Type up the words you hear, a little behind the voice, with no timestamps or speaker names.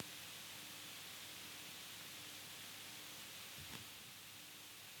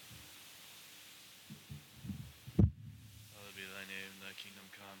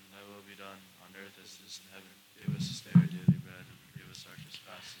Thy will be done on earth as it is in heaven. Give us this day our daily bread, and forgive us our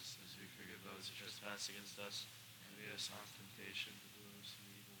trespasses, as we forgive those who trespass against us. And lead us not into temptation, but deliver us from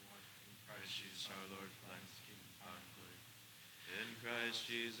the evil one. In Christ Jesus our Lord, for thine is the kingdom, power, and glory. In Christ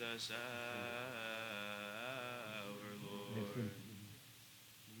Jesus our Lord.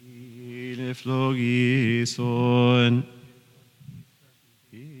 Ephlogisson.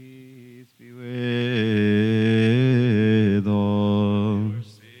 Peace be with all.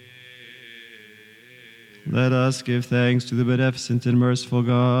 Let us give thanks to the beneficent and merciful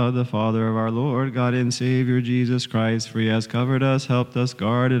God, the Father of our Lord, God and Savior, Jesus Christ, for he has covered us, helped us,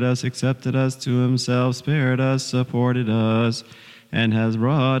 guarded us, accepted us to himself, spared us, supported us, and has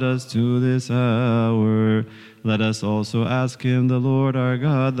brought us to this hour. Let us also ask him, the Lord our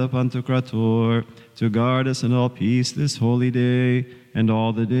God, the Pantocrator, to guard us in all peace this holy day and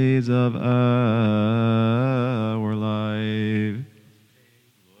all the days of our life.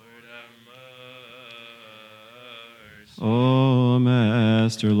 Lord have mercy. O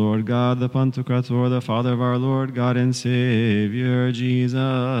Master, Lord God, the Pantocrator, the Father of our Lord, God and Savior,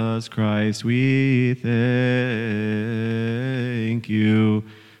 Jesus Christ, we thank you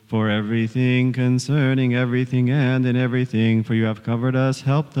for everything concerning everything and in everything, for you have covered us,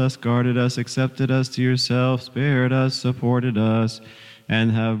 helped us, guarded us, accepted us to yourself, spared us, supported us,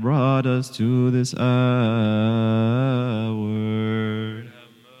 and have brought us to this hour.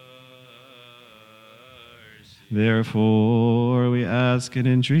 Therefore, we ask and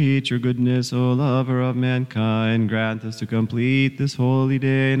entreat your goodness, O lover of mankind, grant us to complete this holy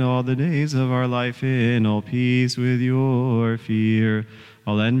day and all the days of our life in all peace with your fear.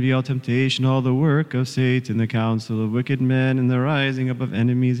 All envy, all temptation, all the work of Satan, the counsel of wicked men, and the rising up of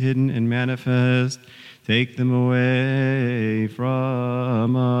enemies hidden and manifest, take them away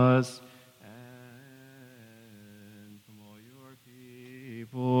from us and from all your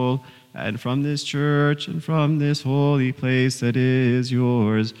people, and from this church and from this holy place that is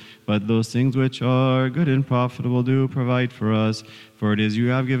yours. But those things which are good and profitable do provide for us. For it is you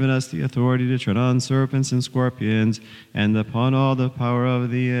have given us the authority to tread on serpents and scorpions, and upon all the power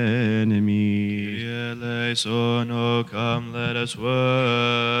of the enemy. Kyrie eleison, O come, let us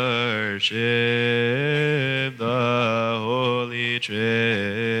worship the Holy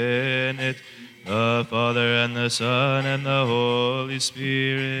Trinity, the Father and the Son and the Holy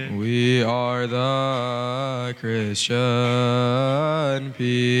Spirit. We are the Christian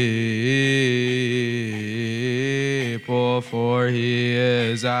people, for he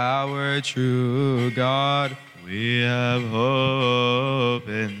is our true God. We have hope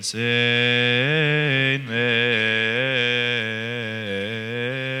in Saint Mary,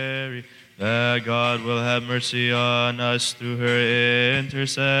 that God will have mercy on us through her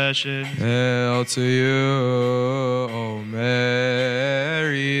intercession. Hail to you, O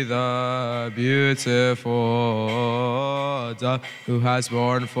Mary, the beautiful dove, who has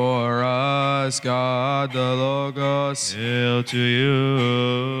borne for us God the Logos. Hail to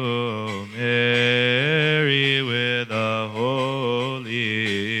you, Mary, with a holy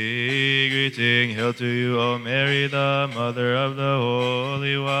greeting. Hail to you, O Mary, the Mother of the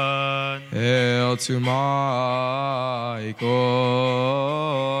Holy One. Hail to Michael,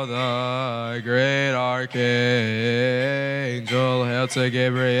 the great archangel. Hail to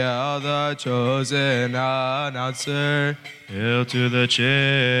Gabriel, the chosen announcer. Hail to the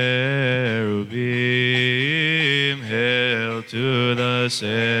cherubim, hail to the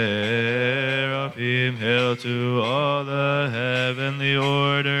seraphim, hail to all the heavenly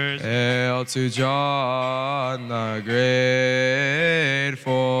orders. Hail to John, the great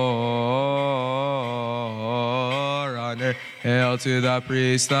forerunner. Hail to the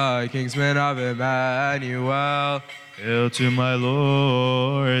priest, the kinsman of Emmanuel. Hail to my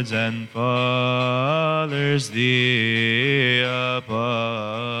lords and fathers, the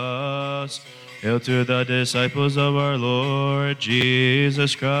apostles. Hail to the disciples of our Lord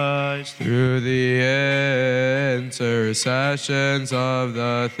Jesus Christ. Through the intercessions of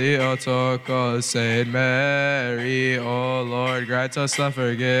the Theotokos, Saint Mary, O Lord, grant us the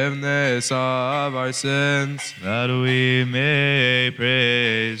forgiveness of our sins, that we may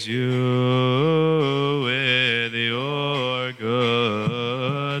praise you with your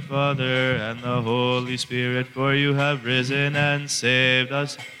good Father and the Holy Spirit, for you have risen and saved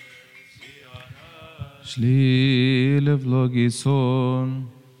us. Shli Liturgy.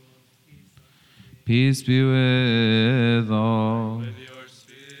 Peace be with all.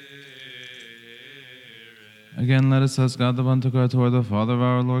 Again, let us ask God the Pantocrator, the Father of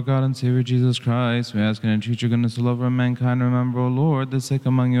our Lord God and Savior Jesus Christ. We ask and entreat your goodness to love our mankind. Remember, O Lord, the sick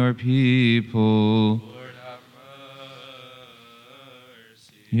among your people. Lord have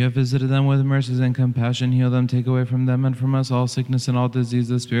mercy. You have visited them with mercies and compassion. Heal them, take away from them and from us all sickness and all disease.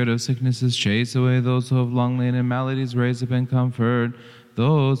 The spirit of sickness is chase away. Those who have long lain in maladies, raise up and comfort.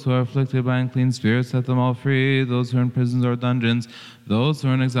 Those who are afflicted by unclean spirits, set them all free. Those who are in prisons or dungeons, those who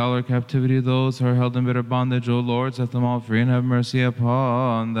are in exile or captivity, those who are held in bitter bondage, O Lord, set them all free and have mercy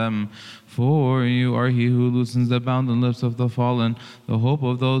upon them. For you are he who loosens the bound and lifts up the fallen, the hope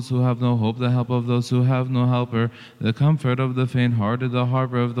of those who have no hope, the help of those who have no helper, the comfort of the faint-hearted, the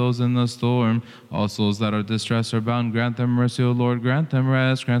harbor of those in the storm. All souls that are distressed or bound, grant them mercy, O Lord, grant them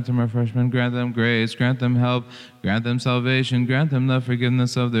rest, grant them refreshment, grant them grace, grant them help, grant them salvation, grant them the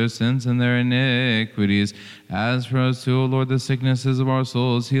forgiveness of their sins and their iniquities. As for us too, O Lord, the sicknesses of our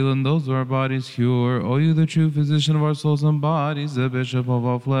souls, heal, and those of our bodies cure. O you, the true physician of our souls and bodies, the bishop of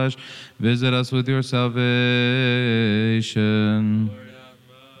all flesh, visit us with your salvation.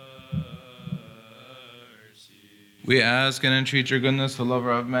 We ask and entreat your goodness, the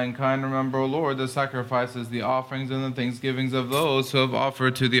lover of mankind. Remember, O Lord, the sacrifices, the offerings, and the thanksgivings of those who have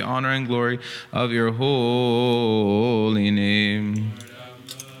offered to the honor and glory of your holy name.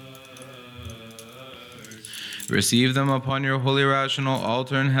 Receive them upon your holy rational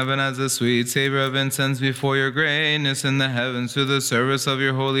altar in heaven as a sweet savor of incense before your greatness in the heavens, through the service of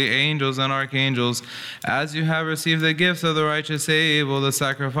your holy angels and archangels. As you have received the gifts of the righteous Abel, the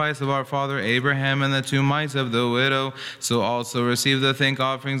sacrifice of our father Abraham, and the 2 mites of the widow, so also receive the thank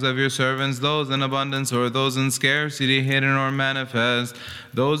offerings of your servants, those in abundance or those in scarcity, hidden or manifest,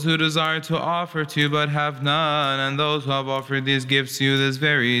 those who desire to offer to you but have none, and those who have offered these gifts to you this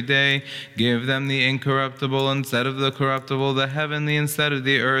very day. Give them the incorruptible instead of the corruptible, the heavenly instead of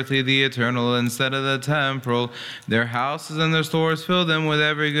the earthly, the eternal instead of the temporal. Their houses and their stores, fill them with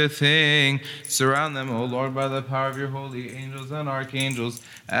every good thing. Surround them, O Lord, by the power of your holy angels and archangels.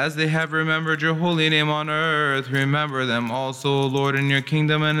 As they have remembered your holy name on earth, remember them also, O Lord, in your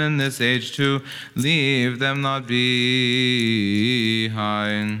kingdom and in this age too. Leave them not behind.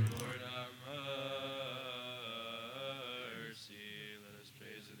 Lord, have mercy. Let us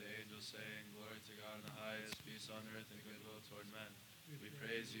praise the angels, saying, Glory to God in the highest, peace on earth, and goodwill toward men. We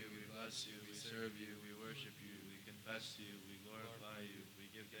praise you, we bless you, we serve you, we worship you, we confess to you, we glorify you, we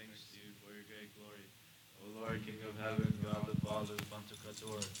give thanks to you for your great glory. O Lord, King of heaven, God the Father, the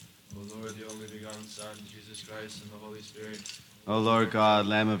Pantocrator, O Lord, the only begotten Son, Jesus Christ, and the Holy Spirit. O Lord God,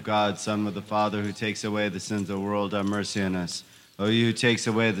 Lamb of God, Son of the Father, who takes away the sins of the world, have mercy on us. O you who takes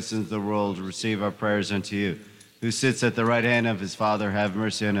away the sins of the world, receive our prayers unto you. Who sits at the right hand of his Father, have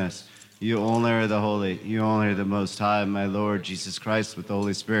mercy on us. You only are the holy, you only are the most high, my Lord Jesus Christ, with the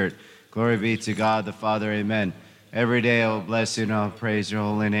Holy Spirit. Glory be to God the Father, amen. Every day I will bless you and I will praise your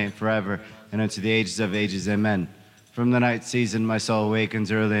holy name forever, and unto the ages of ages, amen. From the night season my soul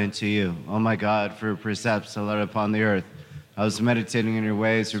awakens early unto you. O my God, for your precepts are laid upon the earth. I was meditating in your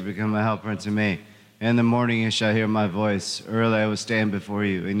ways, you become a helper unto me. In the morning you shall hear my voice. Early I will stand before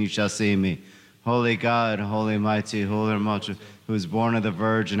you, and you shall see me. Holy God, holy mighty, holy immortal, who is born of the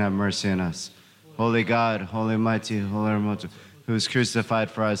Virgin, have mercy on us. Holy God, holy mighty, holy immortal, who is crucified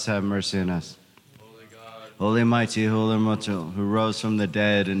for us, have mercy on us. Holy God, Holy mighty, holy immortal, who rose from the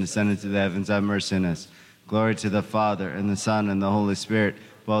dead and ascended to the heavens, have mercy on us. Glory to the Father, and the Son, and the Holy Spirit,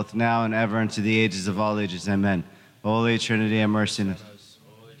 both now and ever, unto the ages of all ages, amen. Holy Trinity, have mercy on us.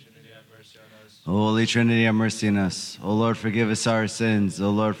 Holy Trinity, have mercy on us. Holy Trinity, have mercy on us. O Lord, forgive us our sins. O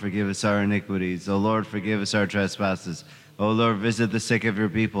Lord, forgive us our iniquities. O Lord, forgive us our trespasses. O Lord, visit the sick of your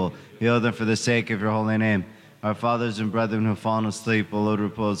people. Heal them for the sake of your holy name. Our fathers and brethren who have fallen asleep, O Lord,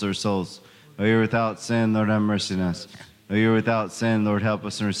 repose their souls. O you are without sin, Lord, have mercy on us. O you are without sin, Lord, help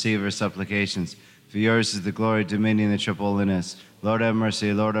us and receive our supplications. For yours is the glory, dominion, and the triple holiness. Lord, have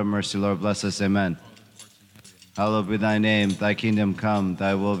mercy. Lord, have mercy. Lord, bless us. Amen. Hallowed be thy name, thy kingdom come,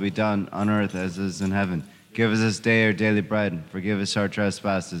 thy will be done on earth as it is in heaven. Give us this day our daily bread, forgive us our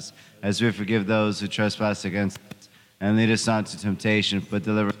trespasses, as we forgive those who trespass against us. And lead us not to temptation, but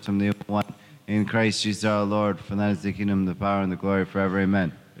deliver us from the evil one. In Christ Jesus our Lord, for thine is the kingdom, the power, and the glory forever.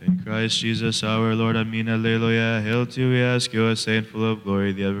 Amen. In Christ Jesus our Lord, Amen, Alleluia. Hail to you, we ask you, a saint full of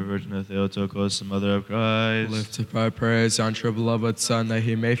glory, the ever Virgin of Theotokos, the Mother of Christ. Lift up our prayers unto your beloved Son, that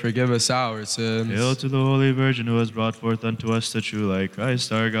he may forgive us our sins. Hail to the Holy Virgin who has brought forth unto us the true light,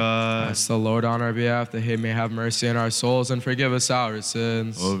 Christ our God. Ask the Lord on our behalf, that he may have mercy on our souls and forgive us our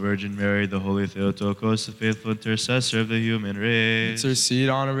sins. O Virgin Mary, the Holy Theotokos, the faithful intercessor of the human race. Intercede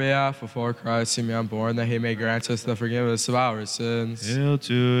on our behalf before Christ, he may be born, that he may grant us the forgiveness of our sins. Hail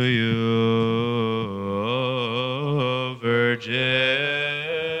to you, Virgin,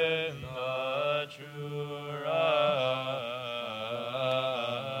 the true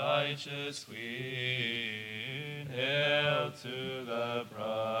righteous Queen. Hail to the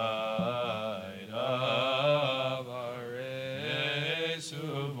bride.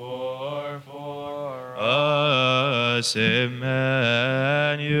 us, Emmanuel.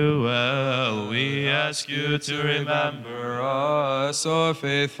 We ask you to remember us, O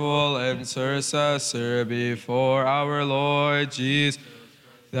faithful intercessor before our Lord Jesus,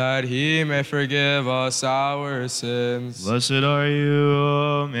 that he may forgive us our sins. Blessed are you,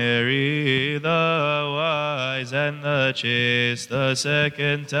 O Mary, the wise and the chaste, the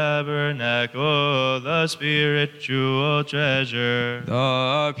second tabernacle, the spiritual treasure.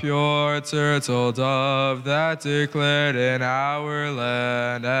 The pure turtle dove that declared in our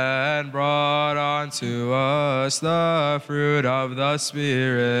land and brought unto us the fruit of the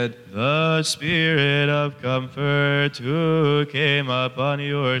Spirit. The Spirit of comfort who came upon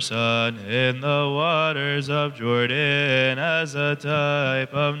your Son in the waters of Jordan as a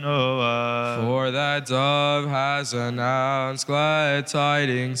type of Noah. For that dove has announced glad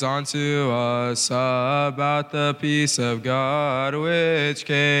tidings unto us about the peace of God which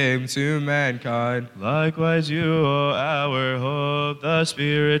came to mankind. Likewise you, O our hope, the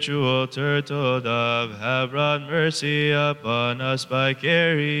spiritual turtle dove, have brought mercy upon us by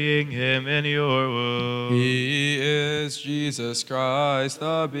carrying him in your womb. He is Jesus Christ,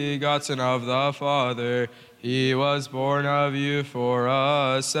 the begotten of the Father. He was born of you for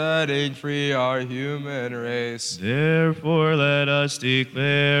us, setting free our human race. Therefore let us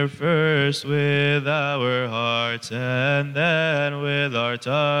declare first with our hearts and then with our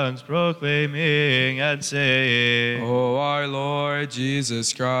tongues, proclaiming and saying, O our Lord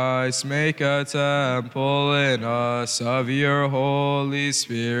Jesus Christ, make a temple in us of your Holy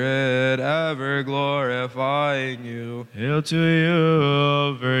Spirit, ever glorifying you. Hail to you,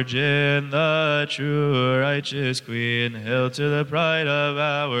 O Virgin, the true righteous Queen. Hail to the pride of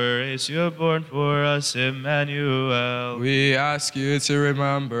our race. You have born for us, Emmanuel. We ask you to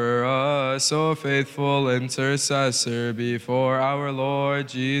remember us, O faithful intercessor before our Lord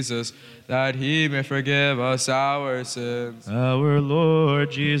Jesus, that he may forgive us our sins. Our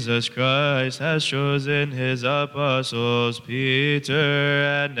Lord Jesus Christ has chosen his apostles, Peter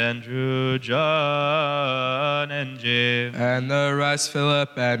and Andrew, John and James, And the rest, Philip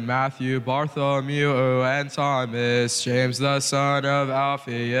and Matthew, Bartholomew and Thomas, James the son of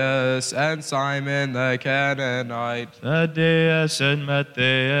Alphaeus, and Simon the Canaanite, Thaddeus and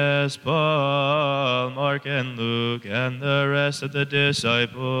Matthias, Paul, Mark and Luke, and the rest of the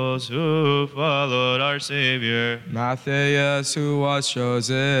disciples who followed our Savior. Matthias, who was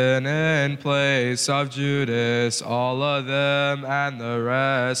chosen in place of Judas, all of them and the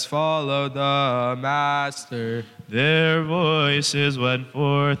rest followed the Master. Their voices went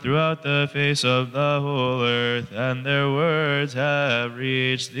forth throughout the face of the whole earth, and their words have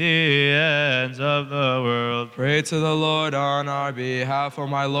reached the ends of the world. Pray to the Lord on our behalf, for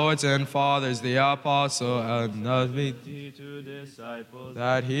my lords and fathers, the apostle and the To disciples,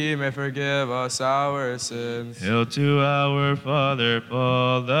 that he may forgive us our sins. hail to our Father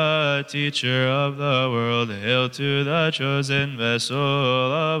Paul, the teacher of the world. Hail to the chosen vessel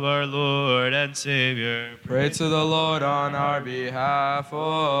of our Lord and Savior. Pray to the Lord on our behalf,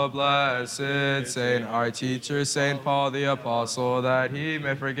 O blessed Saint, our teacher, Saint Paul the apostle, that he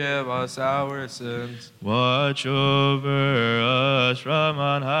may forgive us our sins. Watch over us from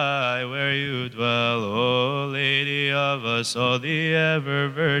on high where you dwell, O Lady of us all, the ever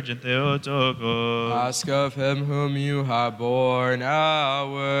Virgin Theotokos. Ask of him whom you have borne,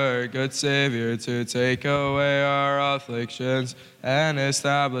 our good Savior, to take away our afflictions and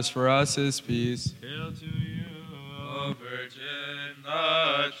establish for us his peace. Hail to you, O Virgin,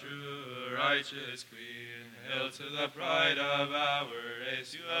 the true righteous Queen. Hail to the pride of our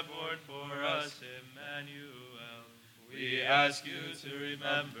race. You have born for us, Emmanuel. We ask you to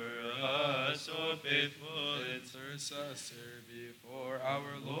remember us, O faithful intercessor before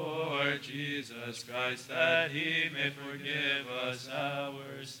our Lord Jesus Christ, that he may forgive us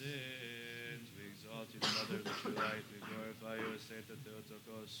our sins. We exalt you, the Mother of the true light. We glorify you, Saint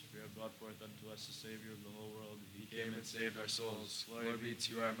Theotokos, for you have brought forth unto us the Savior of the whole world. He came and saved our souls. Glory be to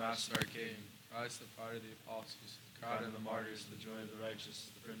you, our Master, our King. Christ, the pride of the apostles, God and the martyrs, the joy of the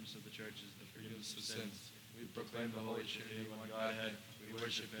righteous, the privilege of the churches, the forgiveness of sins. We proclaim the Holy Trinity, one Godhead. We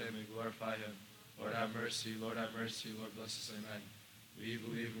worship him, we glorify him. Lord have mercy, Lord have mercy, Lord bless us, amen. We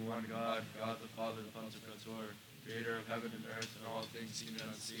believe in one God, God the Father, the Pantocrator, creator of heaven and earth and all things seen and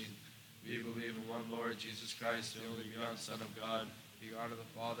unseen. We believe in one Lord, Jesus Christ, the only begotten Son of God, begotten of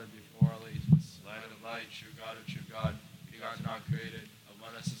the Father before all ages, light of light, true God of true God, begotten, not created, of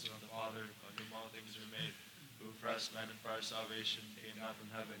one essence with the Father, by whom all things are made, who for us men and for our salvation came down from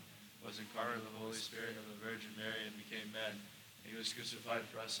heaven, was incarnate of the Holy Spirit of the Virgin Mary and became man. He was crucified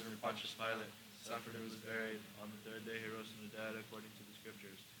for us under Pontius Pilate, suffered and was buried. On the third day he rose from the dead according to the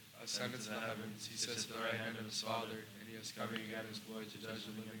Scriptures. ascended to the heavens. He sits at the right hand of his Father, and he is coming again in his glory to judge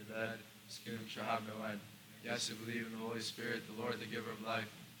the living and the dead. His kingdom shall have no end. Yes, I believe in the Holy Spirit, the Lord, the giver of life,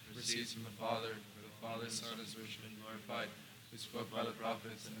 who proceeds from the Father, for the Father and Son is rich and glorified, who spoke by the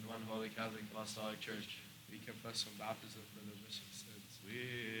prophets, and one holy Catholic Apostolic Church. We confess from baptism for the remission of sins.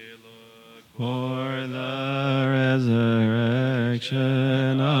 We look For the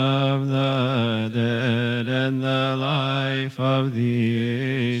resurrection of the dead and the life of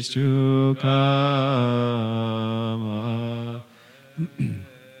the age to come.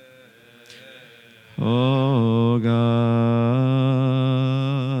 O God,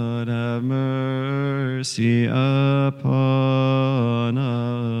 have mercy upon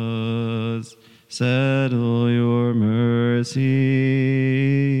us. Settle your mercy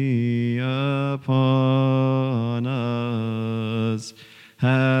upon us.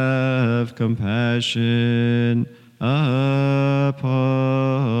 Have compassion upon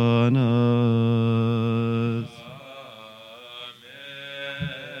us.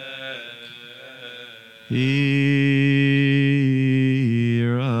 Hear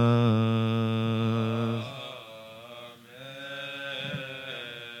us.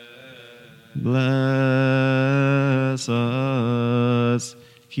 Bless us,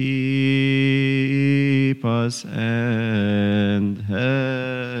 keep us, and help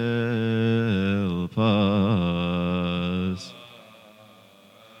us.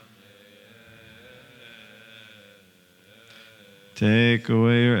 Take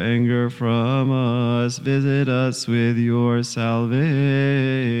away your anger from us, visit us with your salvation,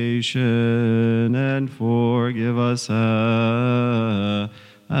 and forgive us our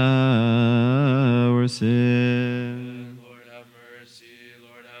sins. Lord have mercy,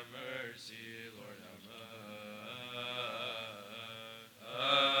 Lord have mercy, Lord have mercy.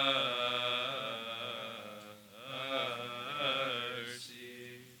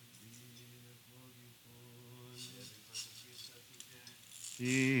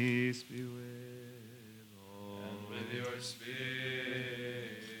 Peace be with all. And with your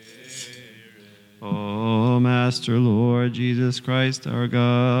spirit. O Master, Lord Jesus Christ, our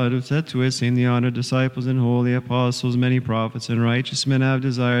God, who said to his saintly honored disciples and holy apostles, many prophets and righteous men have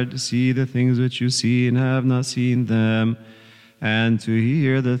desired to see the things which you see and have not seen them, and to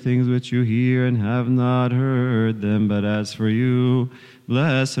hear the things which you hear and have not heard them. But as for you,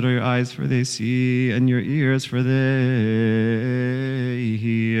 blessed are your eyes, for they see, and your ears, for they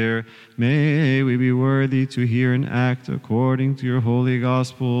hear. May we be worthy to hear and act according to your holy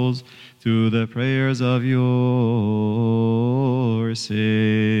Gospels, through the prayers of your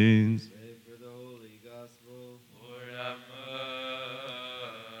saints. Pray for the Holy Gospel. Lord have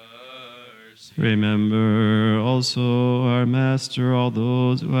mercy. Remember also our Master, all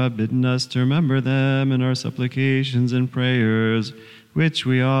those who have bidden us to remember them in our supplications and prayers, which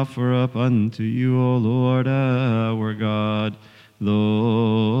we offer up unto you, O Lord our God.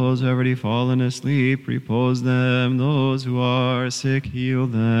 Those who have already fallen asleep, repose them. Those who are sick, heal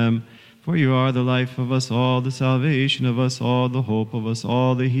them. For you are the life of us all, the salvation of us all, the hope of us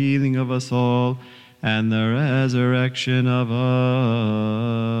all, the healing of us all, and the resurrection of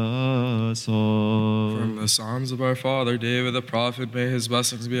us all. From the Psalms of our father David the prophet, may his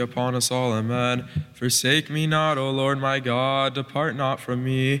blessings be upon us all. Amen. Forsake me not, O Lord my God, depart not from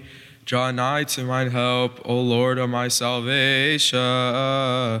me. Draw nigh to mine help, O Lord of my salvation.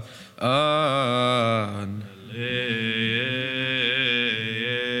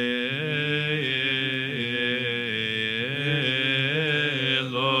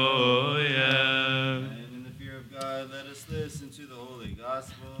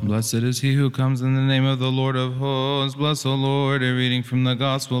 Blessed is he who comes in the name of the Lord of hosts. Bless, O Lord. A reading from the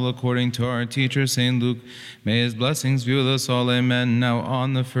Gospel according to our teacher, St. Luke. May his blessings be with us all. Amen. Now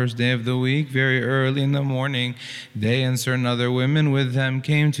on the first day of the week, very early in the morning, they and certain other women with them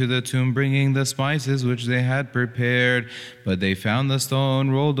came to the tomb, bringing the spices which they had prepared. But they found the stone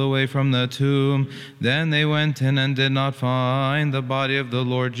rolled away from the tomb. Then they went in and did not find the body of the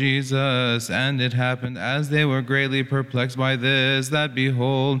Lord Jesus. And it happened, as they were greatly perplexed by this, that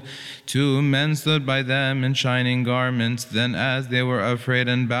behold, two men stood by them in shining garments. Then as they were afraid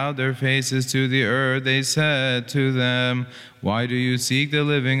and bowed their faces to the earth, they said to them, Why do you seek the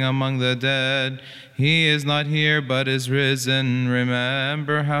living among the dead? He is not here, but is risen.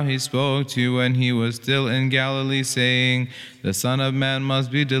 Remember how he spoke to you when he was still in Galilee, saying, The Son of Man must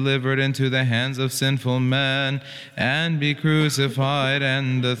be delivered into the hands of sinful men, and be crucified,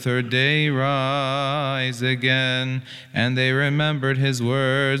 and the third day rise again. And they remembered his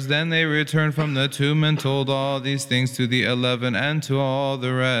word words. Then they returned from the tomb and told all these things to the 11 and to all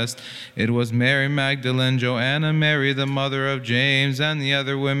the rest. It was Mary Magdalene, Joanna, Mary the mother of James, and the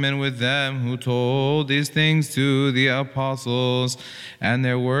other women with them who told these things to the apostles. And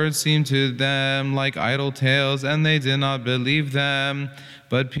their words seemed to them like idle tales, and they did not believe them.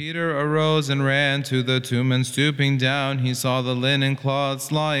 But Peter arose and ran to the tomb, and stooping down, he saw the linen cloths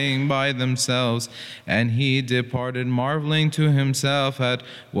lying by themselves. And he departed, marveling to himself at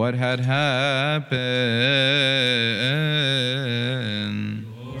what had happened.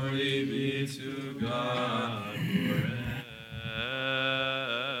 Glory be to God forever.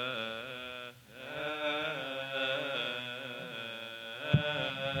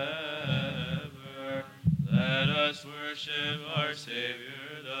 Let us worship our Savior,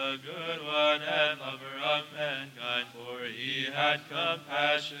 the good one and lover of mankind, for he had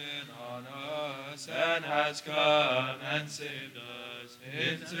compassion on us and has come and saved us.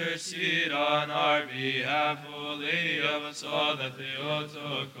 Intercede on our behalf, O Lady of us all, the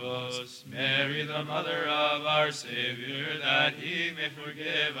Theotokos, Mary, the mother of our Savior, that he may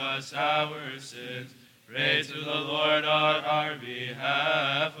forgive us our sins. Pray to the Lord on our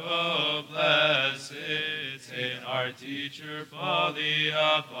behalf, O blessed Saint, our teacher, Paul the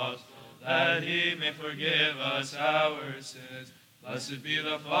Apostle, that he may forgive us our sins. Blessed be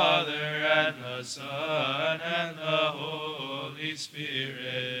the Father, and the Son, and the Holy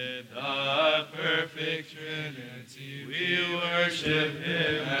Spirit, the perfect Trinity. We worship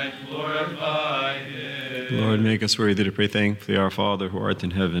him and glorify him. Lord, make us worthy to pray thankfully. Our Father, who art in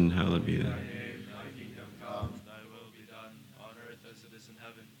heaven, hallowed be thy name. Thy kingdom come, thy will be done, on earth as it is in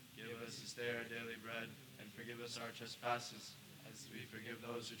heaven. Give us this day our daily bread, and forgive us our trespasses, as we forgive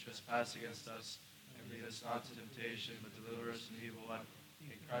those who trespass against us. And lead us not to temptation, but deliver us from the evil one.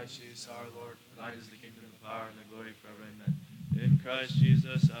 In Christ Jesus our Lord, for thine is the kingdom, the power, and the glory forever. Amen. In Christ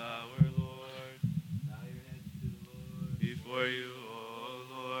Jesus our Lord. Bow your heads to the Lord. Before you, O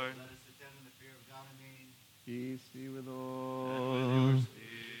Lord. Let us attend in the fear of God. Amen. Peace be with And all. with your spirit.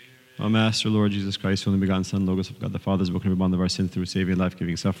 O Master, Lord Jesus Christ, only begotten Son, Logos of God the Father, has broken every bond of our sins through saving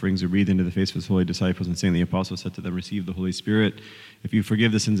life-giving sufferings, who breathed into the face of his holy disciples and saying the apostles said to them, receive the Holy Spirit. If you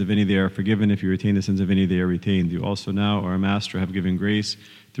forgive the sins of any, they are forgiven. If you retain the sins of any, they are retained. You also now, our Master, have given grace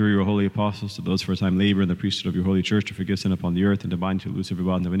through your holy apostles to those for a time labor in the priesthood of your holy church to forgive sin upon the earth and to bind to loose every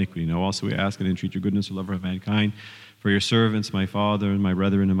bond of iniquity. Now also we ask and entreat your goodness, O lover of mankind, for your servants, my Father, and my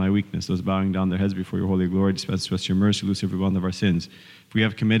brethren, and my weakness, those bowing down their heads before your holy glory, dispense to us your mercy, loose every bond of our sins. If we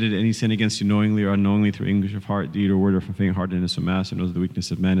have committed any sin against you knowingly or unknowingly through anguish of heart, deed, or word, or from faint-heartedness, O Master, knows the weakness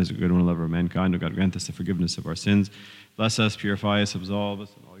of men, as a good one, lover of mankind, O God, grant us the forgiveness of our sins. Bless us, purify us, absolve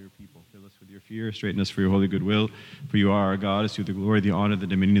us, and all your people. Fill us with your fear, straighten us for your holy goodwill. For you are our God, as to the glory, the honor, the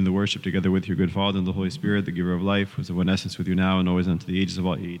dominion, and the worship, together with your good Father and the Holy Spirit, the giver of life, who is of one essence with you now and always unto the ages of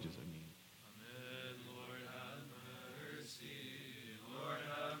all ages. Amen. Amen. Lord, have mercy. Lord,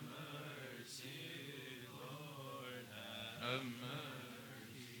 have mercy. Lord, have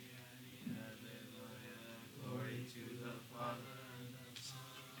mercy. Hallelujah. Glory to the Father, and the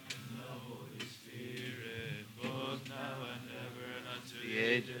Son, and the Holy Spirit, both now and ever, and unto the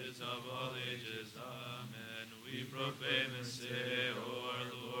ages of all ages. Amen. We proclaim and say, O our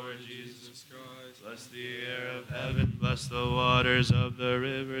Lord Jesus Christ, bless the air of heaven, bless the waters of the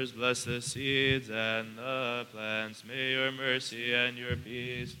rivers, bless the seeds and the plants. May your mercy and your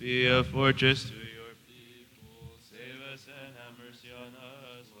peace be a fortress to your people. Save us and have mercy on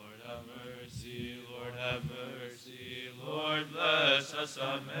us. Lord, have mercy. Lord, have mercy. Lord, bless us.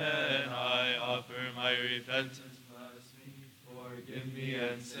 Amen. I offer my repentance. Bless me, forgive me,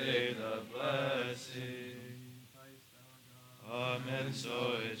 and say the blessing. Amen.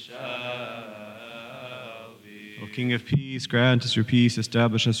 So it shall be. O King of peace, grant us your peace,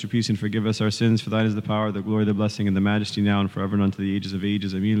 establish us your peace, and forgive us our sins. For thine is the power, the glory, the blessing, and the majesty now and forever and unto the ages of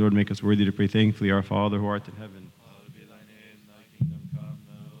ages. Amen. Lord, make us worthy to pray thankfully. Our Father, who art in heaven. Hallowed be thy name, thy kingdom come,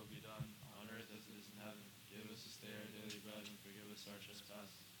 thy will be done, on earth as it is in heaven. Give us this day our daily bread, and forgive us our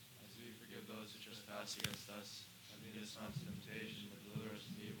trespasses, as we forgive those who trespass against us. And lead us not to temptation, but deliver us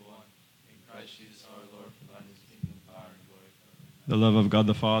from the evil one. In Christ Jesus our Lord, for thine is the kingdom, power, and glory forever. The love of God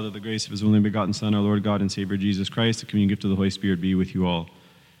the Father, the grace of his only begotten Son, our Lord God and Savior Jesus Christ, the communion gift of the Holy Spirit be with you all.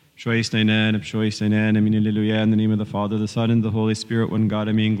 In the name of the Father, the Son, and the Holy Spirit, one God,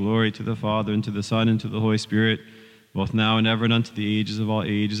 amen. Glory to the Father, and to the Son, and to the Holy Spirit, both now and ever, and unto the ages of all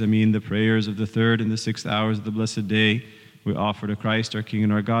ages. Amen. The prayers of the third and the sixth hours of the blessed day we offer to Christ, our King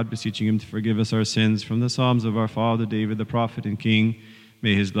and our God, beseeching him to forgive us our sins. From the Psalms of our Father David, the prophet and King,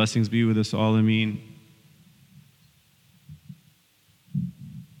 may his blessings be with us all. Amen.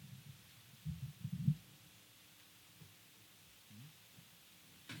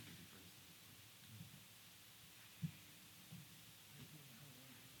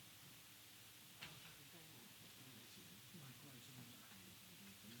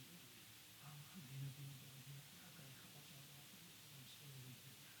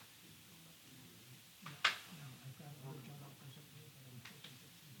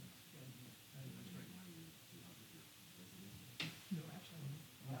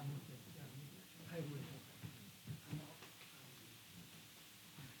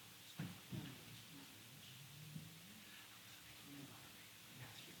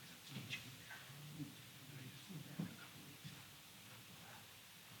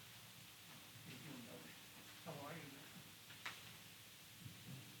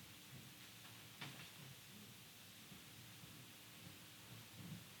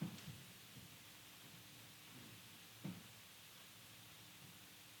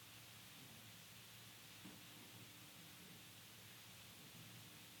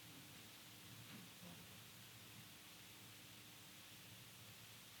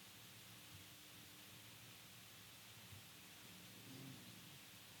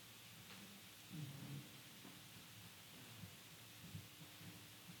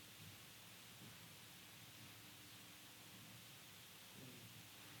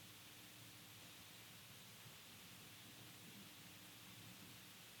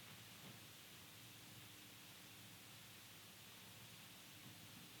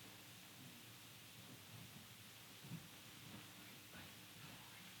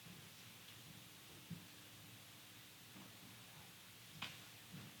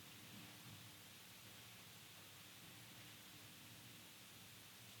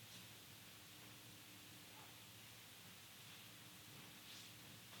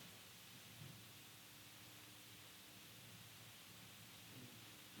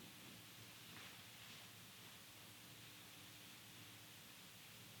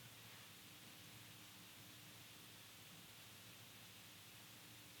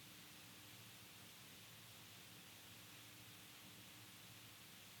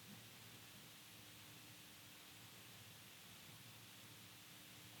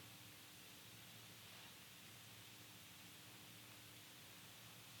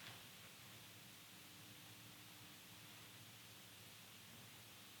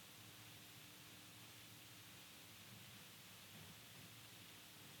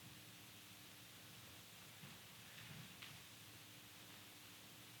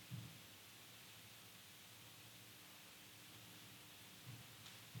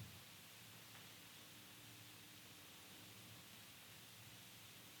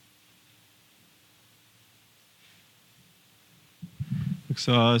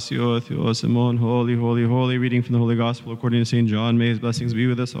 Exasio, Theosimon, holy, holy, holy. Reading from the Holy Gospel according to St. John. May his blessings be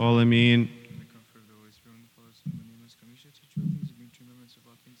with us all. Amen. In the comfort of the Holy Spirit, and the fullness of the name of come, you shall teach all things, and bring to remembrance of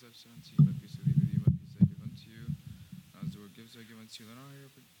all things I've said unto you. Let peace I leave with you, my peace I give unto you. As the word gives, I give unto you. Let not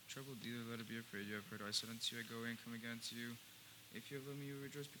your heart be troubled, either let it be afraid. You have heard how I said unto you, I go away and come again to you. If you have loved me, you will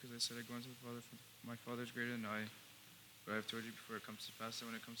rejoice, because I said I go unto the Father, for my Father is greater than I. But I have told you before it comes to pass,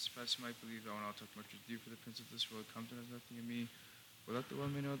 that when it comes to pass, you might believe. I will not talk much with you, for the prince of this world comes and has nothing in me. But let the world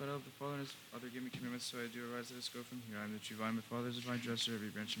may know that I love the Father, and his Father gave me commandments, so I do arise. Let us go from here. I am the true vine, my Father is the vine dresser.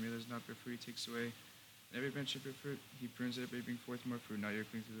 Every branch in me that does not bear fruit, he takes away. And every branch that bear fruit, he prunes it, it may bring forth more fruit. Now you are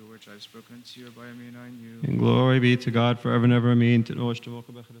clean through the word which I have spoken unto you. Abide in me, and I in you. And glory be to God forever and ever. Amen. And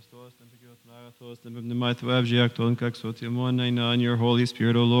your Holy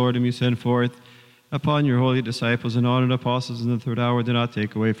Spirit, O Lord, whom you send forth upon your holy disciples and honored apostles in the third hour, do not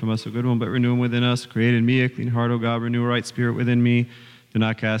take away from us a good one, but renew them within us. Create in me a clean heart, O God, renew a right spirit within me. Do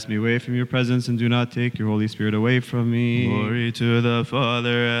not cast me away from your presence, and do not take your Holy Spirit away from me. Glory to the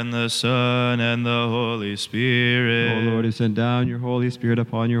Father, and the Son, and the Holy Spirit. O Lord, who sent down your Holy Spirit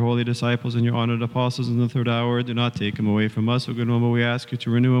upon your holy disciples and your honored apostles in the third hour, do not take him away from us, O good one, but we ask you to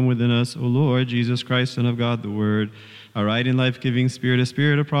renew him within us. O Lord, Jesus Christ, Son of God, the Word, a right and life-giving Spirit, a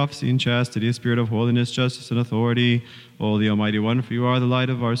spirit of prophecy and chastity, a spirit of holiness, justice, and authority. O the Almighty One, for you are the light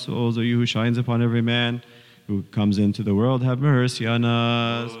of our souls, O you who shines upon every man who comes into the world, have mercy on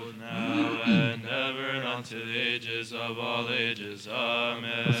us. Both now and ever, and unto the ages of all ages.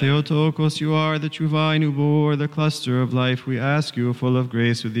 Amen. O Theotokos, you are the true vine who bore the cluster of life. We ask you, full of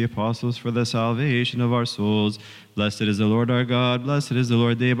grace with the apostles, for the salvation of our souls. Blessed is the Lord our God. Blessed is the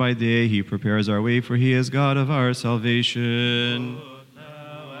Lord day by day. He prepares our way, for he is God of our salvation. Both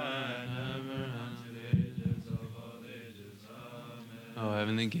now and ever, and unto the ages of all ages. Amen. O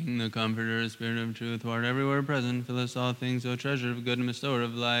heavenly King, the Comforter, Spirit of truth, who art everywhere present, fill us all things, O treasure of good and bestower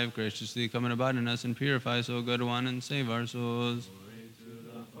of life, graciously come and abide in us and purify us, O good one, and save our souls.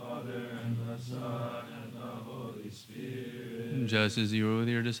 Just as you were with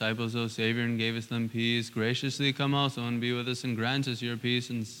your disciples, O Savior, and gave us them peace, graciously come also and be with us and grant us your peace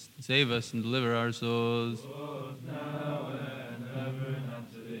and save us and deliver our souls.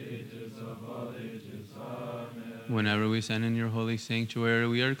 Whenever we stand in your holy sanctuary,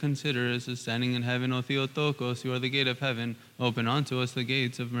 we are considered as standing in heaven. O Theotokos, you are the gate of heaven. Open unto us the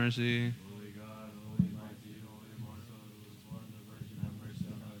gates of mercy.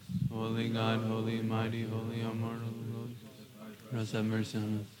 Holy God, holy mighty, holy immortal, rose, have mercy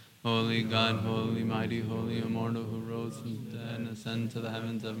on us. Holy God, holy mighty, holy immortal, who rose from the dead and ascended to the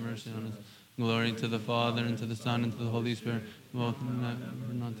heavens, have mercy on us. Glory to the Father, and to the Son, and to the Holy Spirit, both now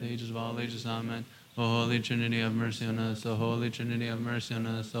and not the ages of all ages. Amen. O Holy Trinity, have mercy on us. O Holy Trinity, have mercy on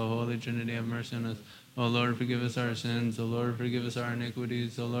us. O Holy Trinity, have mercy on us. O Lord, forgive us our sins. O Lord, forgive us our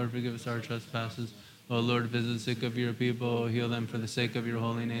iniquities. O Lord, forgive us our trespasses. O Lord, visit the sick of your people. O heal them for the sake of your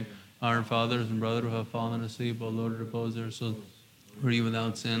holy name. Our fathers and brothers who have fallen asleep, O Lord, repose their souls. Were you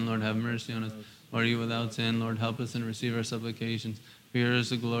without sin, Lord, have mercy on us. Were you without sin, Lord, help us and receive our supplications. For yours is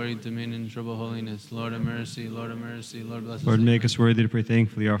the glory, dominion, and triple holiness. Lord, have mercy. Lord, have mercy. Lord, bless us. Lord, make us worthy to pray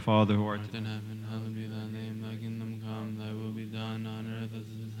thankfully, our Father who art Art in heaven, hallowed be thy name. Thy kingdom come, thy will be done on earth as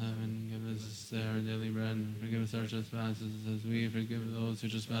it is in heaven. Give us this day our daily bread, and forgive us our trespasses, as we forgive those who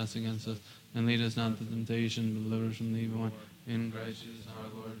trespass against us. And lead us not into temptation, but deliver us from the evil one. In Christ Jesus our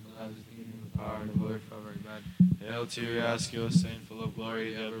Lord, who has the kingdom, the power, and the glory forever. Amen. Hail to you, we ask you, O Saint, full of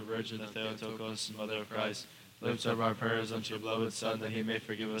glory, ever Virgin, the Theotokos, and Mother of Christ. Lift up our prayers unto your beloved Son, that he may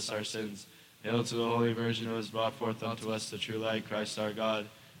forgive us our sins. Hail to the Holy Virgin, who has brought forth unto us the true light, Christ our God.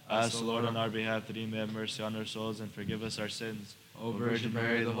 Ask the Lord on our behalf that he may have mercy on our souls and forgive us our sins. O Virgin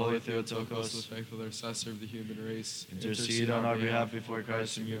Mary, the Holy Theotokos, the faithful intercessor of the human race, Intercede on our behalf before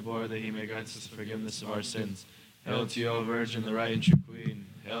Christ, whom you bore, that he may grant us the forgiveness of our sins. Hail to you, O Virgin, the right and true Queen.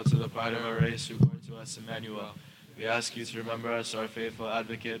 Hail to the pride of our race, who bore to us Emmanuel. We ask you to remember us, our faithful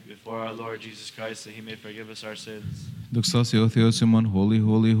advocate, before our Lord Jesus Christ, that he may forgive us our sins. Doxasio Theosimon, holy,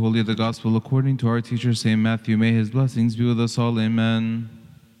 holy, holy, the gospel according to our teacher Saint Matthew. May his blessings be with us all. Amen.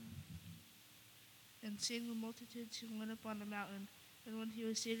 And seeing the multitudes, he went up on a mountain. And when he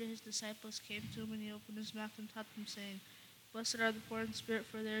was seated, his disciples came to him, and he opened his mouth and taught them, saying, Blessed are the poor in spirit,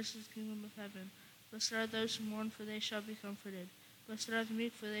 for theirs is the kingdom of heaven. Blessed are those who mourn, for they shall be comforted. Blessed are the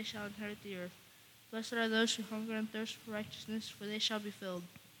meek, for they shall inherit the earth. Blessed are those who hunger and thirst for righteousness, for they shall be filled.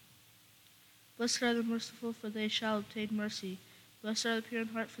 Blessed are the merciful, for they shall obtain mercy. Blessed are the pure in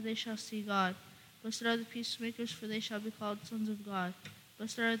heart, for they shall see God. Blessed are the peacemakers, for they shall be called sons of God.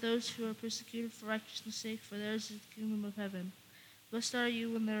 Blessed are those who are persecuted for righteousness' sake, for theirs is the kingdom of heaven. Blessed are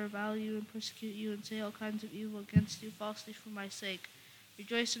you when they revile you and persecute you and say all kinds of evil against you falsely for my sake.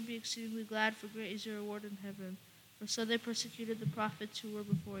 Rejoice and be exceedingly glad, for great is your reward in heaven. For so they persecuted the prophets who were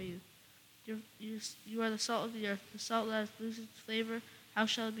before you. You are the salt of the earth. The salt that loses its flavor, how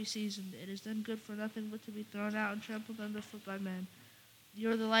shall it be seasoned? It is then good for nothing but to be thrown out and trampled underfoot by men.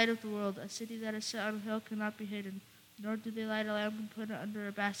 You are the light of the world. A city that is set on a hill cannot be hidden. Nor do they light a lamp and put it under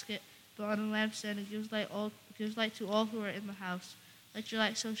a basket, but on a lampstand. It gives light to all who are in the house. Let your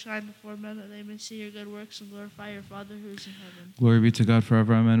light so shine before men that they may see your good works and glorify your Father who is in heaven. Glory be to God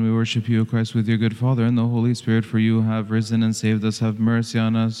forever. Amen. We worship you, O Christ, with your good Father and the Holy Spirit, for you have risen and saved us. Have mercy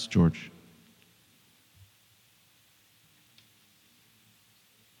on us. George.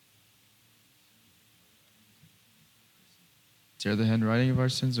 Tear the handwriting of our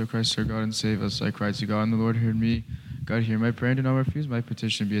sins, O Christ our God, and save us. I cried to God, and the Lord heard me. God, hear my prayer, and do not refuse my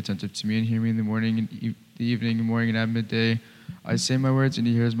petition. Be attentive to me, and hear me in the morning, and the evening, and morning, and at midday. I say my words, and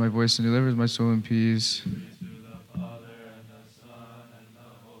he hears my voice, and delivers my soul in peace.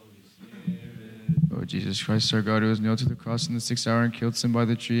 O Jesus Christ, our God, who was nailed to the cross in the 6th hour and killed sin by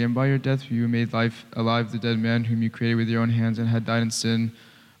the tree, and by your death you made alive the dead man whom you created with your own hands and had died in sin.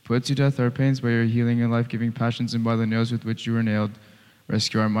 Put to death our pains by your healing and life-giving passions and by the nails with which you were nailed.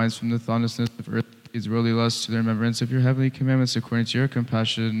 Rescue our minds from the thoughtlessness of earth's worldly lusts to the remembrance of your heavenly commandments according to your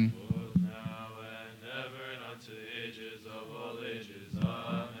compassion.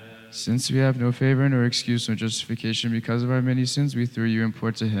 Since we have no favor, nor excuse, nor justification because of our many sins, we through you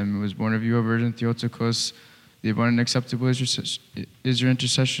import to him who was born of you, O Virgin Theotokos. The abundant and acceptable is your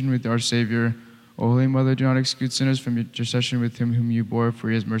intercession with our Savior. O Holy Mother, do not exclude sinners from your intercession with him whom you bore, for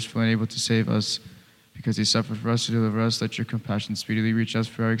he is merciful and able to save us. Because he suffered for us to deliver us, let your compassion speedily reach us,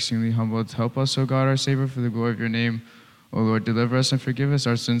 for our exceedingly humbled. Help us, O God, our Savior, for the glory of your name. O Lord, deliver us and forgive us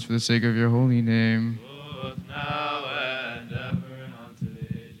our sins for the sake of your holy name. Both now and ever, and unto the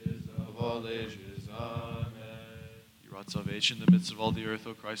ages of all ages. Amen. You wrought salvation in the midst of all the earth,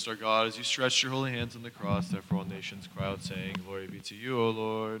 O Christ our God, as you stretched your holy hands on the cross. Therefore all nations cry out, saying, Glory be to you, O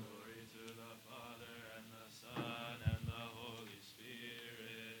Lord.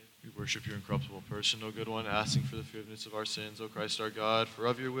 We worship your incorruptible person, O good one, asking for the forgiveness of our sins, O Christ our God. For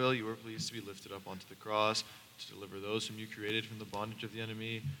of your will you were pleased to be lifted up onto the cross, to deliver those whom you created from the bondage of the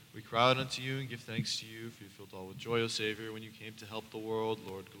enemy. We cry out unto you and give thanks to you, for you filled all with joy, O Savior, when you came to help the world.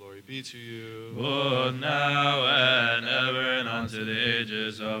 Lord, glory be to you. Both now and ever, and unto the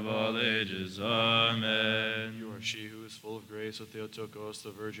ages of all ages. Amen. You are she who is full of grace, O Theotokos, the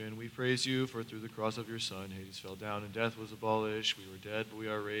Virgin. We praise you, for through the cross of your Son, Hades fell down, and death was abolished. We were dead, but we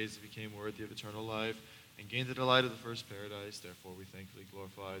are raised, and became worthy of eternal life, and gained the delight of the first paradise. Therefore we thankfully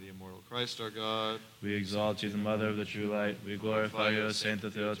glorify the immortal Christ our God. We exalt you, the Mother of the true light. We glorify you, O Saint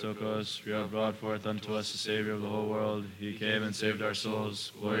Theotokos. For you have brought forth unto us the Savior of the whole world. He came and saved our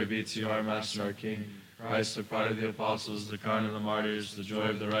souls. Glory be to you, our Master, our King. Christ, the pride of the apostles, the crown of the martyrs, the joy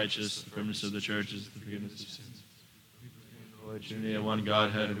of the righteous, the firmness of the churches, the forgiveness of sins. Lord, Trinity and one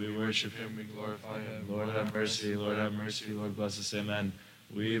Godhead, we worship him, we glorify him. Lord, have mercy, Lord, have mercy, Lord, bless us, amen.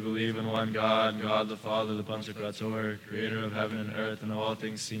 We believe in one God, God the Father, the Pantocrator, creator of heaven and earth and of all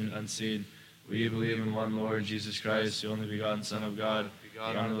things seen and unseen. We believe in one Lord, Jesus Christ, the only begotten Son of God,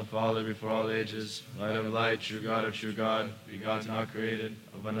 begotten of the Father before all ages, light of light, true God of true God, begotten, not created,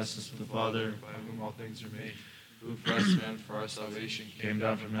 of one essence with the Father, by whom all things are made, who for us and for our salvation came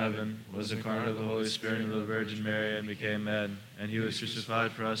down from heaven, was incarnate of the Holy Spirit and of the Virgin Mary, and became man. And he was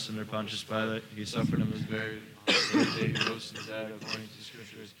crucified for us under Pontius Pilate. He suffered and was buried. On the third day he rose from the dead, according to the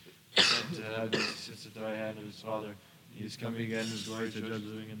Scriptures. He ascended to heaven, he sits at the right hand of his Father. He is coming again in his glory to judge the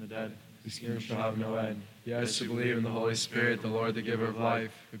living and the dead. His kingdom shall have no end. Yes, to believe in the Holy Spirit, the Lord, the giver of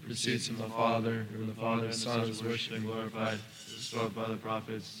life, who proceeds from the Father, whom the Father and the Son is worshipped and glorified, who spoke by the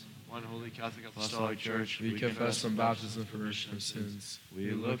prophets. One holy Catholic Apostolic Church, we confess on baptism for remission of sins.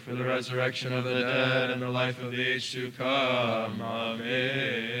 We look for the resurrection of the dead and the life of the age to come.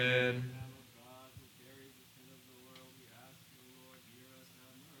 Amen.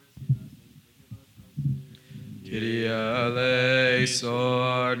 Kyrie eleison,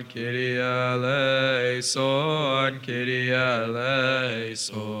 Kyrie eleison, Kyrie eleison.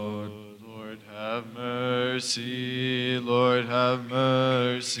 Lord have mercy, Lord have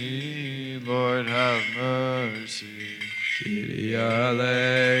mercy, Lord have mercy. Kyrie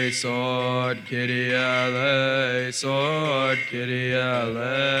eleison, Kyrie eleison, Kyrie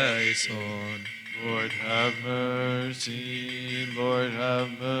eleison. Lord have mercy, Lord have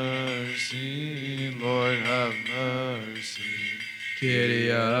mercy, Lord have mercy.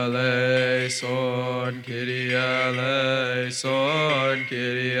 Kyrie eleison, Kyrie eleison,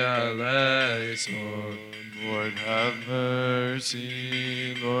 Kyrie eleison. Lord have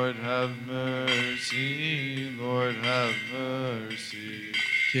mercy, Lord have mercy, Lord have mercy.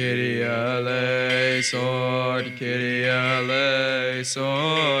 Kyrie eleison, Kyrie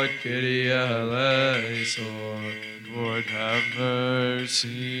eleison, Kyrie eleison. Lord have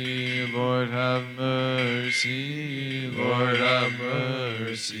mercy, Lord have mercy, Lord have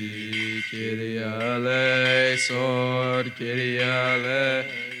mercy. Kyrie eleison, Kyrie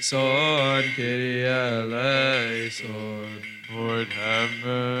eleison, Kyrie eleison. Lord have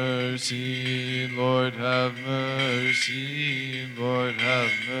mercy, Lord have mercy, Lord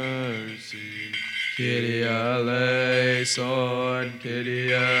have mercy. Kyrie eleison,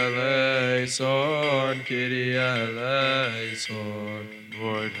 Kyrie eleison, Kyrie eleison.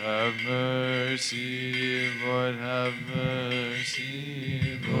 Lord have mercy, Lord have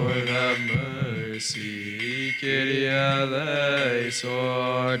mercy, Lord have mercy. Kyrie eleison,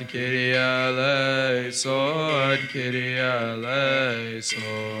 Kyrie eleison, Kyrie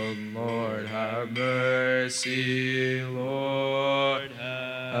eleison. Lord have mercy, Lord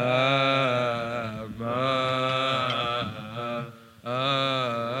have mercy.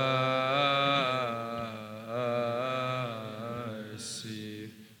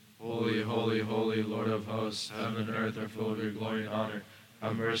 Holy, holy, holy, Lord of hosts, heaven and earth are full of your glory and honor.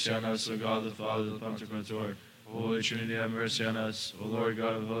 Have mercy on us, O God, the Father, the Pantocrator. Holy Trinity, have mercy on us. O Lord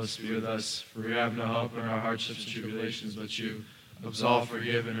God of hosts, be with us. For we have no help in our hardships and tribulations but you. Absolve,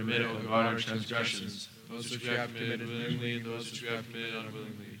 forgive, and remit, O God, our transgressions, those which we have committed willingly and those which we have committed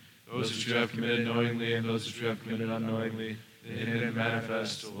unwillingly, those which we have committed knowingly and those which we have committed unknowingly, the hidden and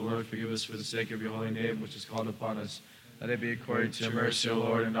manifest. O Lord, forgive us for the sake of your holy name, which is called upon us. Let it be according to your mercy, O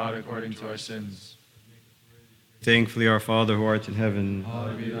Lord, and not according to our sins. Thankfully, our Father who art in heaven,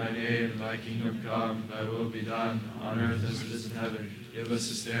 Hallowed be thy name, thy kingdom come, thy will be done, on earth as it is in heaven. Give us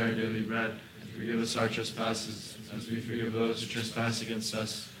this day our daily bread, and forgive us our trespasses, as we forgive those who trespass against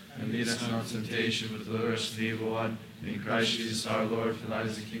us. And lead us not into temptation, but deliver us from the evil one. In Christ Jesus our Lord, for thine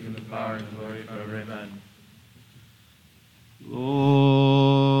is the kingdom, the power, and the glory forever. Amen.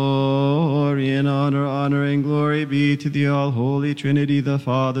 glory and honor and glory be to the all-holy Trinity, the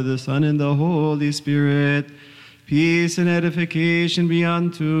Father, the Son, and the Holy Spirit. Peace and edification be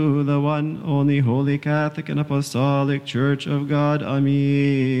unto the one only holy Catholic and Apostolic Church of God. Amen.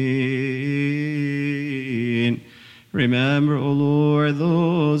 Remember, O Lord,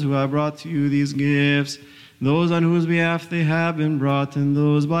 those who have brought to you these gifts, those on whose behalf they have been brought, and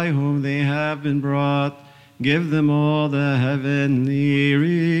those by whom they have been brought. Give them all the heavenly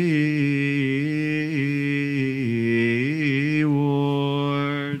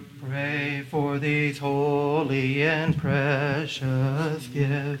reward. Pray for these holy and precious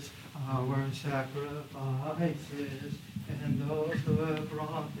gifts, our sacrifices, and those who have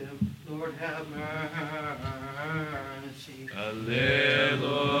brought them. Lord, have mercy.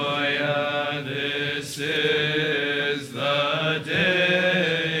 Alleluia, this is the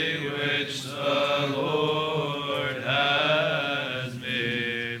day which the Lord has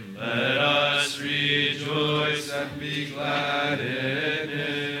made. Let us rejoice and be glad in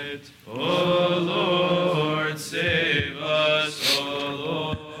it. O Lord, save us. O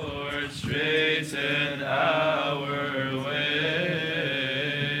Lord, straighten our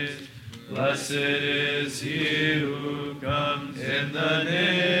ways. Blessed is he who comes in the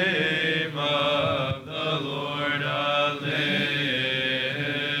name of the Lord.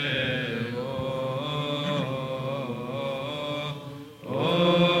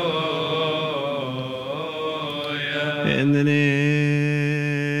 Alleluia. In the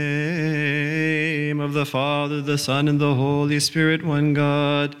name of the Father, the Son, and the Holy Spirit, one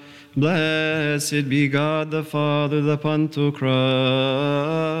God. Blessed be God the Father, the Pantocrator.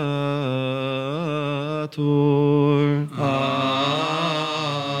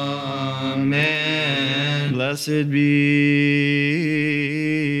 Amen. Blessed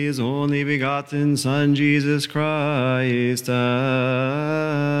be His only begotten Son, Jesus Christ, our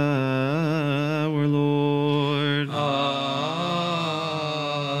Lord. Amen.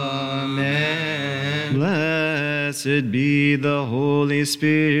 Blessed be the Holy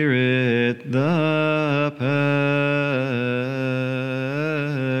Spirit, the Paraclete.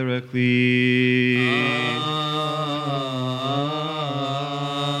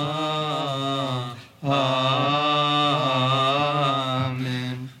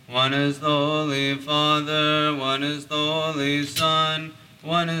 Amen. One is the Holy Father, one is the Holy Son,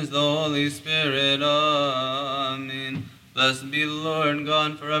 one is the Holy Spirit. Amen. Blessed be the Lord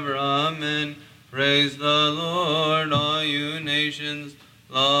God forever. Amen. Praise the Lord, all you nations.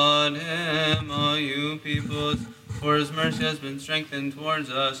 Laud him, all you peoples. For his mercy has been strengthened towards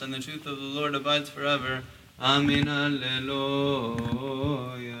us, and the truth of the Lord abides forever. Amen. Alleluia.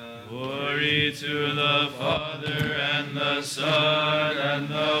 Glory to the Father, and the Son, and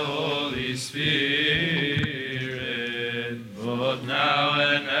the Holy Spirit, both now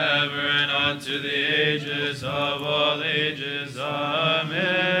and ever, and unto the ages of all ages. Amen.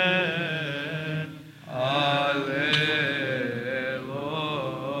 Alleluia.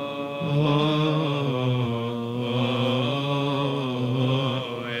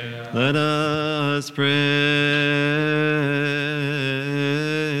 Let us pray.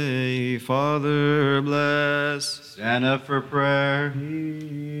 Father, bless. Stand up for prayer.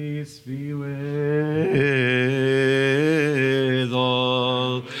 Peace be with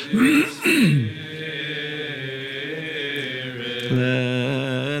all.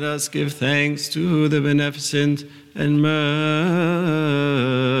 Let us give thanks to the beneficent and merciful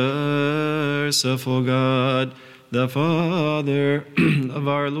God, the Father of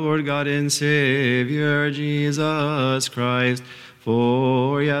our Lord God and Savior Jesus Christ.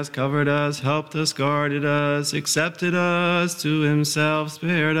 For he has covered us, helped us, guarded us, accepted us to himself,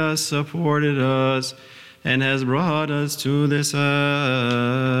 spared us, supported us, and has brought us to this hour.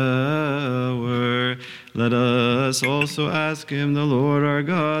 Let us also ask him, the Lord our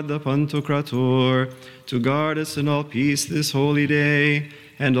God, the Pantocrator, to guard us in all peace this holy day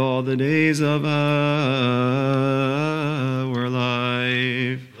and all the days of our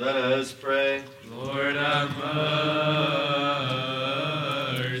life. Let us pray. Lord, have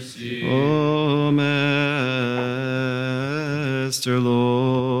mercy. O Master,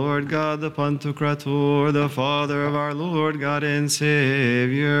 Lord God, the Pantocrator, the Father of our Lord God and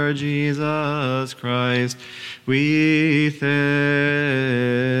Savior Jesus Christ, we thank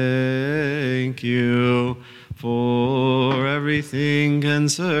you for everything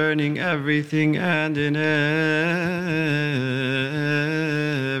concerning everything and in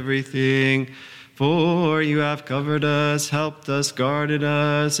everything. For you have covered us, helped us, guarded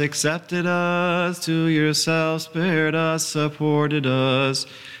us, accepted us to yourself, spared us, supported us,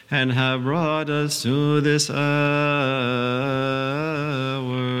 and have brought us to this hour.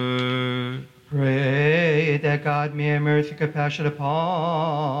 Pray that God may have mercy and compassion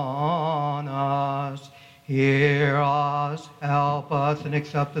upon us. Hear us, help us, and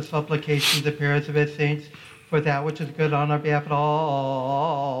accept the supplications and prayers of his saints for that which is good on our behalf at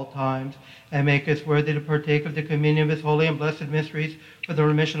all times, and make us worthy to partake of the communion of his holy and blessed mysteries for the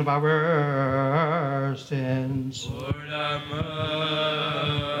remission of our sins. Lord, have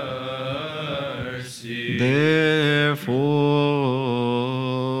mercy. Therefore,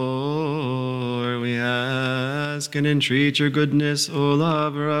 we ask and entreat your goodness, O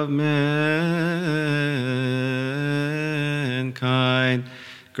lover of mankind.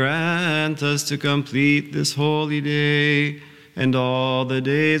 Grant us to complete this holy day and all the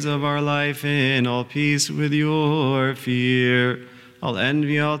days of our life in all peace with your fear. All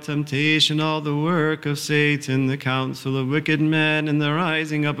envy, all temptation, all the work of Satan, the counsel of wicked men, and the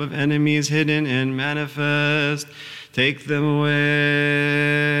rising up of enemies hidden and manifest. Take them away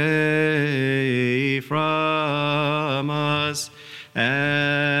from us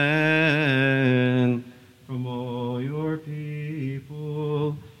and from all your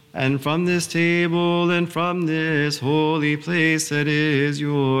people, and from this table and from this holy place that is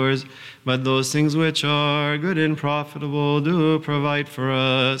yours. But those things which are good and profitable do provide for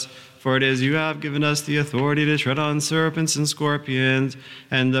us. For it is you have given us the authority to tread on serpents and scorpions,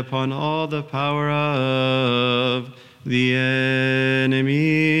 and upon all the power of the enemy.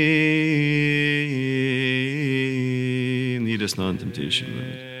 Lead us not in temptation,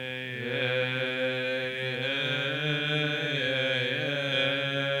 Lord.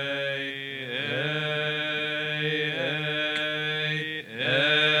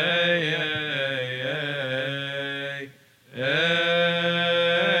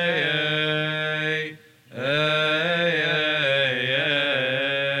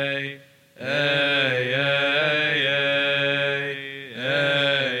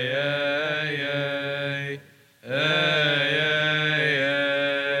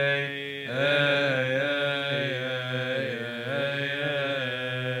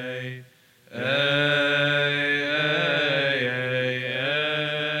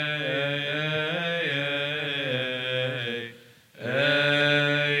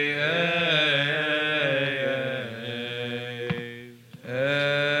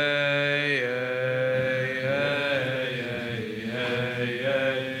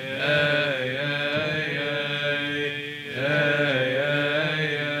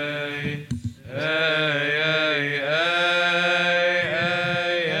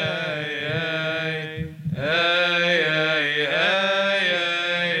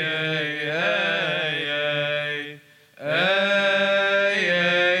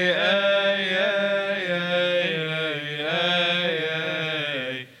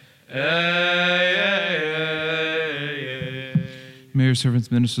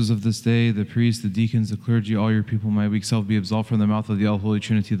 servants, ministers of this day, the priests, the deacons, the clergy, all your people, my weak self, be absolved from the mouth of the all holy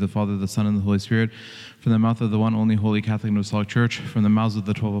Trinity, the Father, the Son, and the Holy Spirit, from the mouth of the one only holy Catholic and Apostolic Church, from the mouths of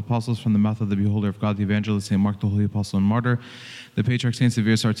the 12 apostles, from the mouth of the beholder of God, the evangelist, St. Mark, the holy apostle and martyr, the patriarch, St.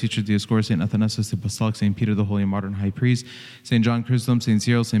 Severus, our teacher, Dioscorus, St. Athanasius, the apostolic, St. Peter, the holy and modern high priest, St. John Chrysostom, St.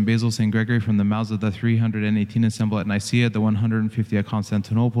 Cyril, St. Basil, St. Gregory, from the mouths of the 318 assembled at Nicaea, the 150 at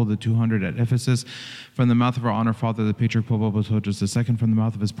Constantinople, the 200 at Ephesus, from the mouth of our honor father, the patriarch Pope Bototus II, from the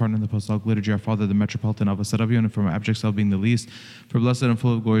mouth of his partner in the apostolic liturgy, our father, the metropolitan Alva Serapion, and from abject self being the least, for blessed and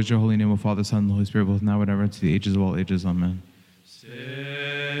full of glory is your holy name, O Father, Son, and the Holy Spirit, both now and ever, and to the ages of all ages. Amen. Saved,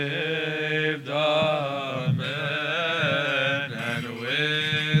 amen, and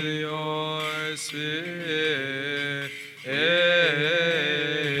with your spirit,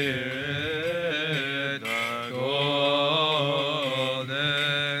 the golden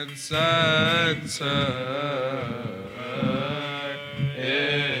censer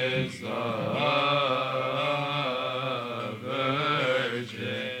is the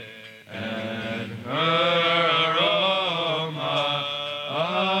Virgin, and her aroma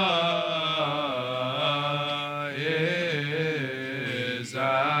is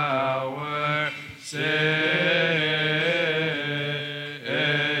our Savior.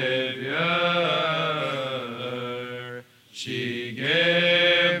 She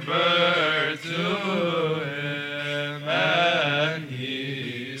gave birth to him, and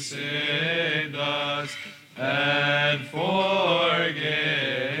he saved us and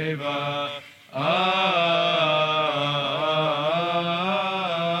forgave us our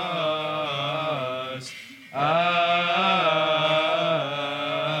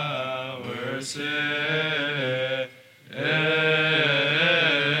sins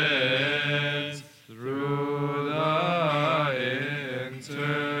through the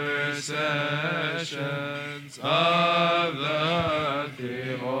intercessions of the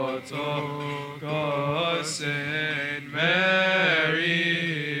Theotokos, Saint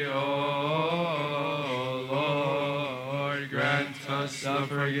Mary, O Lord, grant us the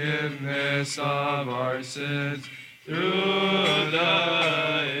forgiveness of our sins through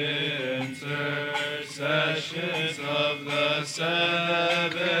the intercessions of the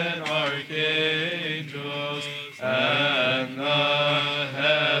 7 archangels and the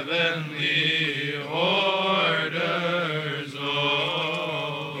heavenly orders, O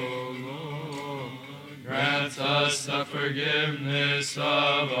Lord. Grant us the forgiveness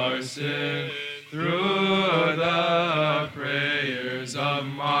of our sins through the prayers of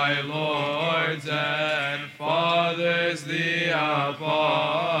my lords and fathers, the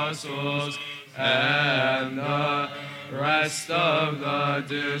apostles, and the rest of the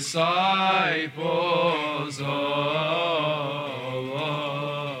disciples, O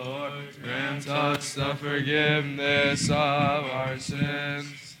Lord. Grant us the forgiveness of our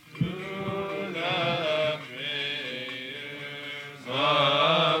sins through the prayers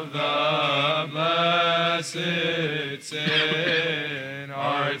of the blessed Saint,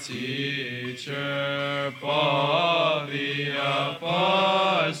 our teacher, Paul the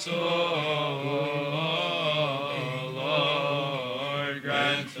Apostle. Lord,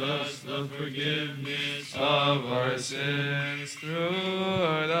 grant us the forgiveness of our sins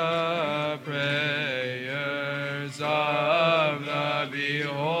through the prayers of the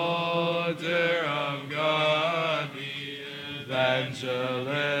beholder of God, the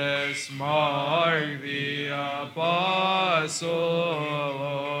evangelist Mark the Apostle.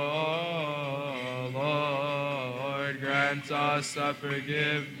 Lord, grant us the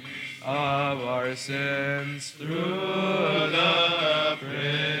forgiveness of our sins through the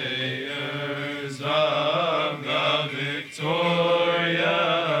prayers of the victorious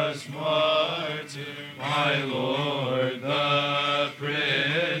martyr, my Lord, the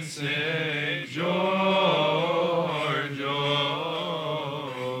Prince Saint George. O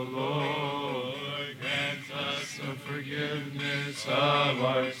Lord, grant us the forgiveness of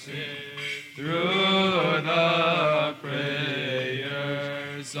our sins through the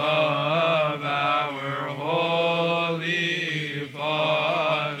prayers of our Holy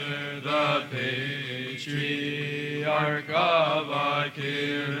Father, the Patriarch of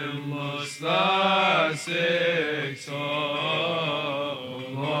Achilles the Sixth. O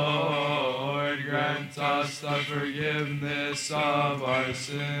Lord, grant us the forgiveness of our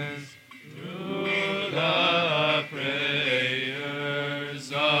sins through the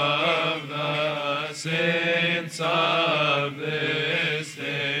prayers of the saints of this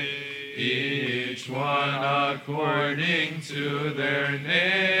day, each one according to their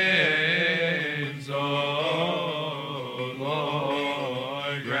names. O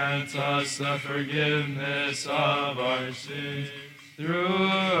Lord, grant us the forgiveness of our sins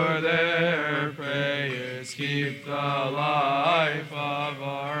Through their prayers keep the life of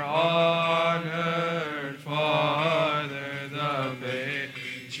our honored Father, the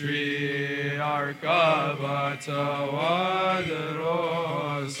Patriarch of Atawadroso.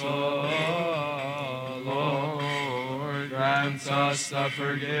 Lord, grant us the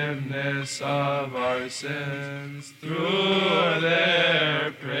forgiveness of our sins. Through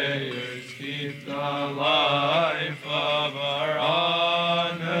their prayers keep the life of our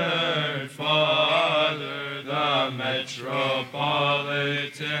honored Father, the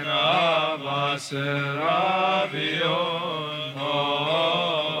Metropolitan of Serapion.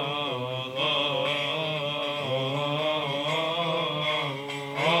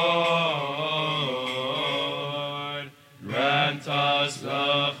 Lord, grant us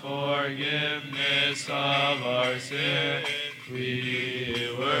the forgiveness of our sins.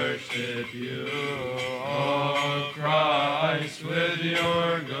 We worship you, O Christ, with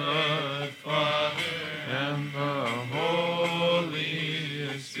your good Father and the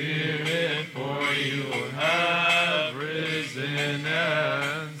Holy Spirit, for you have risen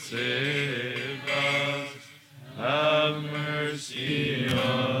and saved us. Have mercy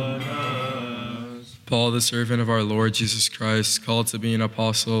on us. Paul, the servant of our Lord Jesus Christ, called to be an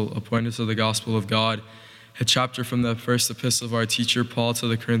apostle, appointed to the gospel of God, a chapter from the first epistle of our teacher Paul to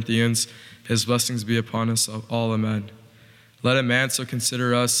the Corinthians. His blessings be upon us all. Amen. Let a man so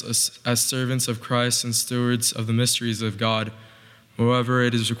consider us as servants of Christ and stewards of the mysteries of God. Moreover,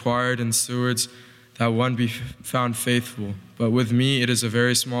 it is required in stewards that one be found faithful. But with me it is a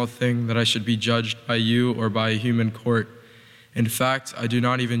very small thing that I should be judged by you or by a human court. In fact, I do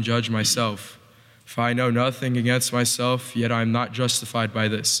not even judge myself. For I know nothing against myself, yet I am not justified by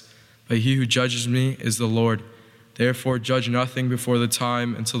this. But he who judges me is the Lord. Therefore judge nothing before the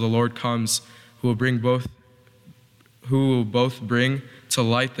time until the Lord comes, who will both bring to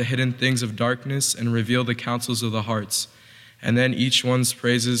light the hidden things of darkness and reveal the counsels of the hearts. And then each one's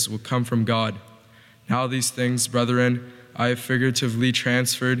praises will come from God. Now these things, brethren, I have figuratively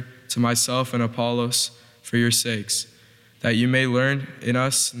transferred to myself and Apollos for your sakes, that you may learn in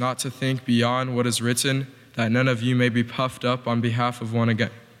us not to think beyond what is written, that none of you may be puffed up on behalf of one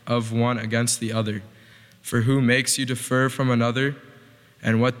against the other. For who makes you differ from another?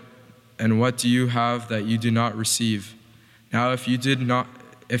 And what do you have that you do not receive? Now if you did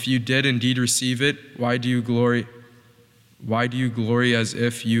indeed receive it, why do you glory as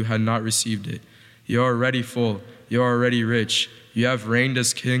if you had not received it? You are already full, you are already rich, you have reigned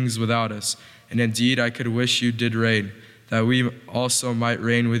as kings without us. And indeed I could wish you did reign, that we also might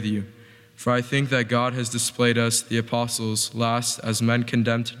reign with you. For I think that God has displayed us, the apostles, last as men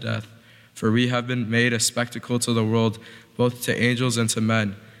condemned to death. For we have been made a spectacle to the world, both to angels and to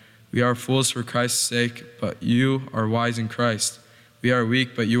men. We are fools for Christ's sake, but you are wise in Christ. We are weak,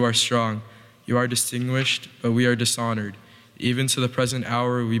 but you are strong. You are distinguished, but we are dishonored. Even to the present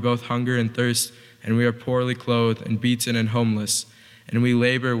hour we both hunger and thirst, and we are poorly clothed and beaten and homeless. And we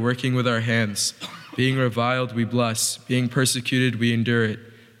labor, working with our hands. Being reviled, we bless. Being persecuted, we endure it.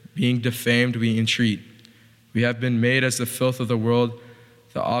 Being defamed, we entreat. We have been made as the filth of the world,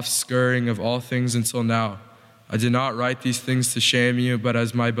 the offscouring of all things until now. I did not write these things to shame you, but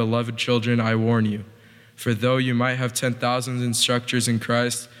as my beloved children, I warn you. For though you might have 10,000 instructors in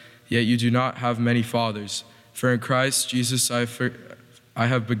Christ, yet you do not have many fathers. For in Christ Jesus I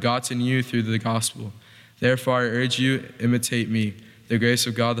have begotten you through the gospel. Therefore I urge you, imitate me. The grace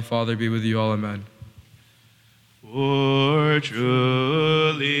of God the Father be with you all. Amen. For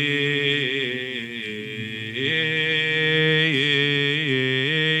truly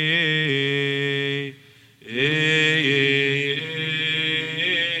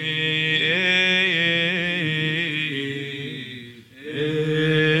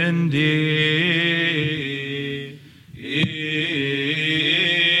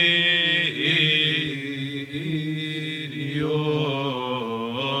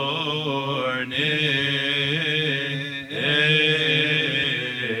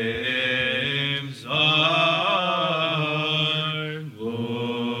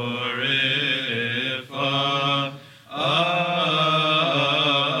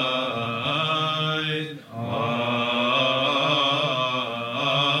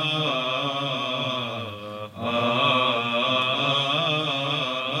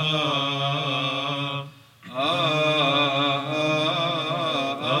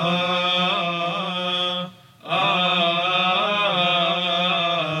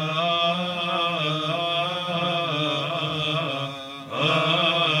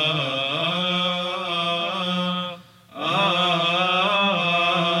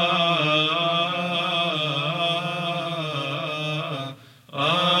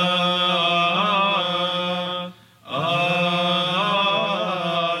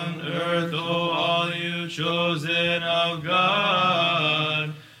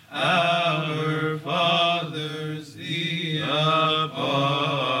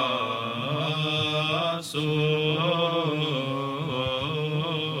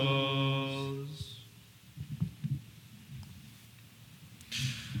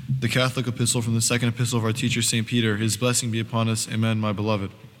The Catholic Epistle from the second epistle of our teacher, St. Peter. His blessing be upon us. Amen, my beloved.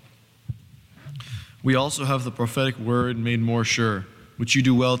 We also have the prophetic word made more sure, which you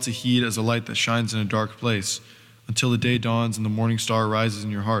do well to heed as a light that shines in a dark place, until the day dawns and the morning star rises in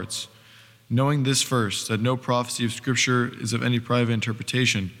your hearts. Knowing this first, that no prophecy of Scripture is of any private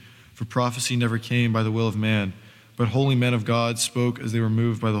interpretation, for prophecy never came by the will of man, but holy men of God spoke as they were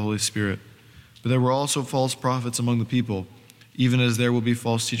moved by the Holy Spirit. But there were also false prophets among the people, even as there will be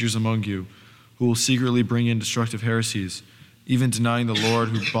false teachers among you, who will secretly bring in destructive heresies, even denying the Lord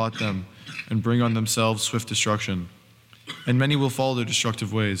who bought them, and bring on themselves swift destruction. And many will follow their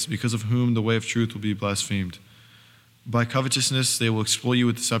destructive ways, because of whom the way of truth will be blasphemed. By covetousness they will exploit you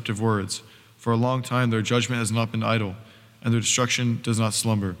with deceptive words. For a long time their judgment has not been idle, and their destruction does not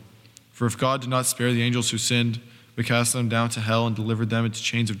slumber. For if God did not spare the angels who sinned, but cast them down to hell and delivered them into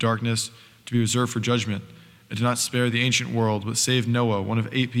chains of darkness to be reserved for judgment, and did not spare the ancient world, but saved Noah, one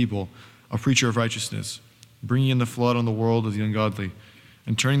of 8 people, a preacher of righteousness, bringing in the flood on the world of the ungodly,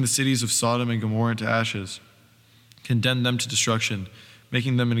 and turning the cities of Sodom and Gomorrah into ashes, condemned them to destruction,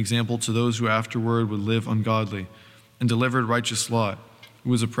 making them an example to those who afterward would live ungodly, and delivered righteous Lot, who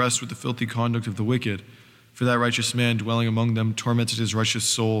was oppressed with the filthy conduct of the wicked. For that righteous man dwelling among them tormented his righteous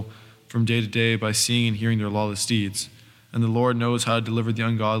soul from day to day by seeing and hearing their lawless deeds. And the Lord knows how to deliver the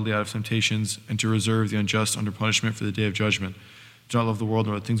ungodly out of temptations, and to reserve the unjust under punishment for the day of judgment. Do not love the world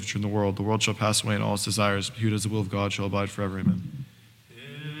nor the things which are in the world. The world shall pass away and all its desires, but he who does the will of God shall abide forever. Amen.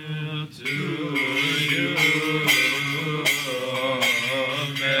 Hail to you,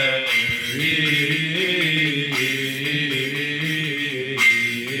 Mary.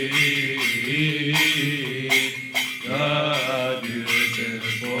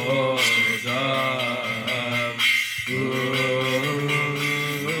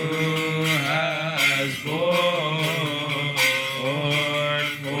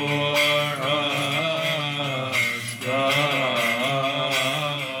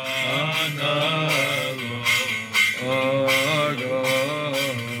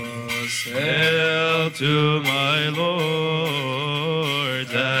 To my Lord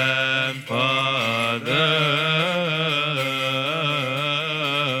and Father,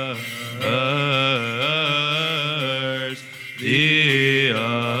 the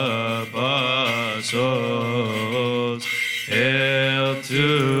apostles, hail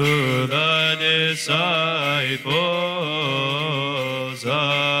to the disciples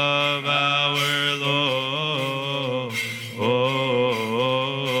of our Lord.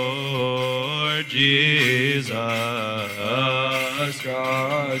 Jesus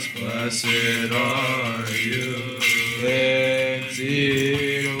Christ, blessed are you,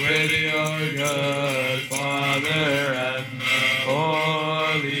 exceed with your good Father and the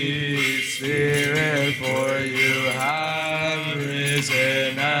Holy Spirit, for you have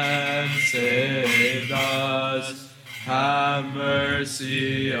risen and saved us. Have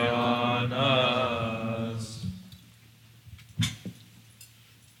mercy on us.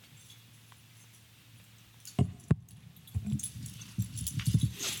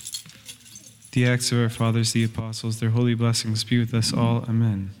 The acts of our fathers, the apostles, their holy blessings be with us all.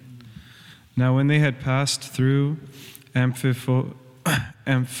 Amen. Now when they had passed through Amphipolis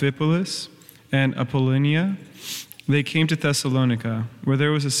and Apollonia, they came to Thessalonica, where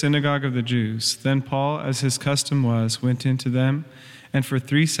there was a synagogue of the Jews. Then Paul, as his custom was, went into them, and for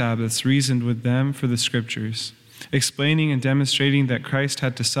 3 Sabbaths reasoned with them for the Scriptures, explaining and demonstrating that Christ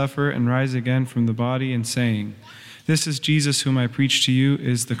had to suffer and rise again from the body, and saying, "This is Jesus whom I preach to you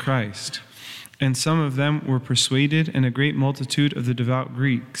is the Christ." And some of them were persuaded, and a great multitude of the devout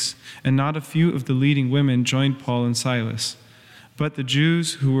Greeks, and not a few of the leading women joined Paul and Silas. But the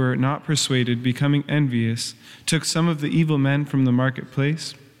Jews who were not persuaded, becoming envious, took some of the evil men from the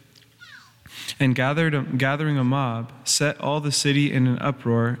marketplace, and gathering a mob, set all the city in an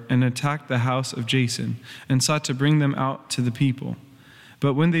uproar, and attacked the house of Jason, and sought to bring them out to the people.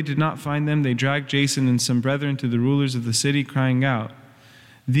 But when they did not find them, they dragged Jason and some brethren to the rulers of the city, crying out,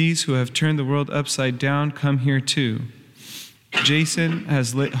 "These who have turned the world upside down come here too. Jason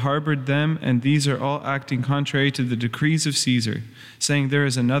has harbored them, and these are all acting contrary to the decrees of Caesar, saying there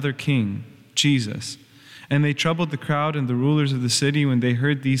is another king, Jesus." And they troubled the crowd and the rulers of the city when they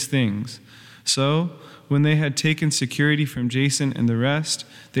heard these things. So, when they had taken security from Jason and the rest,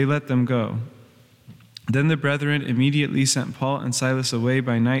 they let them go. Then the brethren immediately sent Paul and Silas away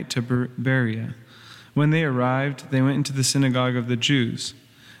by night to Berea. When they arrived, they went into the synagogue of the Jews.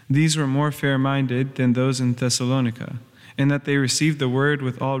 These were more fair-minded than those in Thessalonica, in that they received the word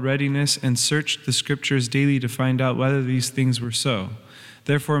with all readiness and searched the Scriptures daily to find out whether these things were so.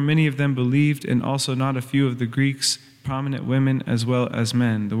 Therefore many of them believed, and also not a few of the Greeks prominent women as well as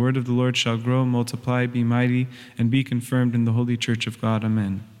men. The word of the Lord shall grow, multiply, be mighty, and be confirmed in the holy church of God.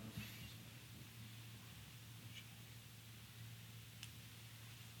 Amen.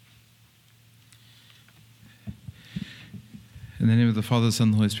 In the name of the Father, the Son,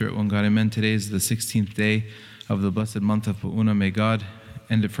 and the Holy Spirit, one God, amen. Today is the 16th day of the blessed month of Pa'una. May God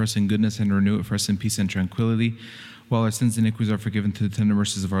end it for us in goodness and renew it for us in peace and tranquility, while our sins and iniquities are forgiven through the tender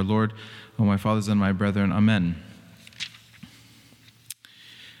mercies of our Lord. O my fathers and my brethren, amen.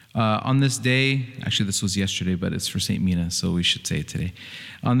 On this day, actually this was yesterday, but it's for St. Mina, so we should say it today.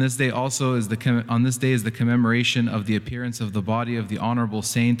 On this day is the commemoration of the appearance of the body of the honorable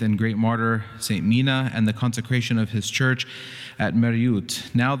saint and great martyr St. Mina and the consecration of his church at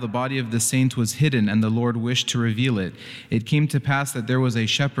Meriout. Now the body of the saint was hidden, and the Lord wished to reveal it. It came to pass that there was a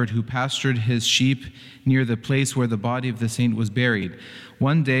shepherd who pastured his sheep near the place where the body of the saint was buried.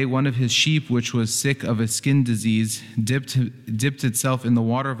 One day, one of his sheep, which was sick of a skin disease, dipped itself in the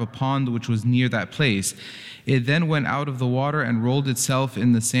water of a pond which was near that place. It then went out of the water and rolled itself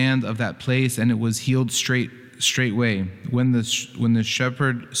in the sand of that place, and it was healed straightway. When the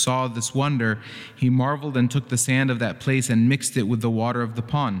shepherd saw this wonder, he marveled and took the sand of that place and mixed it with the water of the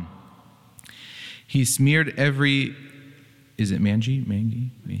pond. He smeared every, is it mangy?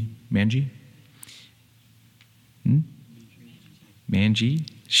 Mangy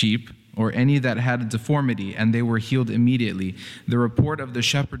sheep, or any that had a deformity, and they were healed immediately. The report of the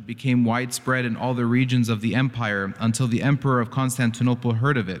shepherd became widespread in all the regions of the empire, until the emperor of Constantinople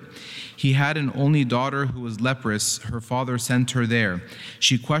heard of it. He had an only daughter who was leprous. Her father sent her there.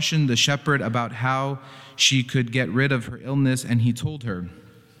 She questioned the shepherd about how she could get rid of her illness, and he told her.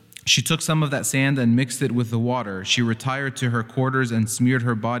 She took some of that sand and mixed it with the water. She retired to her quarters and smeared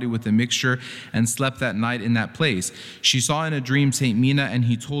her body with the mixture and slept that night in that place. She saw in a dream St. Mina, and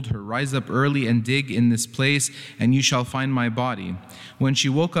he told her, "Rise up early and dig in this place, and you shall find my body." When she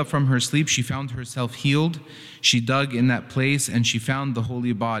woke up from her sleep, she found herself healed. She dug in that place, and she found the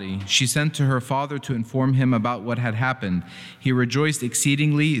holy body. She sent to her father to inform him about what had happened. He rejoiced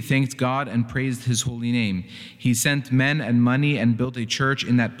exceedingly, thanked God, and praised his holy name. He sent men and money and built a church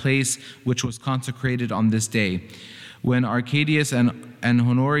in that place, which was consecrated on this day. When Arcadius and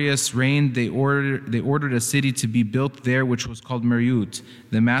Honorius reigned, they ordered a city to be built there, which was called Meriout.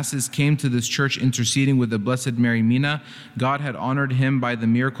 The masses came to this church interceding with the Blessed Mary Mina. God had honored him by the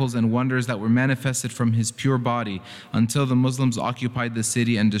miracles and wonders that were manifested from his pure body, until the Muslims occupied the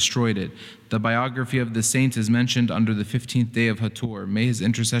city and destroyed it. The biography of the saint is mentioned under the 15th day of Hator. May his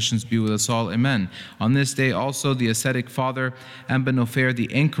intercessions be with us all. Amen. On this day also the ascetic father Ambenofer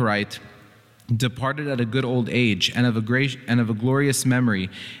the anchorite departed at a good old age and of a glorious memory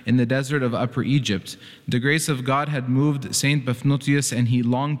in the desert of Upper Egypt. The grace of God had moved Saint Paphnutius, and he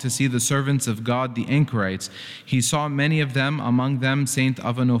longed to see the servants of God, the anchorites. He saw many of them, among them Saint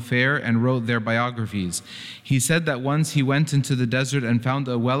Avenofer, and wrote their biographies. He said that once he went into the desert and found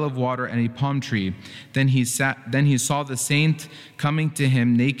a well of water and a palm tree. Then he saw the saint coming to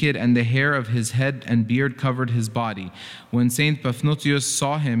him naked, and the hair of his head and beard covered his body. When Saint Paphnutius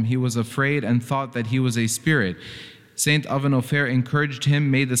saw him, he was afraid and thought that he was a spirit. Saint Avenofer encouraged him,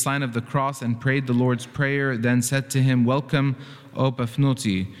 made the sign of the cross, and prayed the Lord's Prayer, then said to him, "Welcome, O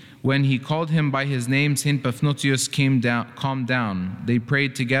Paphnutius." When he called him by his name, Saint Paphnutius calmed down. They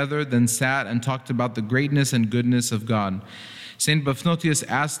prayed together, then sat and talked about the greatness and goodness of God. Saint Paphnutius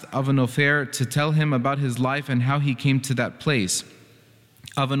asked Avenofer to tell him about his life and how he came to that place.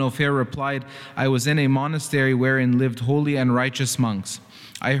 Avenofer replied, "I was in a monastery wherein lived holy and righteous monks.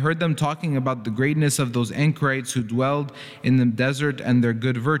 I heard them talking about the greatness of those anchorites who dwelled in the desert and their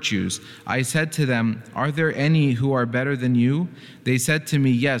good virtues. I said to them, 'Are there any who are better than you?' They said to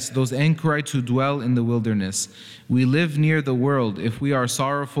me, 'Yes, those anchorites who dwell in the wilderness. We live near the world. If we are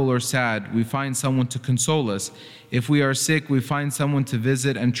sorrowful or sad, we find someone to console us. If we are sick, we find someone to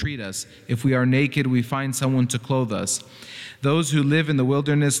visit and treat us. If we are naked, we find someone to clothe us. Those who live in the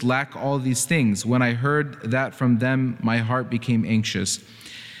wilderness lack all these things.' When I heard that from them, my heart became anxious.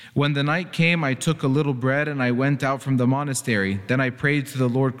 When the night came, I took a little bread and I went out from the monastery. Then I prayed to the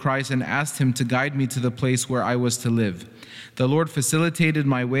Lord Christ and asked him to guide me to the place where I was to live. The Lord facilitated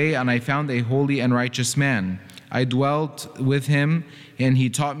my way, and I found a holy and righteous man. I dwelt with him, and he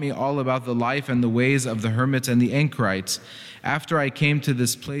taught me all about the life and the ways of the hermits and the anchorites. After I came to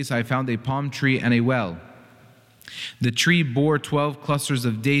this place, I found a palm tree and a well. The tree bore 12 clusters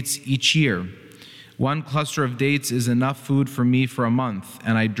of dates each year. One cluster of dates is enough food for me for a month,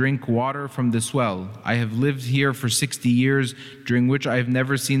 and I drink water from this well. I have lived here for 60 years, during which I have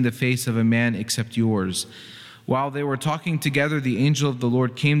never seen the face of a man except yours. While they were talking together, the angel of the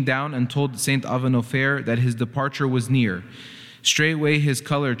Lord came down and told Saint Avenophaire that his departure was near. Straightway his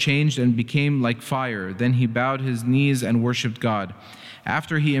color changed and became like fire. Then he bowed his knees and worshipped God.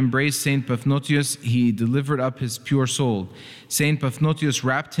 After he embraced Saint Paphnutius, he delivered up his pure soul. Saint Paphnutius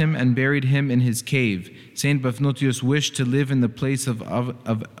wrapped him and buried him in his cave. Saint Paphnutius wished to live in the place of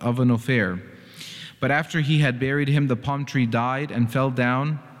Avenophaire. But after he had buried him, the palm tree died and fell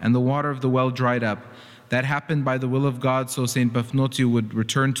down, and the water of the well dried up. That happened by the will of God, so Saint Paphnutius would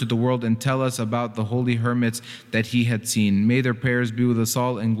return to the world and tell us about the holy hermits that he had seen. May their prayers be with us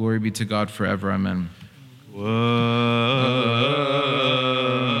all, and glory be to God forever. Amen. Worthy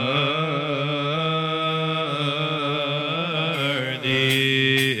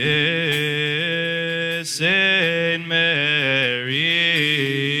is Saint Mary,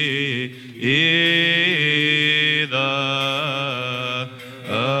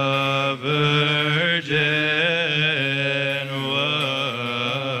 the Virgin.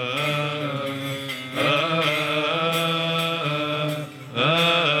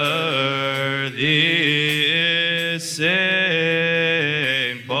 Worthy is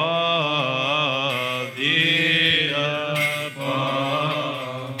Saint Paul the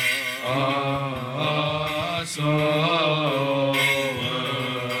Apostle.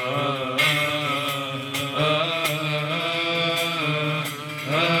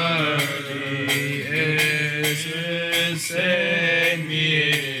 Worthy is Saint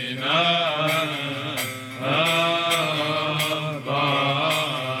Mina,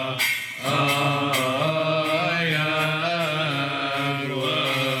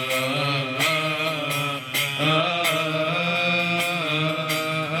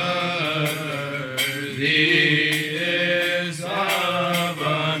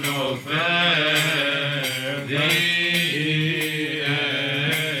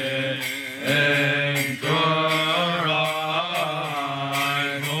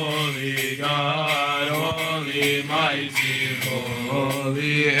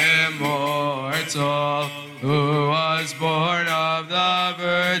 holy, immortal, who was born of the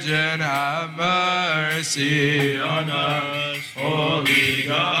Virgin, have mercy on us. Holy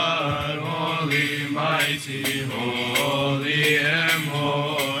God, holy, mighty, holy,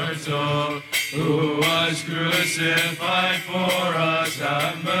 immortal, who was crucified for us,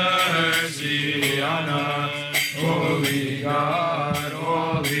 have mercy on us. Holy God,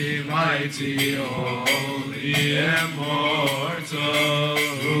 holy, mighty, holy, immortal,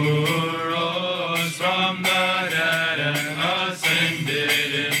 who rose from the dead and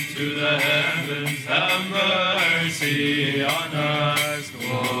ascended into the heavens, have mercy on us.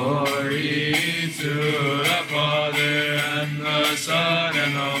 Glory to the Father and the Son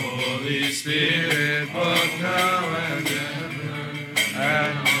and the Holy Spirit, both now and ever,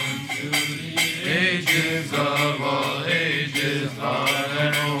 and unto the ages of all ages. God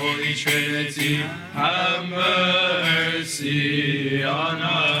and Holy Trinity, have mercy on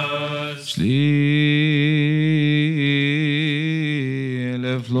us. Slile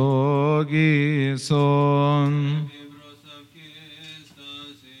flogison.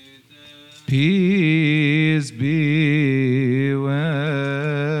 Peace be with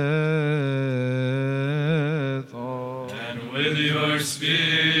all. And with your spirit.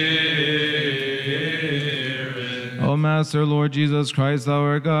 O Master, Lord Jesus Christ,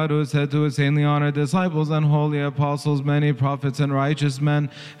 our God, who said to his saintly honored disciples and holy apostles, many prophets and righteous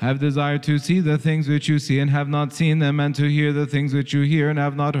men have desired to see the things which you see and have not seen them, and to hear the things which you hear and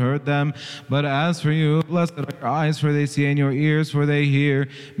have not heard them. But as for you, blessed are your eyes, for they see, and your ears, for they hear.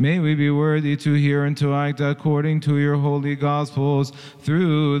 May we be worthy to hear and to act according to your holy Gospels,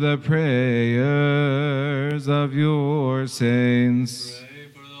 through the prayers of your saints.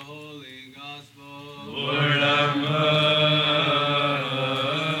 Lord, have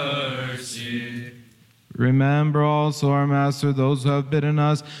mercy. Remember also, our Master, those who have bidden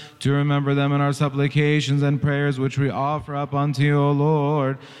us to remember them in our supplications and prayers which we offer up unto you, O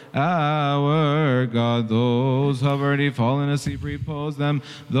Lord, our God. Those who have already fallen asleep, repose them.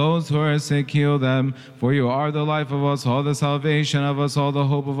 Those who are sick, heal them. For you are the life of us all, the salvation of us all, the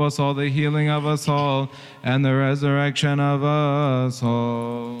hope of us all, the healing of us all, and the resurrection of us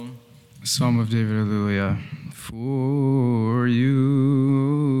all. Psalm of David, Alleluia. For you,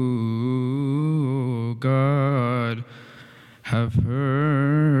 God, have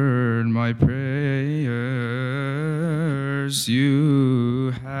heard my prayers.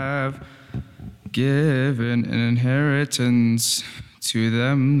 You have given an inheritance to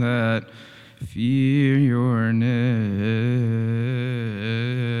them that fear your name.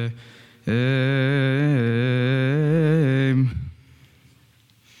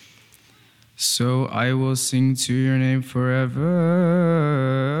 So I will sing to your name forever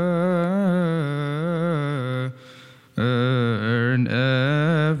and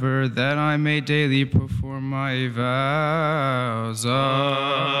ever, that I may daily perform my vows.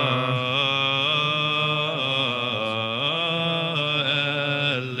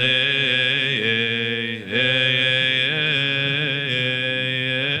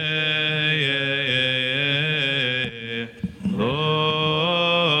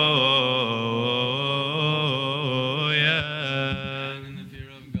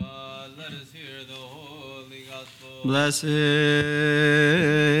 Blessed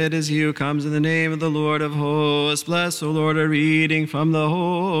is he who comes in the name of the Lord of hosts. Bless, O Lord, a reading from the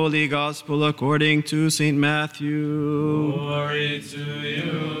Holy Gospel according to St. Matthew. Glory to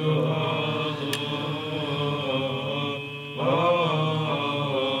you, O Lord.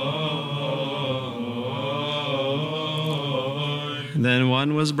 Then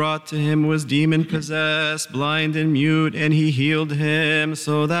one was brought to him who was demon-possessed, blind and mute, and he healed him,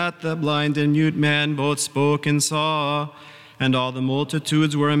 so that the blind and mute man both spoke and saw. And all the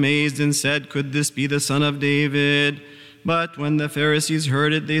multitudes were amazed and said, "Could this be the son of David?" But when the Pharisees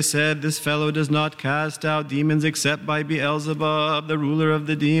heard it, they said, "This fellow does not cast out demons except by Beelzebub, the ruler of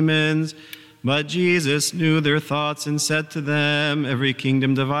the demons." But Jesus knew their thoughts and said to them, "Every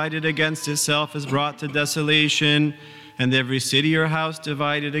kingdom divided against itself is brought to desolation, and every city or house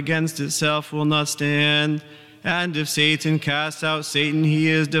divided against itself will not stand. And if Satan casts out Satan, he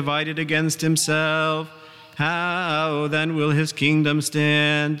is divided against himself. How then will his kingdom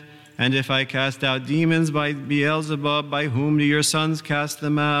stand? And if I cast out demons by Beelzebub, by whom do your sons cast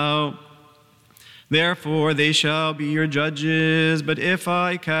them out? Therefore they shall be your judges. But if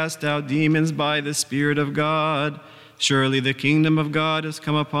I cast out demons by the Spirit of God, surely the kingdom of God has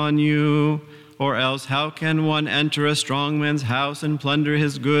come upon you. Or else how can one enter a strong man's house and plunder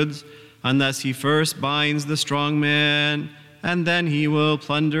his goods, unless he first binds the strong man, and then he will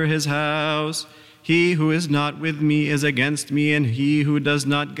plunder his house? He who is not with me is against me, and he who does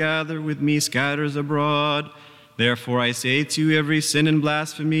not gather with me scatters abroad. Therefore I say to you, every sin and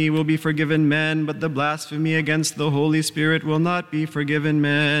blasphemy will be forgiven men, but the blasphemy against the Holy Spirit will not be forgiven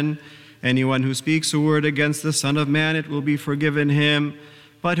men. Anyone who speaks a word against the Son of Man, it will be forgiven him.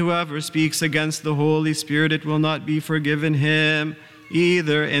 But whoever speaks against the Holy Spirit, it will not be forgiven him,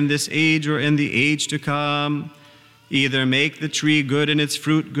 either in this age or in the age to come. Either make the tree good and its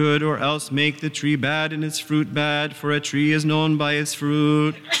fruit good, or else make the tree bad and its fruit bad, for a tree is known by its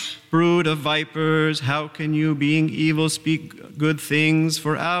fruit. Brood of vipers, how can you, being evil, speak good things?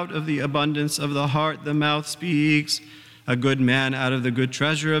 For out of the abundance of the heart the mouth speaks. A good man out of the good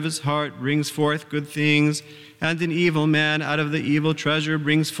treasure of his heart brings forth good things, and an evil man out of the evil treasure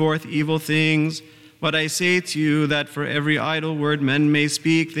brings forth evil things. But I say to you that for every idle word men may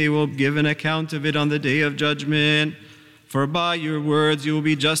speak, they will give an account of it on the day of judgment. For by your words you will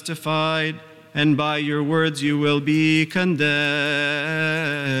be justified, and by your words you will be condemned.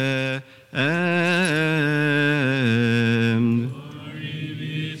 Glory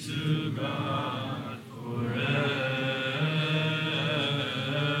be to God forever.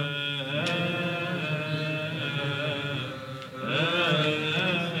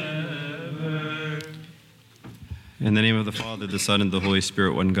 In the name of the Father, the Son, and the Holy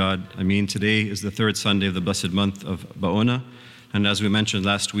Spirit, one God. Amen. Today is the third Sunday of the blessed month of Ba'ona. And as we mentioned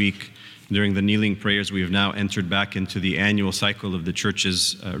last week, during the kneeling prayers, we have now entered back into the annual cycle of the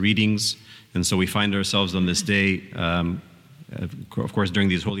Church's readings. And so we find ourselves on this day, of course, during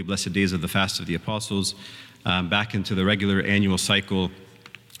these holy blessed days of the Fast of the Apostles, back into the regular annual cycle.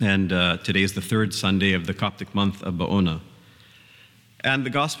 And today is the third Sunday of the Coptic month of Ba'ona. And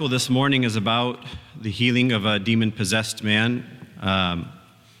the gospel this morning is about the healing of a demon-possessed man.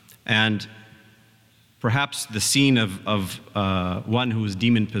 And perhaps the scene of one who is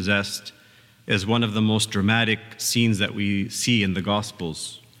demon-possessed is one of the most dramatic scenes that we see in the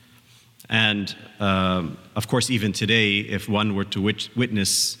Gospels. And of course, even today, if one were to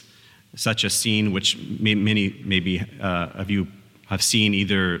witness such a scene, which many maybe of you have seen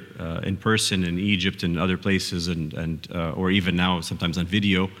either in person in Egypt and other places, and or even now sometimes on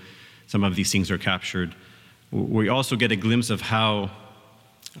video, some of these things are captured. We also get a glimpse of how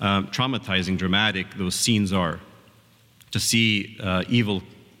traumatizing, dramatic those scenes are. To see evil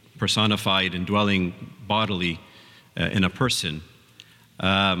personified and dwelling bodily in a person.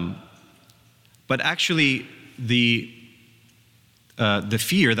 But actually, the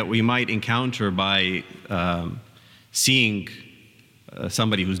fear that we might encounter by seeing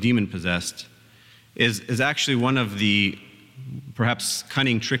somebody who's demon-possessed is actually one of the perhaps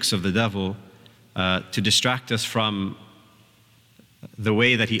cunning tricks of the devil to distract us from the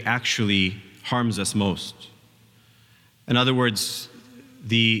way that he actually harms us most. In other words,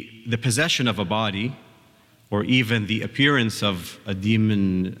 the possession of a body, or even the appearance of a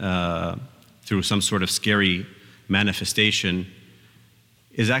demon through some sort of scary manifestation,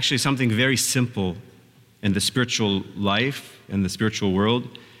 is actually something very simple in the spiritual life, in the spiritual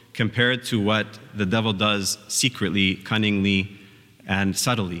world, compared to what the devil does secretly, cunningly, and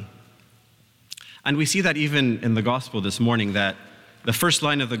subtly. And we see that even in the gospel this morning, that the first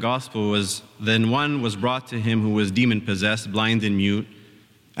line of the gospel was, "Then one was brought to him who was demon-possessed, blind and mute,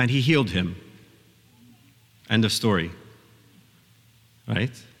 and he healed him." End of story.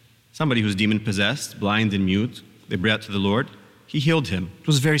 Right? Somebody who's demon-possessed, blind and mute, they brought to the Lord. He healed him. It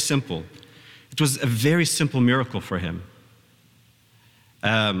was very simple. It was a very simple miracle for him.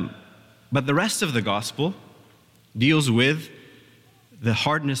 But the rest of the gospel deals with the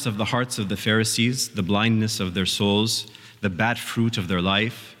hardness of the hearts of the Pharisees, the blindness of their souls, the bad fruit of their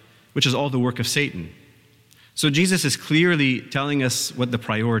life, which is all the work of Satan. So Jesus is clearly telling us what the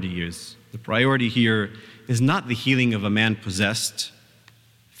priority is. The priority here is not the healing of a man possessed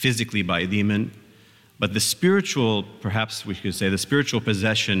physically by a demon, but the spiritual, perhaps we could say, the spiritual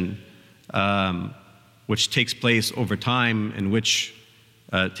possession which takes place over time and which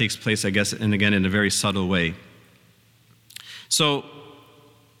takes place, I guess, and again, in a very subtle way. So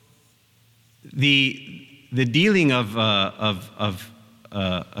the dealing of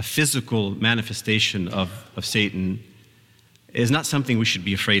a physical manifestation of Satan is not something we should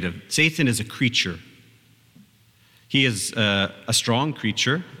be afraid of. Satan is a creature. He is a strong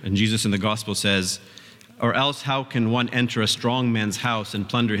creature, and Jesus in the gospel says, "Or else how can one enter a strong man's house and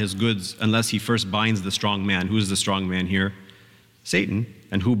plunder his goods unless he first binds the strong man?" Who is the strong man here? Satan.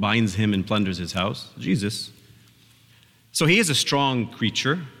 And who binds him and plunders his house? Jesus. So he is a strong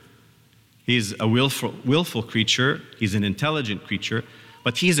creature. He's a willful creature. He's an intelligent creature.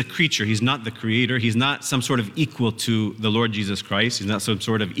 But he's a creature. He's not the creator. He's not some sort of equal to the Lord Jesus Christ. He's not some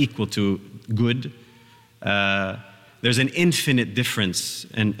sort of equal to good. There's an infinite difference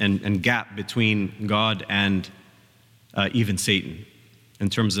and gap between God and even Satan in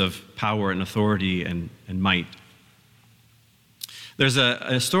terms of power and authority and might. There's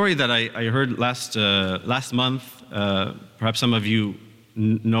a story that I heard last month. Perhaps some of you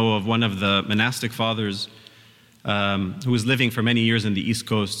know of one of the monastic fathers who was living for many years in the East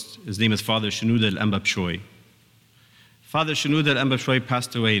Coast. His name is Father Shenouda el-Embabshoy. Father Shenouda el-Embabshoy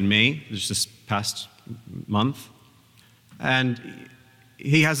passed away in May, just this past month. And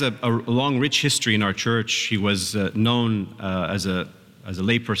he has a long, rich history in our church. He was known as a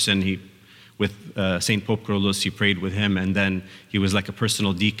layperson. With St. Pope Kyrillos, he prayed with him, and then he was like a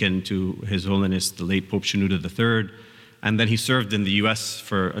personal deacon to His Holiness, the late Pope Shenouda III. And then he served in the U.S.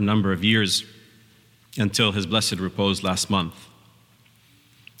 for a number of years until his blessed repose last month.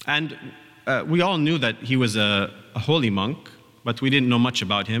 And we all knew that he was a holy monk, but we didn't know much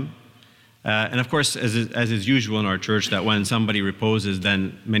about him. And of course, as is usual in our church, that when somebody reposes,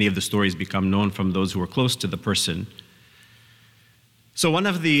 then many of the stories become known from those who are close to the person. So one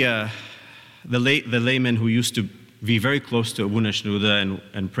of the laymen who used to be very close to Abuna Shenouda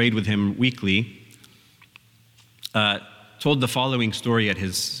and prayed with him weekly told the following story at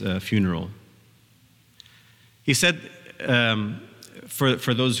his funeral. He said,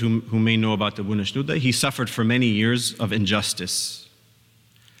 for those who may know about Abuna Shenouda, he suffered for many years of injustice.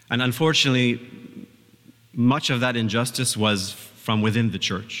 And unfortunately, much of that injustice was from within the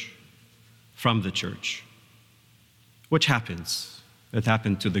church, from the church, which happens. It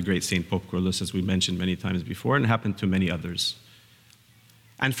happened to the great St. Pope Kyrillos, as we mentioned many times before, and happened to many others.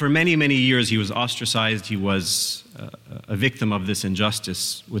 And for many, many years, he was ostracized. He was a victim of this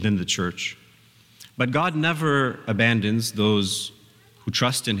injustice within the church. But God never abandons those who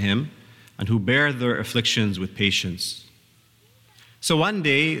trust in him and who bear their afflictions with patience. So one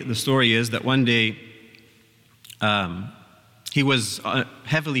day, the story is that one day, he was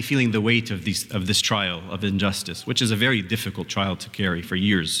heavily feeling the weight of this trial of injustice, which is a very difficult trial to carry for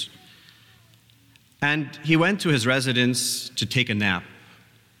years. And he went to his residence to take a nap.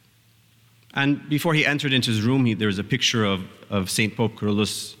 And before he entered into his room, there was a picture of St. Pope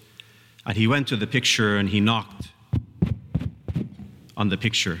Kyrillos. And he went to the picture and he knocked on the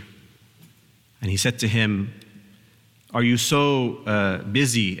picture. And he said to him, "Are you so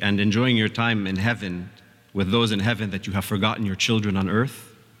busy and enjoying your time in heaven with those in heaven that you have forgotten your children on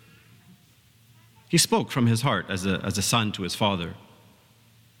earth?" He spoke from his heart as a son to his father.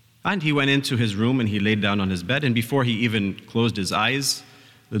 And he went into his room and he laid down on his bed, and before he even closed his eyes,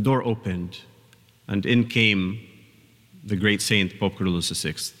 the door opened, and in came the great saint Pope Kyrillos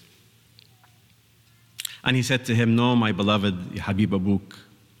VI. And he said to him, "No, my beloved Habib Abouk,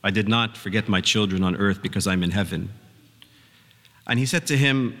 I did not forget my children on earth because I'm in heaven. And he said to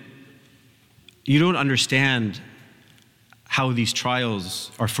him, you don't understand how these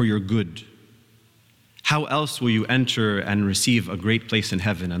trials are for your good. How else will you enter and receive a great place in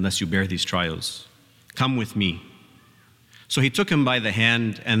heaven unless you bear these trials? Come with me. So he took him by the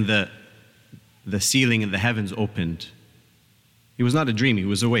hand, and the ceiling in the heavens opened. It was not a dream, he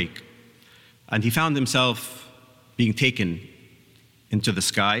was awake. And he found himself being taken into the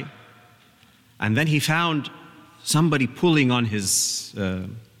sky. And then he found somebody pulling on his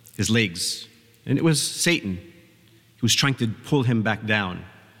legs. And it was Satan. He was trying to pull him back down.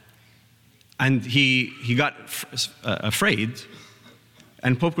 And he got afraid.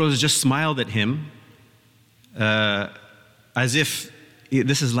 And Pope Rose just smiled at him as if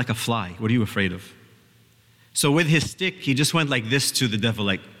this is like a fly. What are you afraid of? So with his stick, he just went like this to the devil,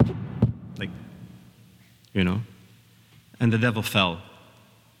 like, and the devil fell.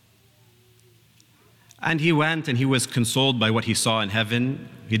 And he went and he was consoled by what he saw in heaven.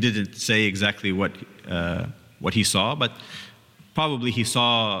 He didn't say exactly what he saw, but probably he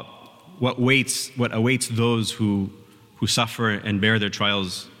saw what awaits those who suffer and bear their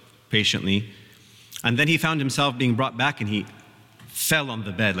trials patiently. And then he found himself being brought back, and he fell on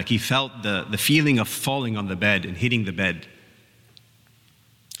the bed. Like he felt the feeling of falling on the bed and hitting the bed.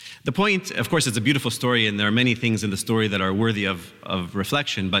 The point, of course, it's a beautiful story, and there are many things in the story that are worthy of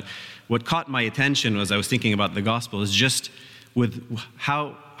reflection, but what caught my attention as I was thinking about the gospel is just with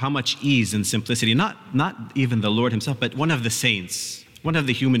how much ease and simplicity, not even the Lord himself, but one of the saints, one of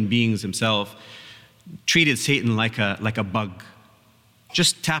the human beings himself, treated Satan like a bug.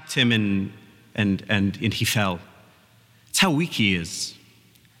 Just tapped him and he fell. It's how weak he is.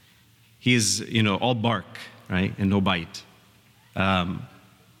 He is, all bark, right, and no bite.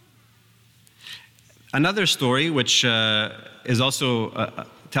 Another story, which is also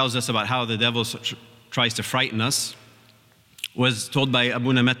tells us about how the devil tries to frighten us, was told by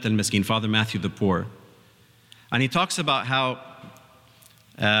Abu Namet al-Miskin, Father Matthew the Poor. And he talks about how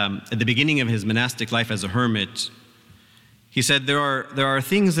at the beginning of his monastic life as a hermit, he said, there are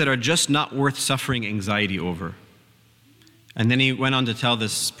things that are just not worth suffering anxiety over. And then he went on to tell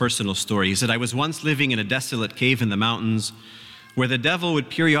this personal story. He said, I was once living in a desolate cave in the mountains where the devil would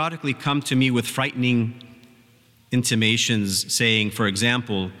periodically come to me with frightening intimations, saying, for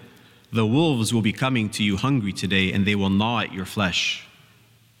example, the wolves will be coming to you hungry today and they will gnaw at your flesh.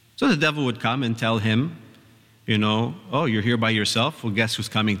 So the devil would come and tell him, oh, you're here by yourself? Well, guess who's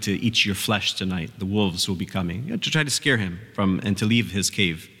coming to eat your flesh tonight? The wolves will be coming. To try to scare him and to leave his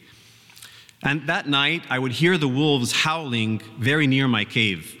cave. And that night, I would hear the wolves howling very near my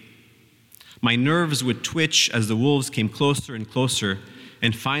cave. My nerves would twitch as the wolves came closer and closer,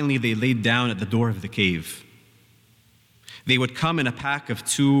 and finally they laid down at the door of the cave. They would come in a pack of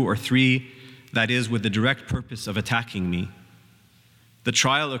 2 or 3, that is, with the direct purpose of attacking me. The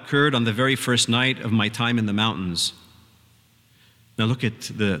trial occurred on the very first night of my time in the mountains. Now look at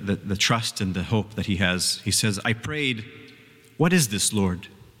the trust and the hope that he has. He says, I prayed, what is this, Lord?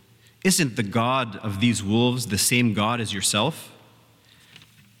 Isn't the God of these wolves the same God as yourself?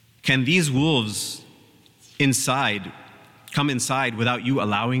 Can these wolves come inside without you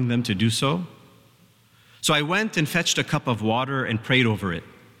allowing them to do so? So I went and fetched a cup of water and prayed over it.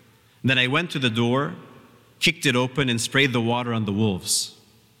 Then I went to the door, kicked it open, and sprayed the water on the wolves.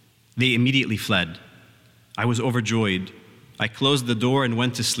 They immediately fled. I was overjoyed. I closed the door and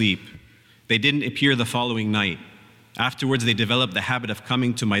went to sleep. They didn't appear the following night. Afterwards, they developed the habit of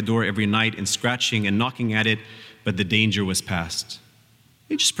coming to my door every night and scratching and knocking at it, but the danger was past.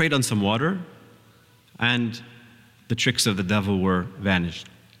 He just prayed on some water, and the tricks of the devil were vanished.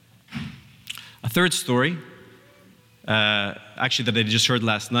 A third story, actually that I just heard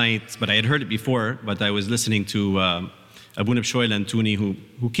last night, but I had heard it before, but I was listening to Abu Nabshoil and Tuni,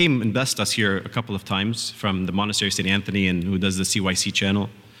 who came and blessed us here a couple of times from the Monastery of St. Anthony and who does the CYC channel.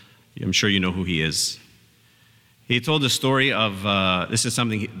 I'm sure you know who he is. He told the story of, this is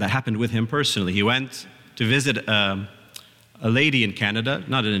something that happened with him personally. He went to visit a lady in Canada,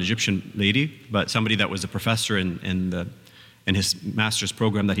 not an Egyptian lady, but somebody that was a professor in his master's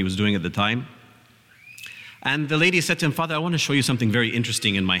program that he was doing at the time. And the lady said to him, Father, I want to show you something very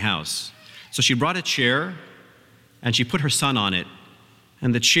interesting in my house. So she brought a chair and she put her son on it.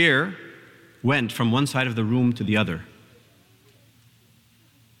 And the chair went from one side of the room to the other.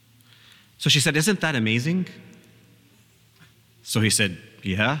 So she said, isn't that amazing? So he said,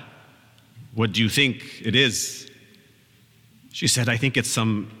 yeah. What do you think it is? She said, I think it's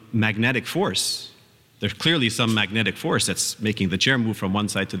some magnetic force. There's clearly some magnetic force that's making the chair move from one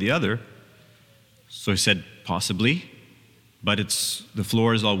side to the other. So he said, possibly. but the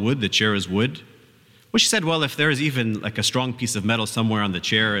floor is all wood, the chair is wood. Well, she said, well, if there is even like a strong piece of metal somewhere on the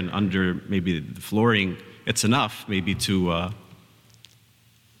chair and under maybe the flooring, it's enough maybe to,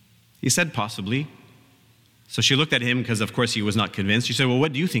 he said, possibly. So she looked at him because, of course, he was not convinced. She said, well,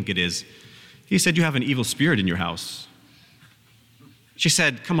 what do you think it is? He said, you have an evil spirit in your house. She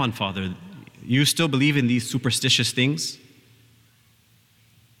said, come on, Father, you still believe in these superstitious things?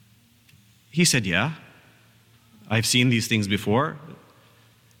 He said, yeah, I've seen these things before.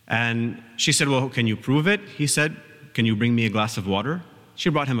 And she said, well, can you prove it? He said, can you bring me a glass of water? She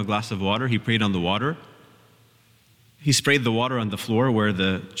brought him a glass of water. He prayed on the water. He sprayed the water on the floor where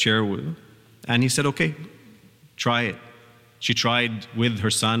the chair was. And he said, okay, try it. She tried with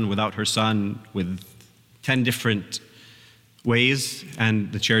her son, without her son, with 10 different ways,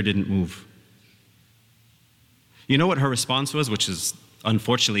 and the chair didn't move. You know what her response was, which is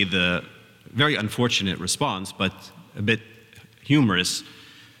unfortunately the very unfortunate response, but a bit humorous.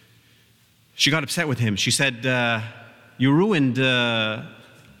 She got upset with him. She said, you ruined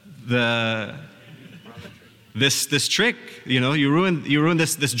this trick, you ruined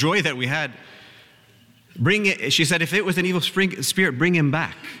this joy that we had. Bring it, she said, if it was an evil spirit, bring him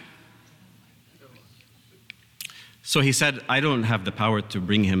back. So he said, I don't have the power to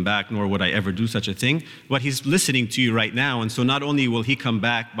bring him back, nor would I ever do such a thing. But he's listening to you right now, and so not only will he come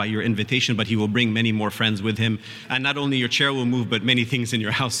back by your invitation, but he will bring many more friends with him. And not only your chair will move, but many things in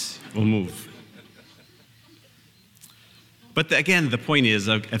your house will move. But again, the point is,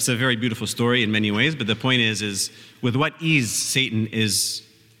 it's a very beautiful story in many ways, but the point is with what ease Satan is,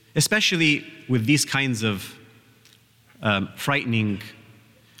 especially with these kinds of frightening,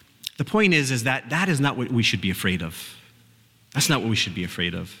 the point is that is not what we should be afraid of. That's not what we should be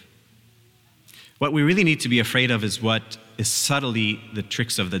afraid of. What we really need to be afraid of is what is subtly the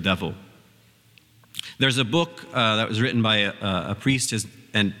tricks of the devil. There's a book that was written by a priest,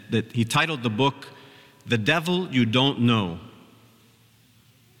 and that he titled the book, "The Devil You Don't Know."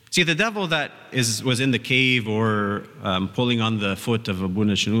 See, the devil that was in the cave or pulling on the foot of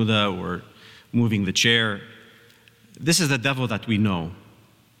Abuna Shenouda or moving the chair, this is the devil that we know.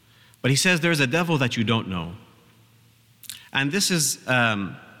 But he says there's a devil that you don't know. And this is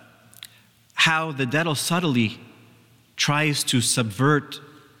how the devil subtly tries to subvert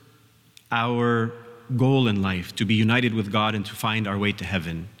our goal in life, to be united with God and to find our way to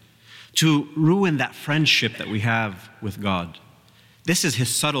heaven, to ruin that friendship that we have with God. This is his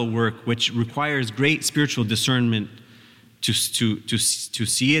subtle work, which requires great spiritual discernment to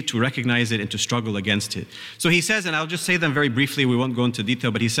see it, to recognize it, and to struggle against it. So he says, and I'll just say them very briefly, we won't go into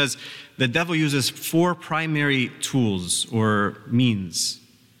detail, but he says the devil uses 4 primary tools or means.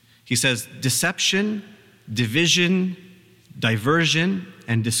 He says deception, division, diversion,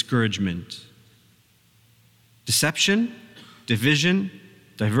 and discouragement. Deception, division,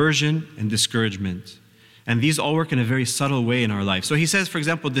 diversion, and discouragement. And these all work in a very subtle way in our life. So he says, for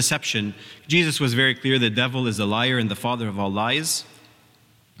example, deception. Jesus was very clear, the devil is a liar and the father of all lies.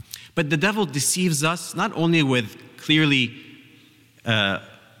 But the devil deceives us not only with clearly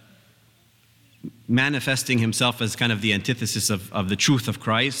manifesting himself as kind of the antithesis of the truth of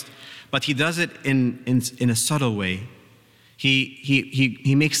Christ, but he does it in a subtle way.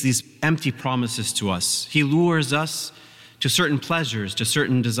 He makes these empty promises to us. He lures us to certain pleasures, to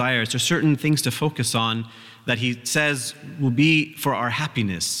certain desires, to certain things to focus on that he says will be for our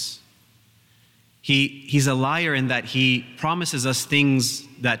happiness. He's a liar in that he promises us things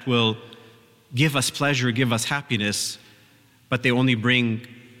that will give us pleasure, give us happiness, but they only bring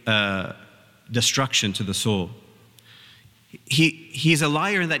destruction to the soul. He's a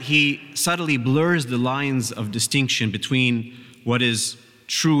liar in that he subtly blurs the lines of distinction between what is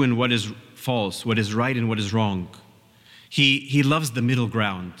true and what is false, what is right and what is wrong. He loves the middle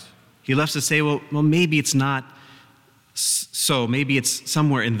ground. He loves to say, well, maybe it's not so. Maybe it's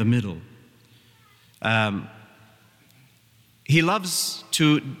somewhere in the middle. He loves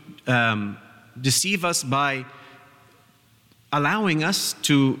to deceive us by allowing us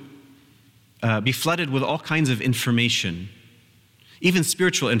to be flooded with all kinds of information, even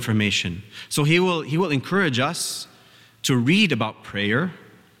spiritual information. So he will encourage us to read about prayer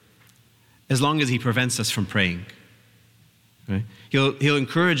as long as he prevents us from praying. Right? He'll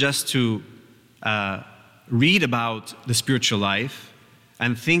encourage us to read about the spiritual life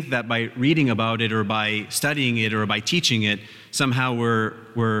and think that by reading about it or by studying it or by teaching it, somehow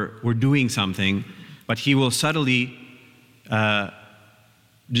we're doing something. But he will subtly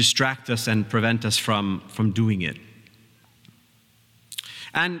distract us and prevent us from doing it.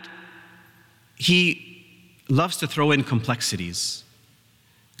 And he loves to throw in complexities.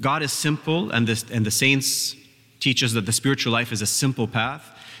 God is simple, and the saints teaches that the spiritual life is a simple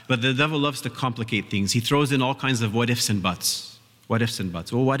path, but the devil loves to complicate things. He throws in all kinds of what ifs and buts. What ifs and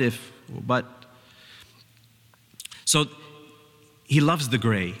buts. Well, what if? But. So he loves the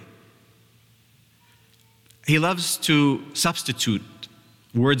gray. He loves to substitute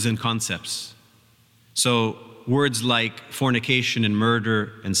words and concepts. So words like fornication and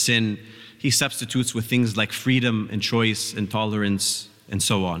murder and sin, he substitutes with things like freedom and choice and tolerance and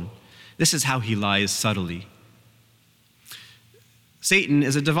so on. This is how he lies subtly. Satan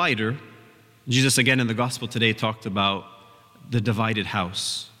is a divider. Jesus, again, in the gospel today, talked about the divided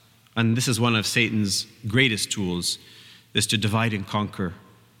house. And this is one of Satan's greatest tools, is to divide and conquer.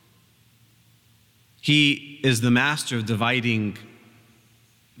 He is the master of dividing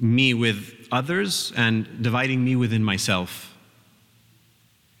me with others and dividing me within myself.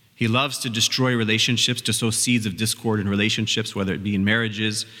 He loves to destroy relationships, to sow seeds of discord in relationships, whether it be in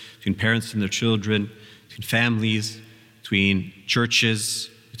marriages, between parents and their children, between families, between churches,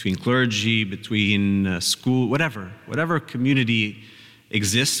 between clergy, between school, whatever community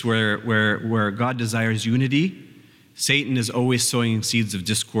exists where God desires unity, Satan is always sowing seeds of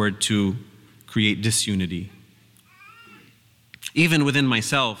discord to create disunity. Even within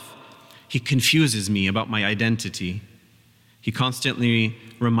myself, he confuses me about my identity. He constantly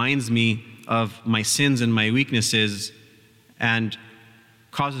reminds me of my sins and my weaknesses and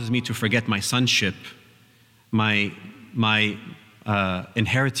causes me to forget my sonship, my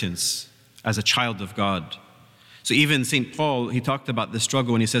inheritance as a child of God. So even St. Paul, he talked about this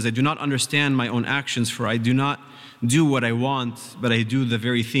struggle when he says, I do not understand my own actions, for I do not do what I want, but I do the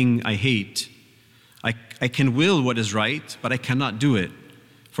very thing I hate. I can will what is right, but I cannot do it.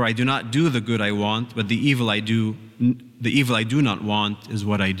 For I do not do the good I want, but the evil I do not want is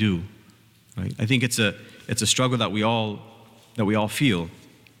what I do. Right? I think it's a struggle that we all feel.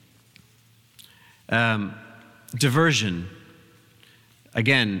 Diversion.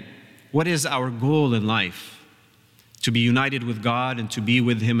 Again, what is our goal in life? To be united with God and to be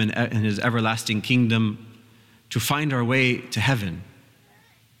with Him in His everlasting kingdom, to find our way to heaven.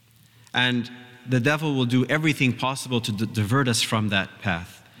 And the devil will do everything possible to divert us from that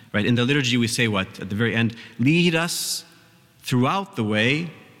path. Right? In the liturgy we say what? At the very end, lead us throughout the way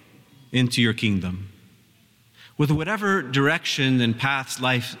into your kingdom. With whatever direction and paths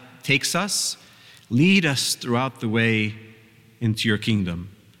life takes us, lead us throughout the way into your kingdom.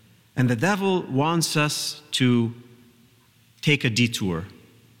 And the devil wants us to take a detour.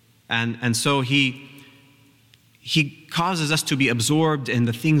 And so he causes us to be absorbed in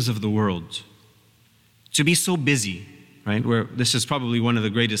the things of the world, to be so busy, right? Where this is probably one of the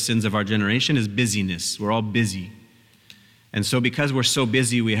greatest sins of our generation is busyness. We're all busy. And so because we're so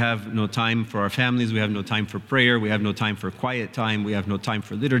busy, we have no time for our families, we have no time for prayer, we have no time for quiet time, we have no time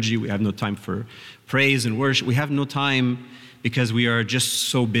for liturgy, we have no time for praise and worship. We have no time because we are just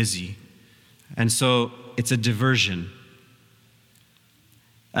so busy. And so it's a diversion.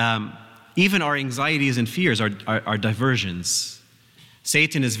 Even our anxieties and fears are diversions.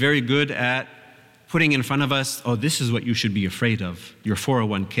 Satan is very good at putting in front of us, oh, this is what you should be afraid of. Your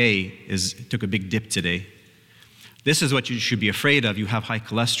 401k took a big dip today. This is what you should be afraid of. You have high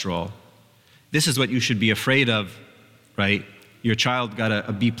cholesterol. This is what you should be afraid of, right? Your child got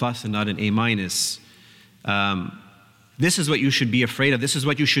a B plus and not an A minus. This is what you should be afraid of. This is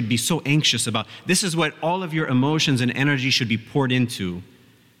what you should be so anxious about. This is what all of your emotions and energy should be poured into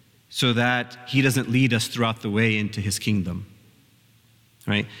so that he doesn't lead us throughout the way into his kingdom,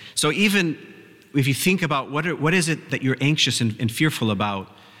 right? So even if you think about what is it that you're anxious and fearful about,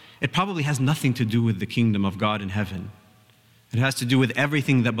 it probably has nothing to do with the kingdom of God in heaven. It has to do with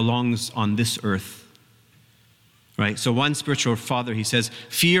everything that belongs on this earth, right? So one spiritual father, he says,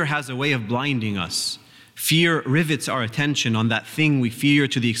 fear has a way of blinding us. Fear rivets our attention on that thing we fear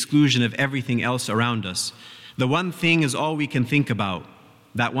to the exclusion of everything else around us. The one thing is all we can think about.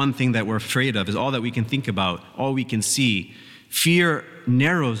 That one thing that we're afraid of is all that we can think about, all we can see. Fear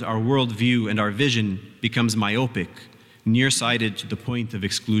narrows our worldview and our vision becomes myopic, nearsighted to the point of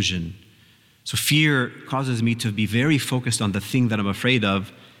exclusion. So fear causes me to be very focused on the thing that I'm afraid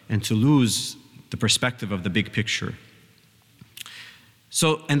of and to lose the perspective of the big picture.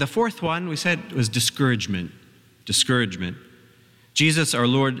 So, and the fourth one we said was discouragement. Discouragement. Jesus, our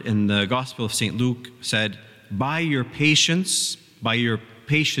Lord, in the Gospel of St. Luke said, by your patience, by your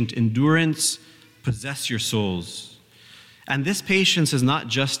patient endurance, possess your souls. And this patience is not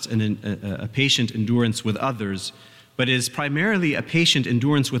just a patient endurance with others, but is primarily a patient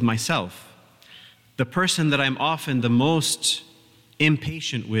endurance with myself. The person that I'm often the most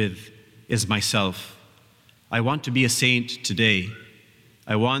impatient with is myself. I want to be a saint today.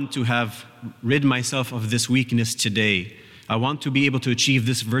 I want to have rid myself of this weakness today. I want to be able to achieve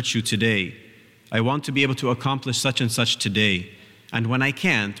this virtue today. I want to be able to accomplish such and such today. And when I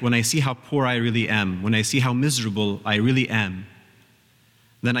can't, when I see how poor I really am, when I see how miserable I really am,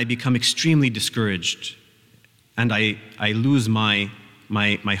 then I become extremely discouraged. And I lose my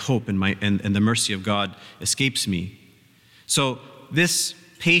hope, and the mercy of God escapes me. So this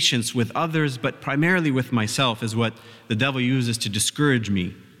patience with others, but primarily with myself, is what the devil uses to discourage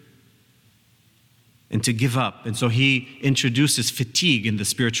me and to give up. And so he introduces fatigue in the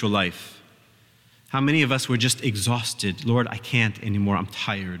spiritual life. How many of us were just exhausted? Lord, I can't anymore. I'm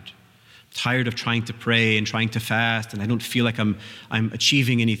tired. I'm tired of trying to pray and trying to fast, and I don't feel like I'm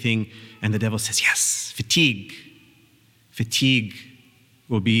achieving anything. And the devil says, yes, fatigue. Fatigue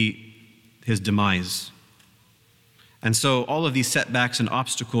will be his demise. And so all of these setbacks and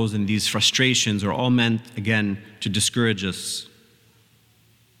obstacles and these frustrations are all meant, again, to discourage us.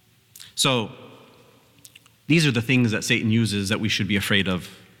 So these are the things that Satan uses that we should be afraid of,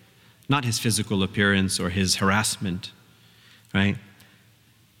 not his physical appearance or his harassment, right?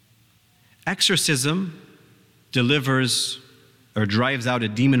 Exorcism delivers or drives out a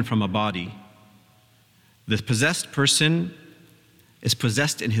demon from a body. The possessed person is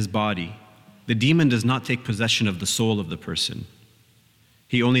possessed in his body. The demon does not take possession of the soul of the person.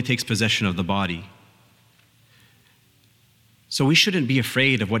 He only takes possession of the body. So we shouldn't be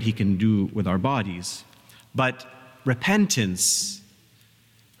afraid of what he can do with our bodies. But repentance,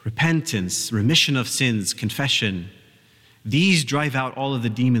 remission of sins, confession, these drive out all of the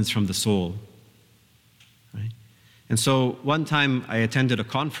demons from the soul. Right? And so one time I attended a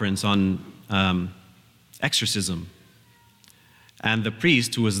conference on exorcism. And the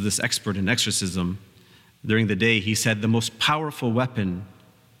priest, who was this expert in exorcism, during the day, he said the most powerful weapon,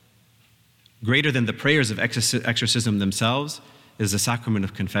 greater than the prayers of exorcism themselves, is the sacrament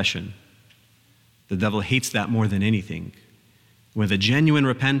of confession. The devil hates that more than anything. With a genuine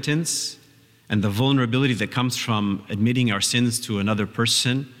repentance and the vulnerability that comes from admitting our sins to another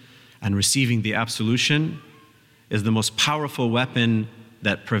person and receiving the absolution is the most powerful weapon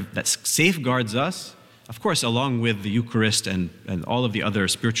that safeguards us, of course, along with the Eucharist and all of the other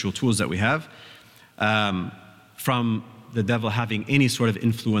spiritual tools that we have, from the devil having any sort of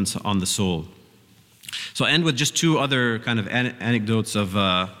influence on the soul. So I'll end with just two other kind of anecdotes of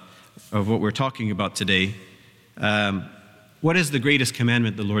what we're talking about today. What is the greatest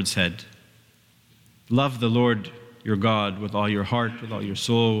commandment the Lord said? Love the Lord your God with all your heart, with all your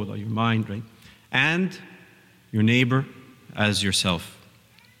soul, with all your mind, right? And your neighbor as yourself.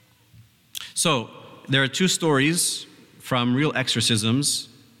 So there are two stories from real exorcisms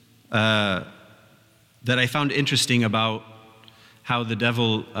that I found interesting about how the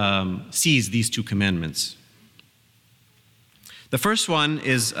devil sees these two commandments. The first one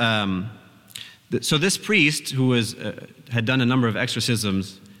is, so this priest who had done a number of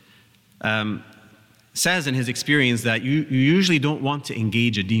exorcisms says in his experience that you usually don't want to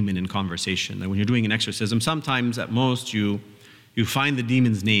engage a demon in conversation. That when you're doing an exorcism, sometimes at most you find the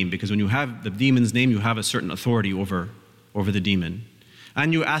demon's name, because when you have the demon's name, you have a certain authority over the demon.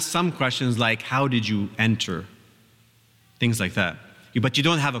 And you ask some questions like, how did you enter? Things like that. But you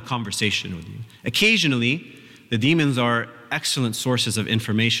don't have a conversation with you. Occasionally, the demons are excellent sources of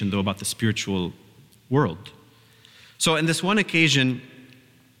information, though, about the spiritual world. So in this one occasion,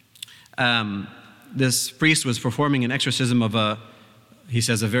 this priest was performing an exorcism of he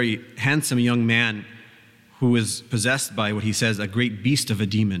says, a very handsome young man who is possessed by what he says, a great beast of a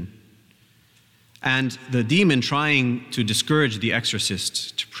demon. And the demon trying to discourage the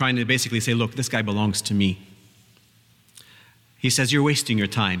exorcist, trying to basically say, look, this guy belongs to me. He says, you're wasting your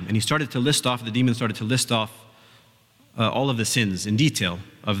time. And the demon started to list off all of the sins in detail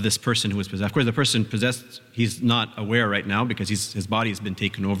of this person who was possessed. Of course, the person possessed, he's not aware right now because his body has been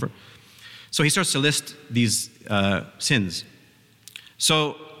taken over. So he starts to list these sins.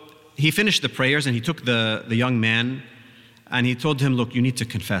 So he finished the prayers and he took the young man and he told him, look, you need to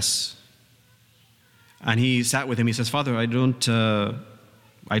confess. And he sat with him. He says, Father, I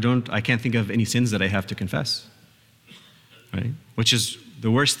can't think of any sins that I have to confess. Right? Which is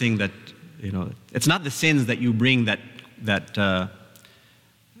the worst thing that, it's not the sins that you bring that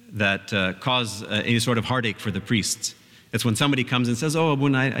cause any sort of heartache for the priests. It's when somebody comes and says, oh,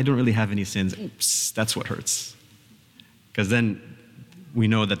 Abuna, I don't really have any sins. Oops, that's what hurts. Because then we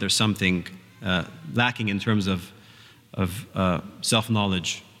know that there's something lacking in terms of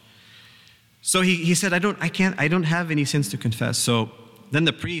self-knowledge. So he said, I don't have any sins to confess. So then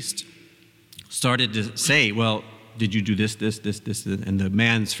the priest started to say, well, did you do this, and the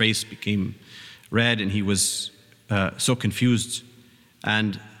man's face became red, and he was so confused.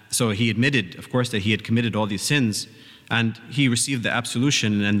 And so he admitted, of course, that he had committed all these sins, and he received the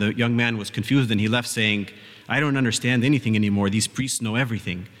absolution, and the young man was confused, and he left saying, I don't understand anything anymore. These priests know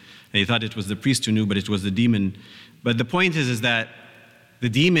everything. And he thought it was the priest who knew, but it was the demon. But the point is that the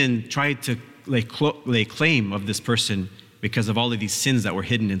demon tried to lay claim of this person because of all of these sins that were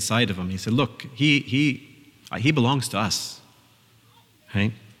hidden inside of him. He said, look, he belongs to us.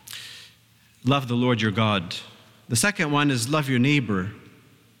 Right? Love the Lord your God. The second one is love your neighbor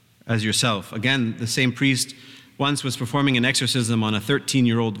as yourself. Again, the same priest once was performing an exorcism on a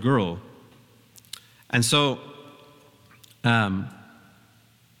 13-year-old girl. And so,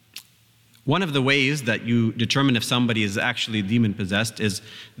 one of the ways that you determine if somebody is actually demon-possessed is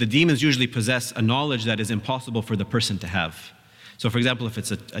the demons usually possess a knowledge that is impossible for the person to have. So, for example, if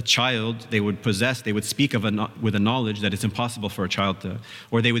it's a child, they would speak with a knowledge that is impossible for a child to,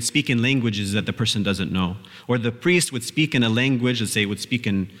 or they would speak in languages that the person doesn't know. Or the priest would speak in a language, would speak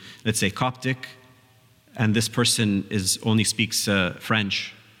in, let's say, Coptic, and this person only speaks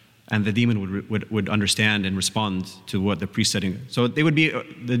French, and the demon would understand and respond to what the priest said. So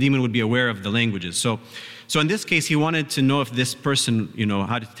the demon would be aware of the languages. So in this case, he wanted to know if this person,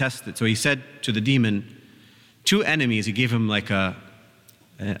 how to test it. So he said to the demon, 2 enemies. He gave him like a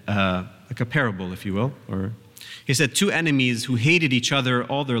parable, if you will. Or he said 2 enemies who hated each other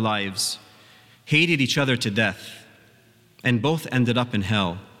all their lives, hated each other to death, and both ended up in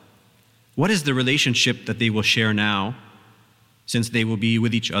hell. What is the relationship that they will share now, since they will be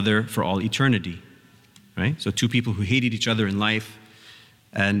with each other for all eternity? Right? So 2 people who hated each other in life,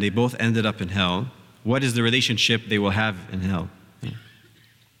 and they both ended up in hell. What is the relationship they will have in hell?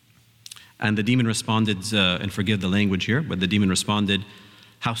 And the demon responded, and forgive the language here, but the demon responded,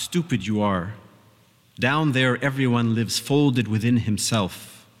 how stupid you are. Down there, everyone lives folded within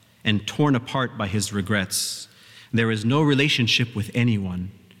himself and torn apart by his regrets. There is no relationship with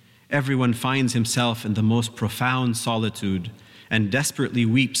anyone. Everyone finds himself in the most profound solitude and desperately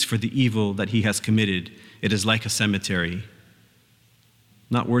weeps for the evil that he has committed. It is like a cemetery.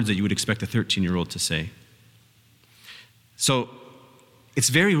 Not words that you would expect a 13-year-old to say. So, it's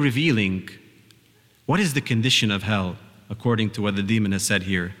very revealing. What is the condition of hell, according to what the demon has said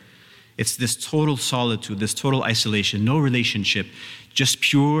here? It's this total solitude, this total isolation, no relationship, just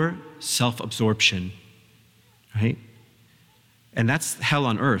pure self-absorption, right? And that's hell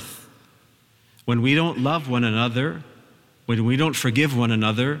on earth. When we don't love one another, when we don't forgive one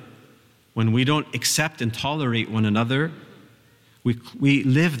another, when we don't accept and tolerate one another, we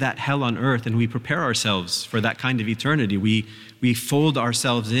live that hell on earth, and we prepare ourselves for that kind of eternity. We fold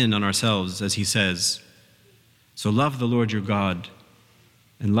ourselves in on ourselves, as he says. So love the Lord your God,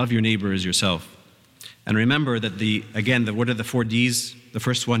 and love your neighbor as yourself. And remember that what are the 4 Ds? The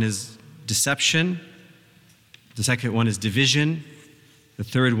first one is deception. The second one is division. The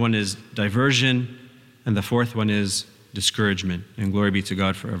third one is diversion. And the fourth one is discouragement. And glory be to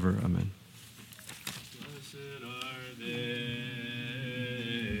God forever. Amen.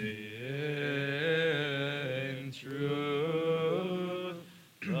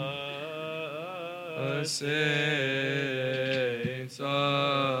 Saints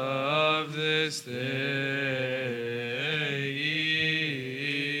of this day,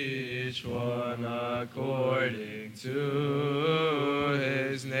 each one according to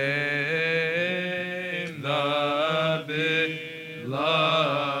his name, the beloved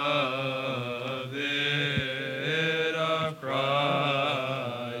of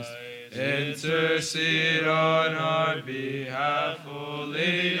Christ, intercede on our behalf, O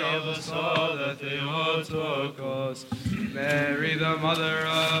Lady of us all, that Theotokos, Mary, the mother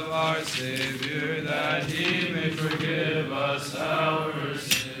of our Savior, that he may forgive us our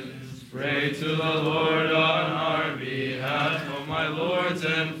sins. Pray to the Lord on our behalf, O my lords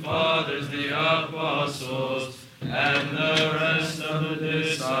and fathers, the apostles, and the rest of the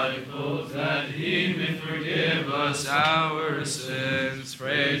disciples, that he may forgive us our sins.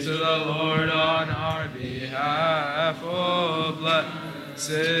 Pray to the Lord on our behalf, O blessed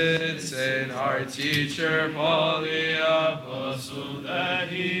Saint, our teacher, Paul the Apostle, that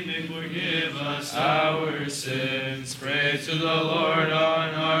he may forgive us our sins. Pray to the Lord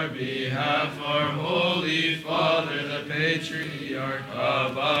on our behalf, our Holy Father, the Patriarch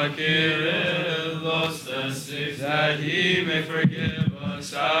of Kyrillos the Sixth, that he may forgive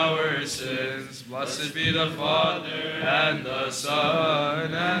us our sins. Blessed be the Father, and the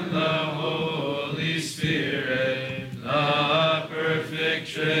Son, and the Holy Spirit, the perfect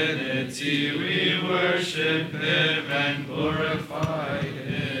Trinity. We worship him and glorify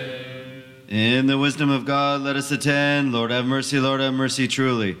him. In the wisdom of God, let us attend. Lord have mercy,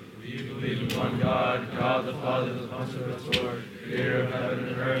 truly. We believe in one God, God the Father, the Comforter, creator of heaven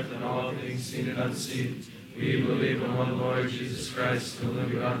and earth and all things seen and unseen. We believe in one Lord Jesus Christ, the only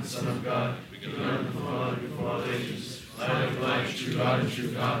begotten Son of God, begotten of the Father before all ages, light of life, true God and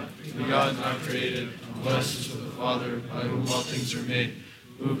true God, begotten, not created, blessed is with the Father, by whom all things are made,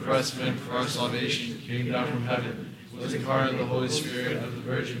 who for us men, for our salvation, came down from heaven, was incarnate of the Holy Spirit of the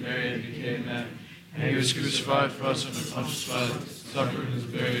Virgin Mary, and became man. And he was crucified for us under Pontius Pilate, suffered and was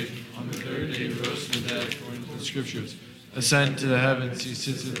buried. On the third day he rose from the dead, according to the Scriptures. Ascended to the heavens, he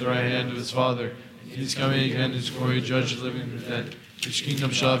sits at the right hand of his Father. He is coming again in his glory, to judge the living and the dead. His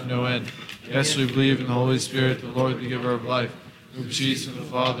kingdom shall have no end. Yes, we believe in the Holy Spirit, the Lord, the giver of life, who proceeds from the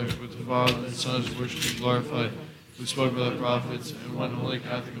Father, with the Father and the Son is worshipped and glorified, who spoke by the prophets, and one holy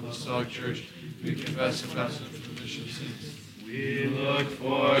Catholic Apostolic Church, we confess and baptism for the remission of sins. We look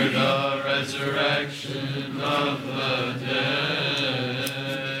for the resurrection of the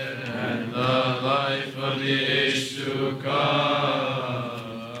dead and the life of the age to come.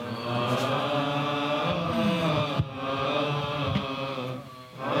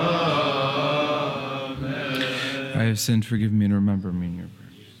 I have sinned, forgive me, and remember me in your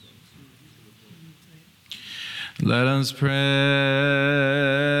prayers. Let us pray.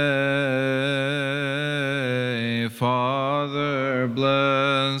 Father,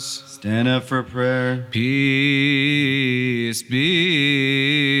 bless. Stand up for prayer. Peace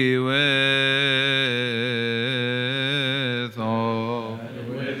be with all. And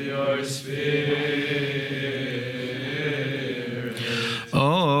with your spirit.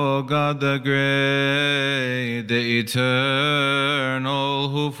 O God, the great, the eternal,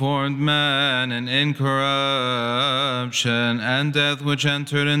 who formed man in incorruption and death, which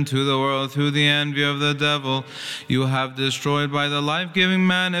entered into the world through the envy of the devil, you have destroyed by the life-giving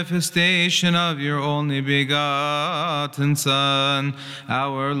manifestation of your only begotten Son,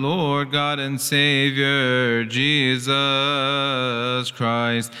 our Lord, God, and Savior, Jesus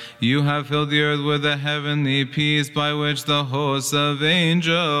Christ. You have filled the earth with a heavenly peace, by which the hosts of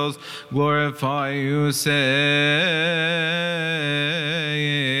angels glorify you, saying,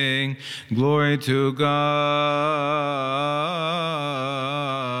 Glory to God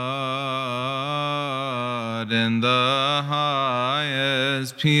in the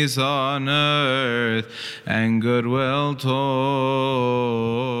highest, peace on earth, and goodwill toward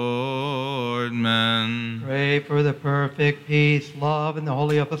men. Pray for the perfect peace, love, and the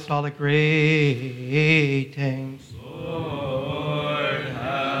holy apostolic greetings. Lord,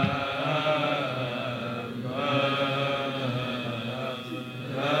 have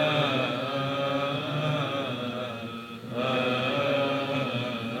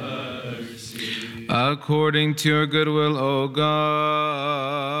mercy. According to your goodwill, O God,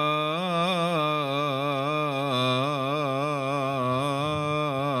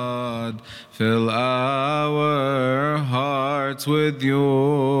 fill our hearts with your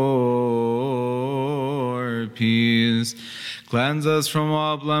peace. Cleanse us from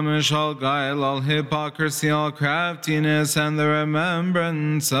all blemish, all guile, all hypocrisy, all craftiness, and the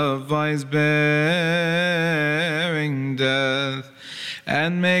remembrance of vice-bearing death.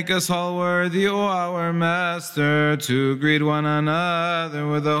 And make us all worthy, O our Master, to greet one another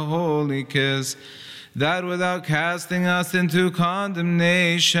with a holy kiss, that without casting us into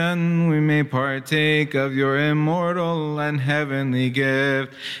condemnation, we may partake of your immortal and heavenly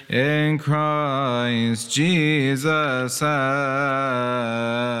gift in Christ Jesus our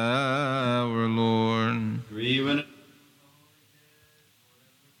Lord.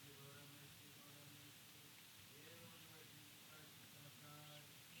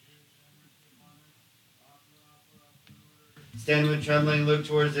 Stand with trembling, look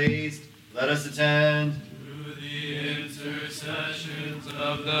towards the east. Let us attend. Through the intercessions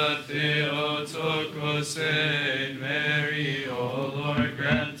of the Theotokos Saint Mary, O Lord,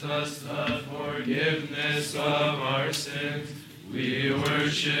 grant us the forgiveness of our sins. We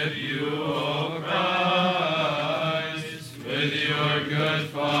worship you, O Christ, with your good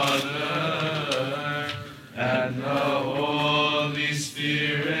Father and the Holy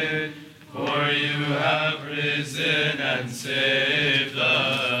Spirit, for you have risen and saved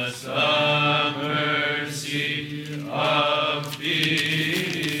us. A mercy of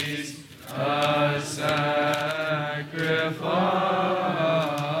peace, a sacrifice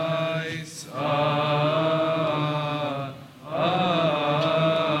of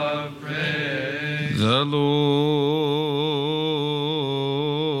praise. The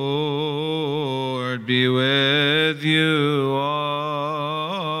Lord be with you all.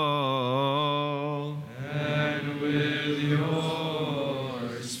 And with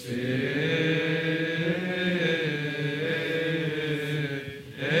your spirit.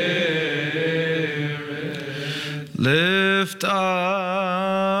 Lift Lift up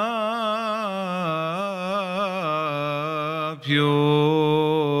your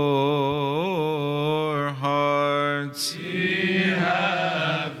hearts. We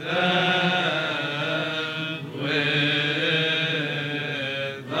have them with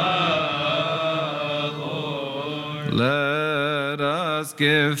the Lord. Let us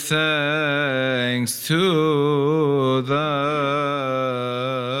give thanks to the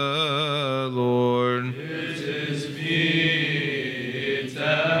Lord. It is meet and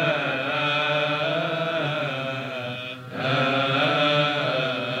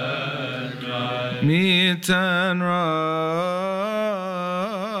right. Meet and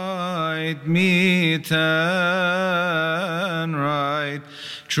right, meet and right.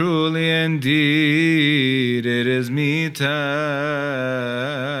 Truly indeed it is meet and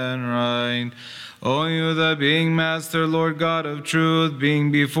right. O you, the being Master, Lord God of truth,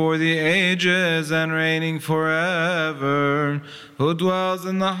 being before the ages and reigning forever, who dwells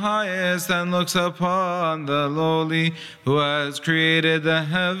in the highest and looks upon the lowly, who has created the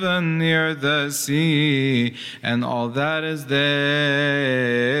heaven, the earth, the sea, and all that is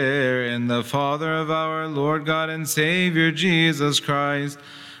there, in the Father of our Lord God and Savior Jesus Christ,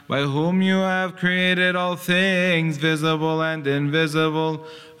 by whom you have created all things, visible and invisible,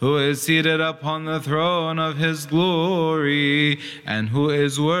 who is seated upon the throne of his glory, and who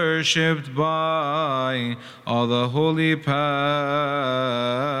is worshipped by all the holy powers.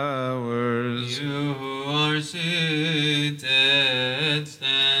 You who are seated,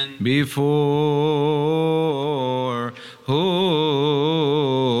 stand. Before whom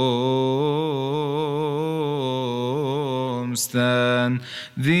stand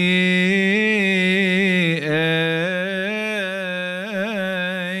the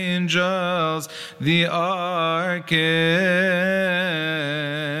angels, the archangels,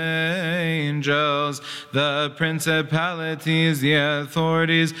 the principalities, the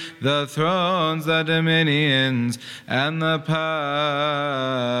authorities, the thrones, the dominions, and the powers.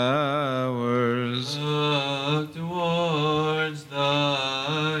 Look towards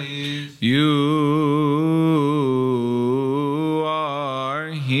the east. You are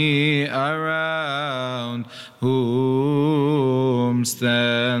he around whom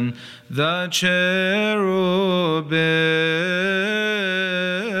stand the cherubim,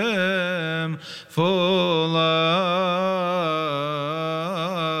 full of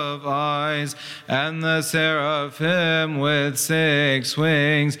eyes, and the seraphim with 6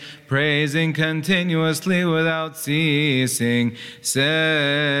 wings, praising continuously without ceasing, saying,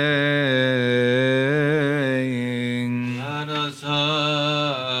 Let us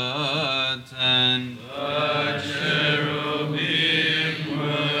attend. The cherubim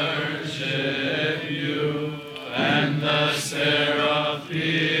worship you, and the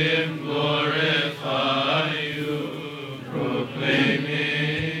seraphim glorify you,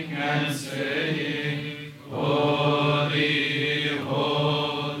 proclaiming and saying, Holy,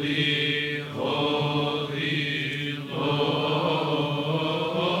 holy, holy Lord,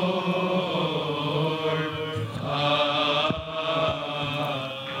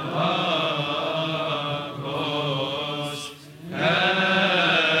 across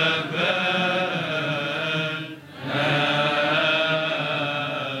heaven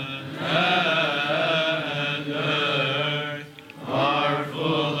and earth are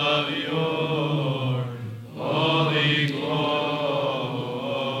full of your holy glory.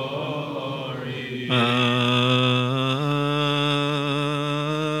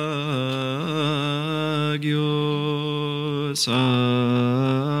 Agios,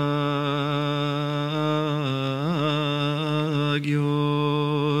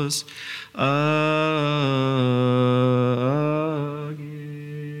 agios, agios.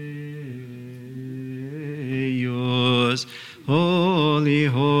 Holy,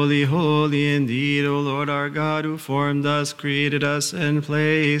 holy, holy indeed, O Lord our God, who formed us, created us, and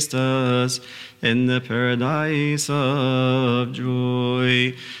placed us in the paradise of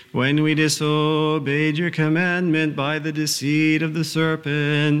joy. When we disobeyed your commandment by the deceit of the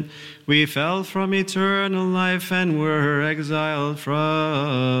serpent, we fell from eternal life and were exiled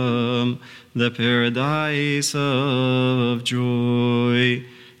from the paradise of joy.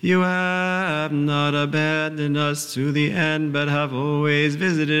 You have not abandoned us to the end, but have always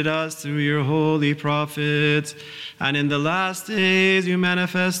visited us through your holy prophets. And in the last days you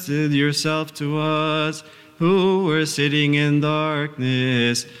manifested yourself to us, who were sitting in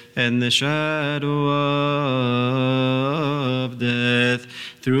darkness and the shadow of death,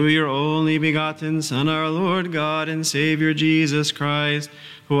 through your only begotten Son, our Lord God and Savior Jesus Christ,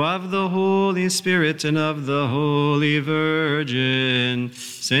 who of the Holy Spirit and of the Holy Virgin,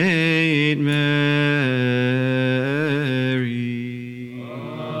 Saint Mary,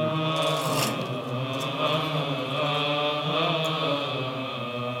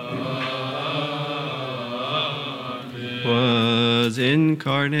 was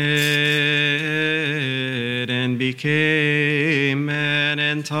incarnate and became man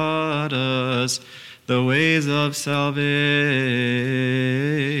and taught us the ways of salvation.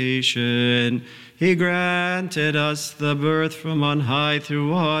 He granted us the birth from on high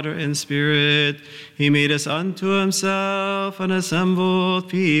through water and spirit. He made us unto himself an assembled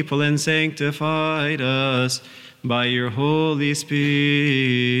people and sanctified us by your Holy Spirit.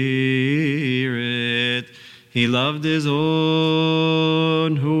 He loved his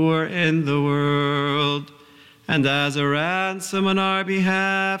own who were in the world, and as a ransom on our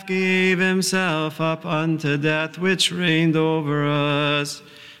behalf gave himself up unto death, which reigned over us,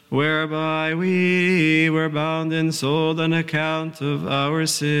 whereby we were bound and sold on account of our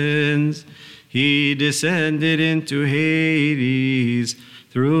sins. He descended into Hades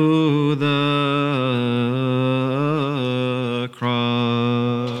through the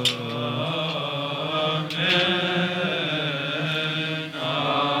cross.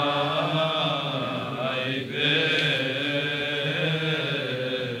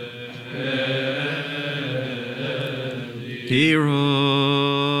 He rose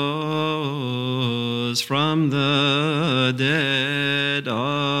from the dead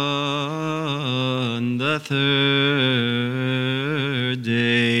on the third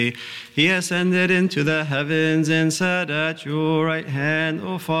day. He ascended into the heavens and sat at your right hand,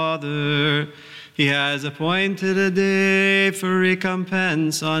 O Father. He has appointed a day for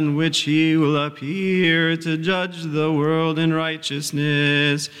recompense on which he will appear to judge the world in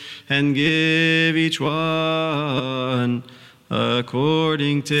righteousness and give each one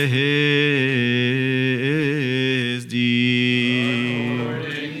according to his deed.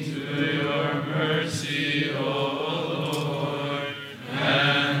 According to your mercy, O Lord,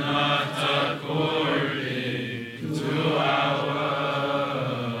 and not according to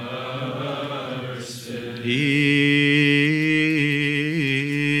our sin. He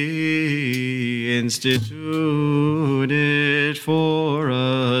instituted for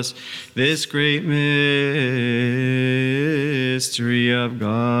us this great mystery of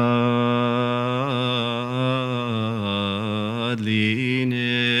godliness,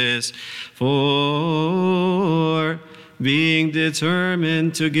 for being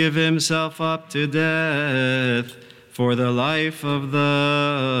determined to give himself up to death for the life of the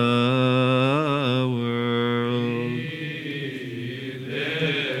world.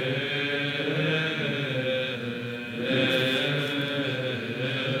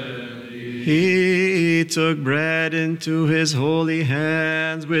 He took bread into his holy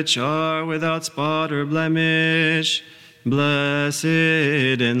hands, which are without spot or blemish, blessed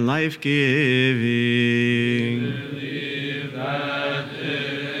and life-giving. Believe that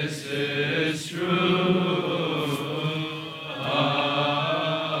this is true.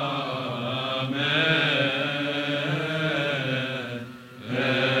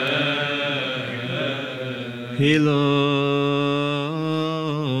 Amen. He looked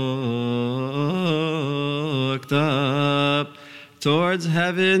up towards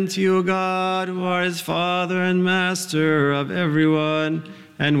heaven to you, God, who are his Father and Master of everyone.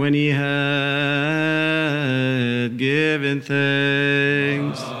 And when he had given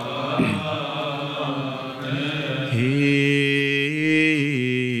thanks, he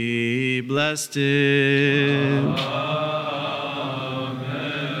blessed it.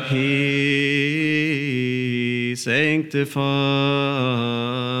 He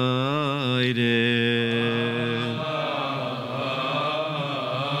sanctified it.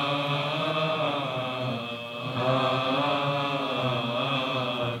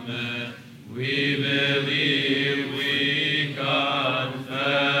 Amen. We believe, we confess,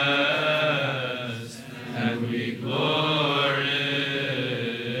 and we glorify.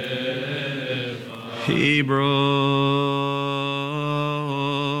 He broke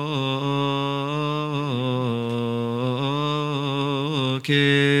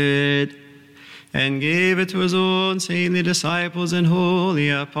it and gave it to his own saintly disciples and holy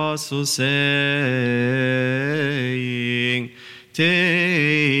apostles, saying,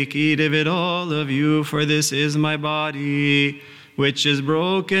 Take, eat of it, all of you, for this is my body, which is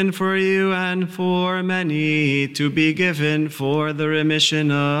broken for you and for many, to be given for the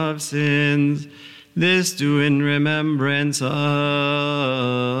remission of sins. This do in remembrance of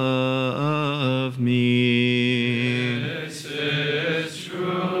me. This is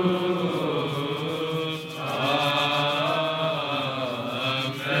true.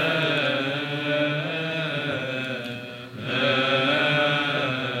 Amen.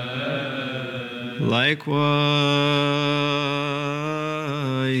 Likewise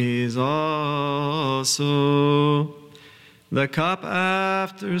also the cup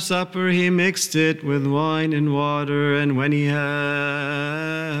after supper he mixed it with wine and water, and when he had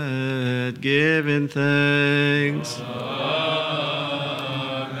given thanks,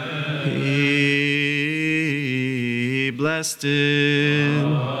 he blessed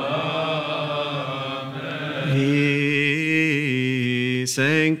it. He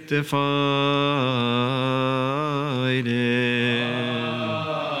sanctified it.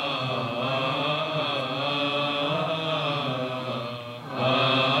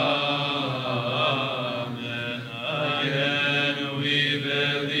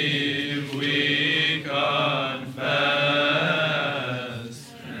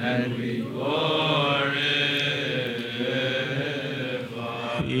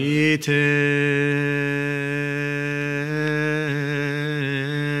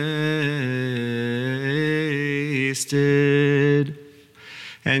 Tasted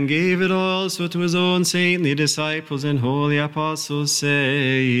and gave it also to his own saintly disciples and holy apostles,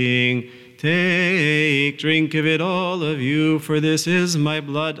 saying, Take, drink of it, all of you, for this is my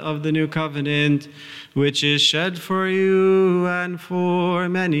blood of the new covenant, which is shed for you and for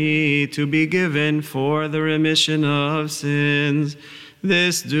many to be given for the remission of sins.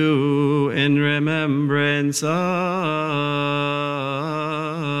 This do in remembrance of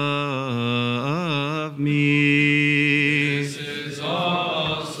me. This is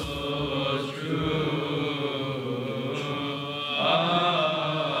also true.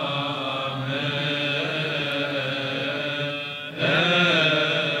 Amen.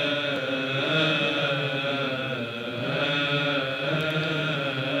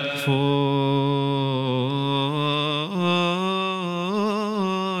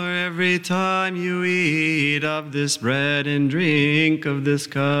 For every time you eat of this bread and drink of this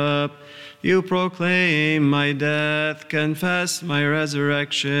cup, you proclaim my death, confess my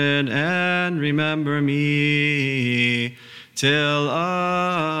resurrection, and remember me till I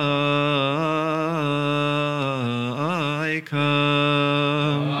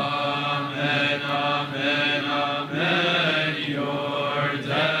come. Amen, amen, amen. Your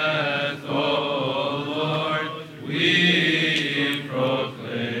death, O Lord, we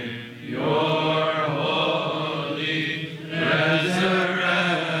proclaim. Your holy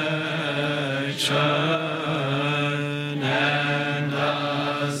resurrection and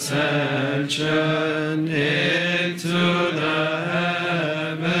ascension into the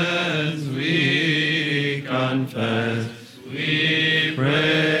heavens, we confess. We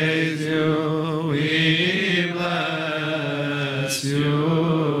praise you, we bless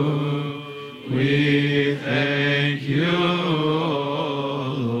you, we thank you,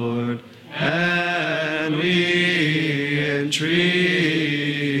 O Lord, and we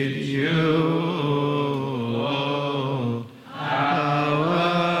entreat you,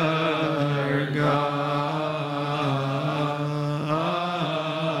 our God.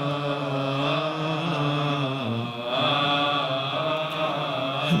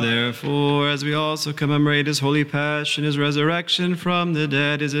 Therefore, as we also commemorate his holy passion, his resurrection from the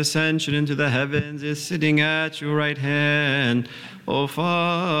dead, his ascension into the heavens, his sitting at your right hand, O Father,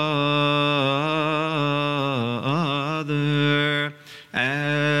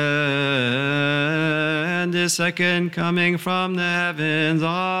 and his second coming from the heavens,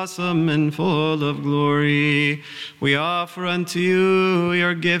 awesome and full of glory, we offer unto you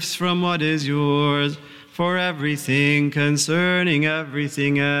your gifts from what is yours, for everything, concerning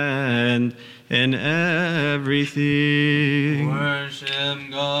everything, and in everything. Worship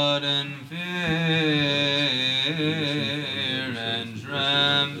God in fear and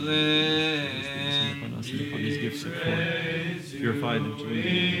trembling. Purify them to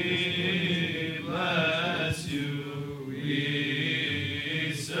We bless you,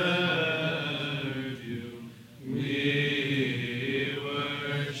 we serve you, we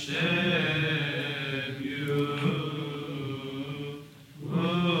worship you.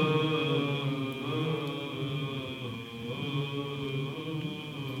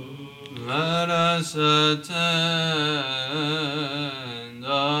 Let us attend.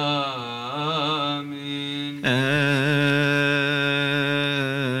 Amen.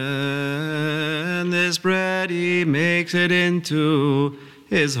 And this bread he makes it into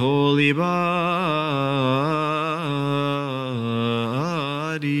his holy body.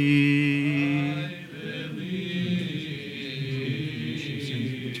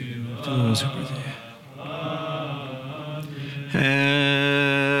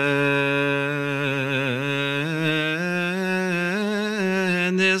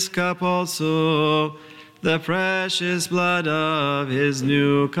 And this cup also, the precious blood of his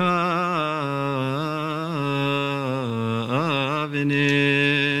new covenant.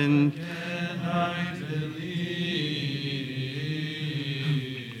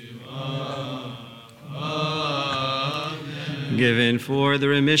 Given for the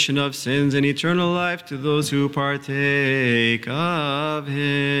remission of sins and eternal life to those who partake of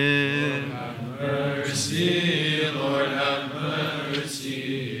him. Mercy, Lord, have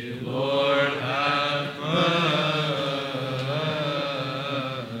mercy. Lord, have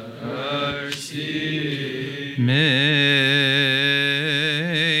mercy. Make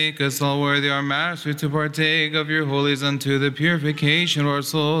us all worthy, our Master, to partake of your holies unto the purification of our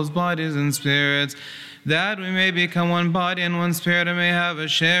souls, bodies, and spirits, that we may become one body and one spirit, and may have a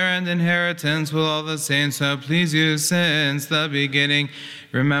share and inheritance with all the saints who have pleased you since the beginning.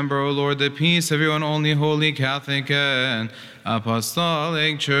 Remember, O Lord, the peace of your own only holy Catholic and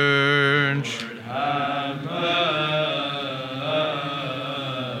Apostolic Church. Lord, have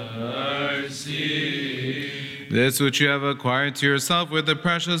mercy. This which you have acquired to yourself with the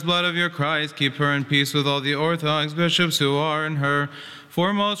precious blood of your Christ, keep her in peace with all the Orthodox bishops who are in her.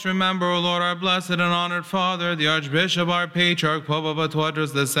 Foremost, remember, O Lord, our blessed and honored Father, the Archbishop, our Patriarch, Pope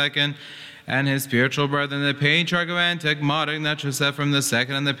Abatwadros II, and his spiritual brethren, the Patriarch of Antioch, Mark Ignatius Ephraim II,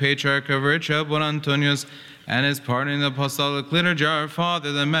 and the Patriarch of Richard Bon Antonius, and his partner in the Apostolic Liturgy, our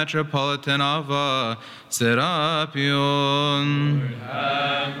Father, the Metropolitan of Serapion. Lord,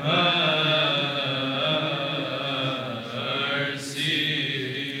 have mercy.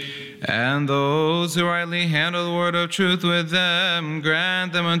 And those who rightly handle the word of truth with them,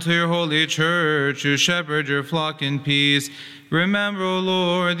 grant them unto your holy church, to shepherd your flock in peace. Remember, O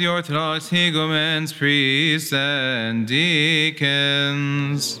Lord, the Orthodox hegumens, priests, and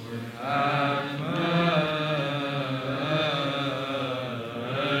deacons. Lord, have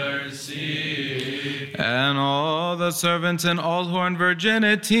mercy. And all the servants and all who are in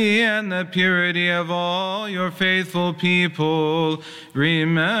virginity and the purity of all your faithful people,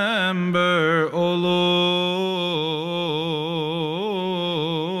 remember, O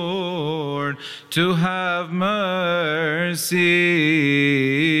Lord, to have mercy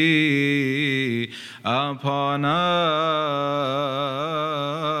upon us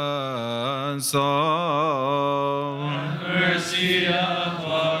all. Mercy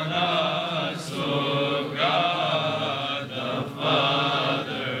upon us, O God, the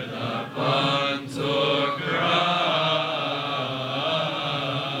Father, the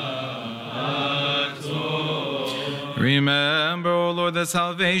Pantocrator. Remember, O Lord, the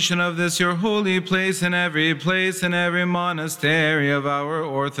salvation of this your holy place, in every monastery of our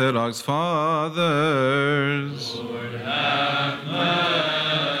Orthodox fathers. Lord, have mercy.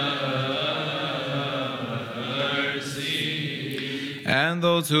 And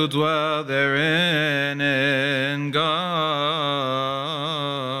those who dwell therein in God's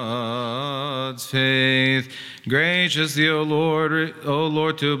faith. Graciously, O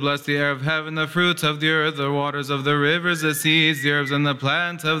Lord, to bless the air of heaven, the fruits of the earth, the waters of the rivers, the seas, the herbs, and the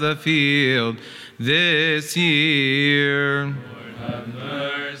plants of the field this year. Lord, have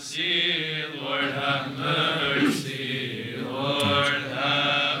mercy. Lord, have mercy. Lord,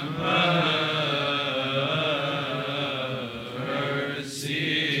 have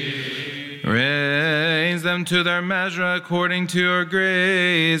mercy. Raise them to their measure according to your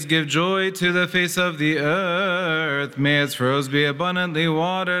grace. Give joy to the face of the earth. May its furrows be abundantly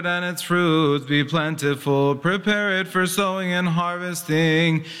watered and its fruits be plentiful. Prepare it for sowing and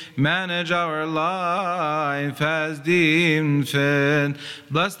harvesting. Manage our life as deemed fit.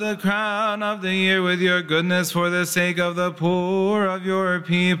 Bless the crown of the year with your goodness for the sake of the poor of your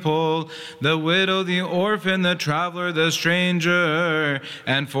people, the widow, the orphan, the traveler, the stranger,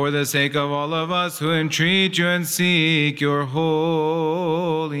 and for the sake of all of us who entreat you and seek your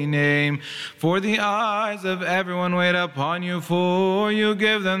holy name. For the eyes of everyone wait upon you, for you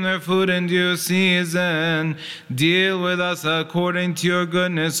give them their food in due season. Deal with us according to your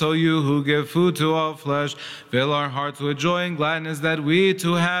goodness, O you who give food to all flesh. Fill our hearts with joy and gladness, that we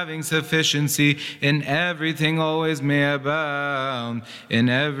too, having sufficiency in everything, always may abound in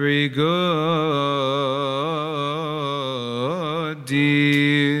every good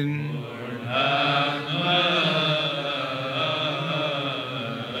deed. Lord, have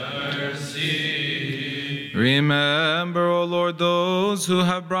mercy. Remember, O Lord, those who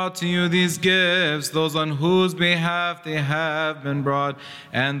have brought to you these gifts, those on whose behalf they have been brought,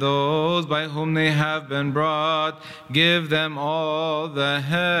 and those by whom they have been brought. Give them all the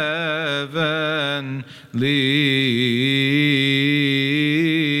heavenly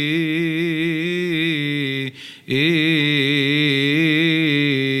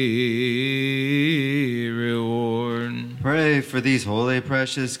for these holy,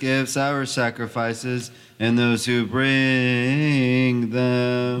 precious gifts, our sacrifices, and those who bring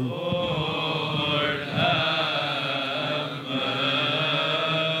them. Lord, have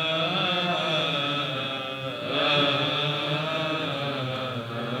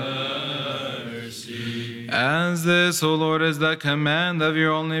mercy. As this, O Lord, is the command of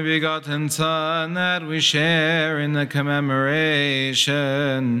your only begotten Son, that we share in the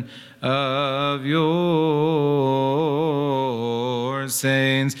commemoration of your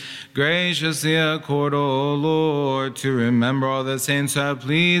saints, graciously accord, O Lord, to remember all the saints who have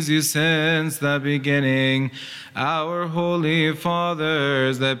pleased you since the beginning, our holy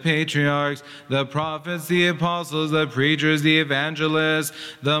fathers, the patriarchs, the prophets, the apostles, the preachers, the evangelists,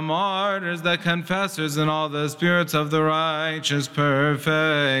 the martyrs, the confessors, and all the spirits of the righteous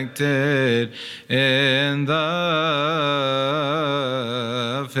perfected in the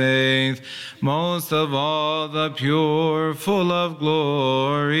faith. Most of all, the pure, full of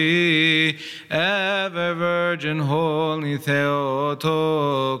glory, ever Virgin, holy Theotokos,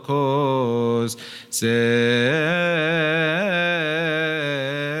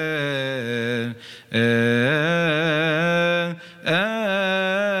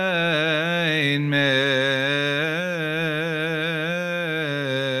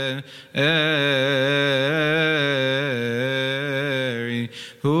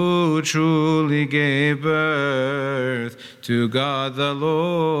 who truly gave birth to God the Logos,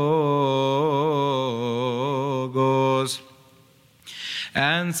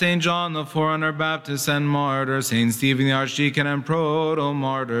 and St. John the forerunner Baptist and martyr, St. Stephen the archdeacon and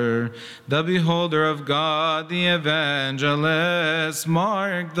proto-martyr, the beholder of God, the evangelist,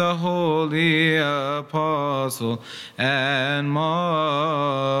 Mark the holy apostle and martyr,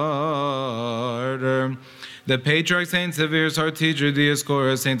 the patriarch Saint Severus, our teacher,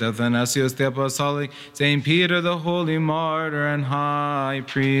 Dioscorus, Saint Athanasius the Apostolic, Saint Peter the holy martyr and high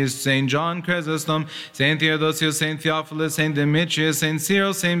priest, Saint John Chrysostom, Saint Theodosius, Saint Theophilus, Saint Demetrius, Saint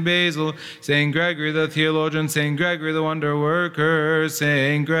Cyril, Saint Basil, Saint Gregory the theologian, Saint Gregory the wonder worker,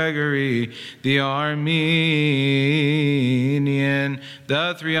 Saint Gregory the Armenian,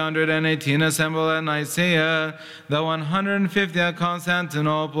 the 318 assembled at Nicaea, the 150 at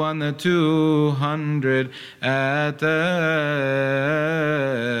Constantinople, and the 200 at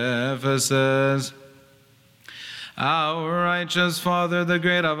Ephesus. Our righteous Father, the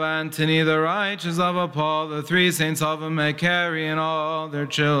great of Antony, the righteous of Paul, the three saints of Macarian, and all their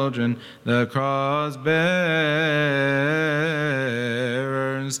children, the cross bearers.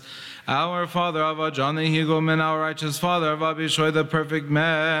 Our Father of John the Hegoman, our righteous Father of Abishai, the perfect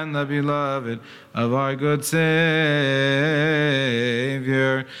man, the beloved of our good Savior.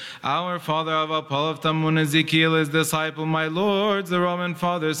 Our Father of Paul of Tamun, Ezekiel, his disciple, my lords, the Roman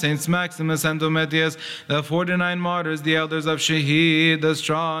Fathers, Saints Maximus and Domitius, the 49 martyrs, the elders of Shahid, the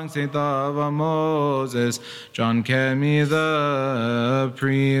strong Saint of Moses, John Kemi the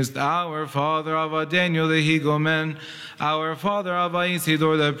priest, our Father of Daniel the Hegoman, our Father of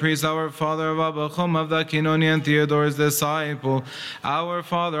Isidore the priest, our Father of Abachum of the Kinonian Theodore's disciple, our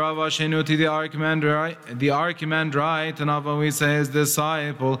Father of Shenuti the Archimandrite, and of Awisa his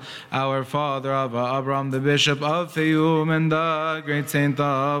disciple, our Father of Abram the Bishop of Fayum, and the great Saint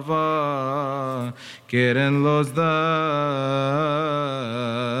of Kirenlos the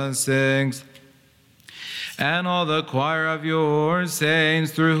sixth, and all the choir of your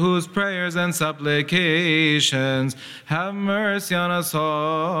saints, through whose prayers and supplications have mercy on us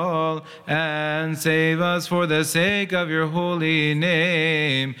all, and save us for the sake of your holy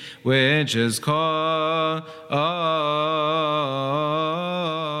name, which is called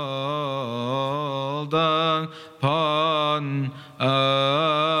upon us.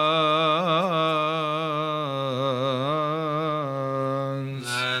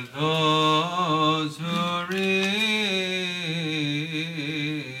 Let those who read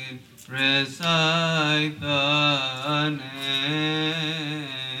recite the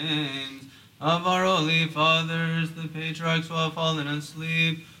names of our holy fathers, the patriarchs who have fallen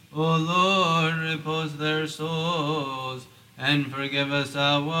asleep. O Lord, repose their souls and forgive us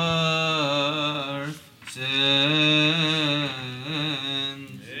our sins.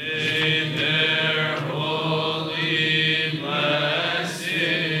 In their holy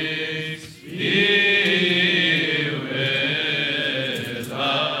blessings, be with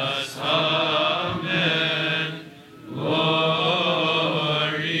us. Amen. Glory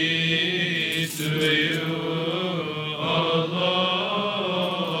to you, O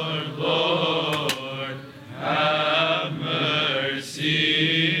Lord. Lord, have mercy.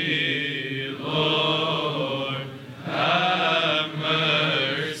 Lord, have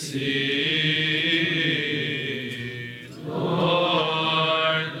mercy. Lord,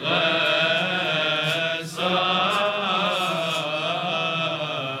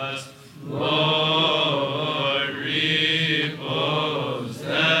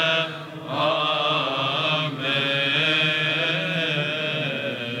 them. Amen.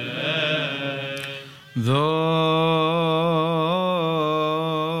 Those,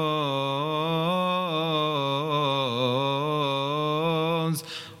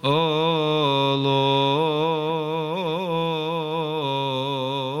 O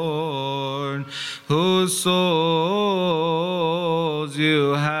Lord, whose souls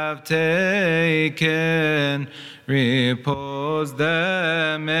you have taken, repose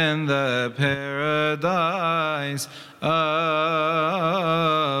them in the paradise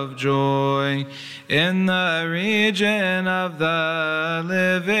of joy, in the region of the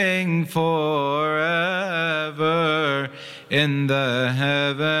living forever, in the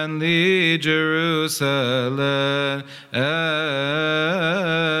heavenly Jerusalem,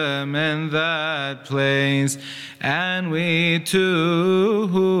 in that place. And we too,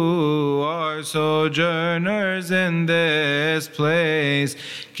 who are sojourners in this place,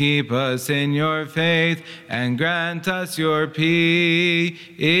 keep us in your faith and grant us your peace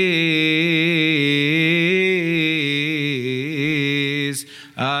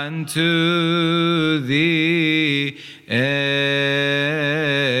unto the end.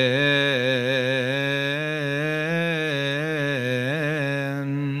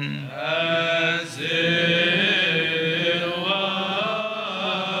 As it was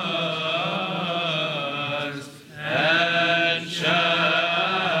and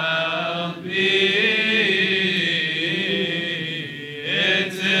shall be,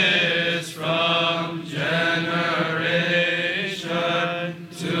 it is from generation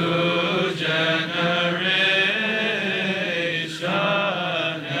to generation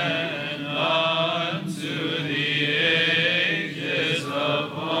and unto the ages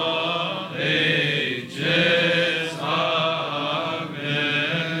of all ages. Amen.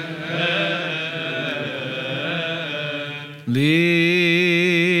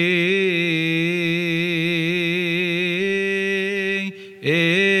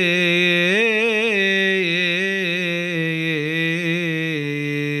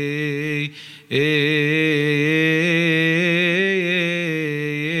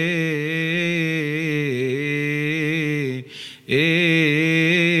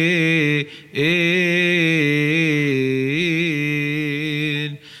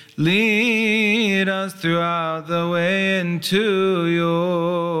 Lead us throughout the way into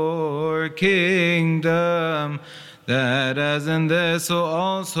your kingdom, that as in this, so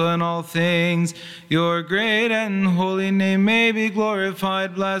also in all things, your great and holy name may be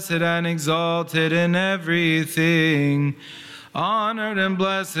glorified, blessed, and exalted in everything. Honored and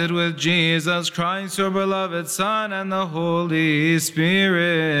blessed with Jesus Christ, your beloved Son, and the Holy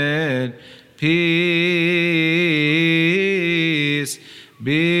Spirit. Peace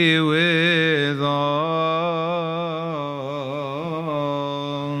be with all.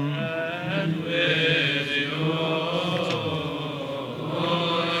 And with your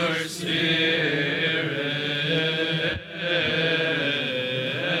spirit.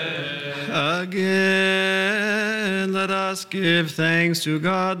 Again, let us give thanks to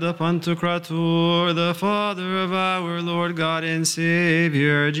God the Pantocrator, the Father of our Lord God and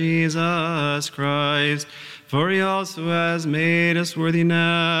Savior, Jesus Christ. For he also has made us worthy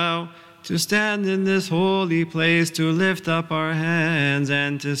now to stand in this holy place, to lift up our hands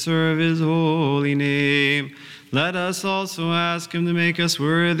and to serve his holy name. Let us also ask him to make us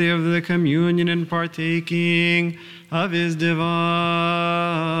worthy of the communion and partaking of his divine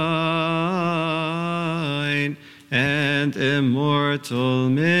and immortal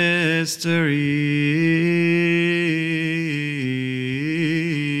mystery.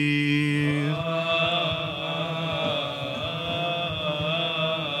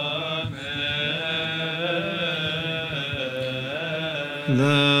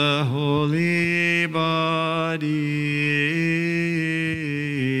 The holy body.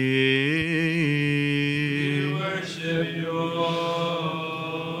 We worship your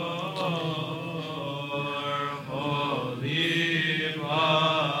holy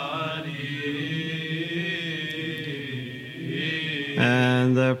body.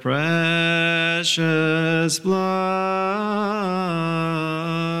 And the precious blood.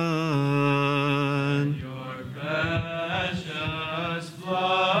 Your precious blood.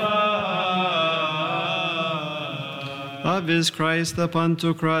 Of his Christ the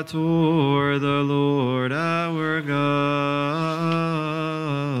Pantocrator, the Lord our God.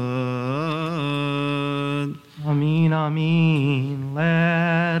 Amen, amen.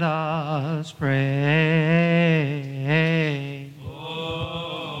 Let us pray.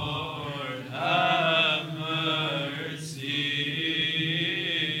 Lord, have mercy.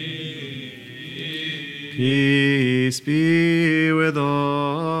 Peace Peace be with all.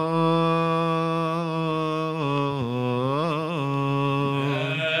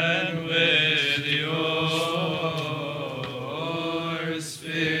 And with your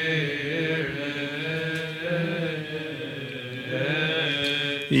spirit.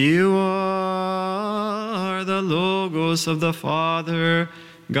 You are the Logos of the Father,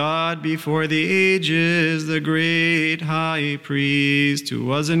 God before the ages, the great high priest, who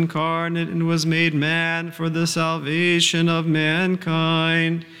was incarnate and was made man for the salvation of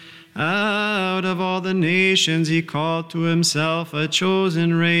mankind. Out of all the nations he called to himself a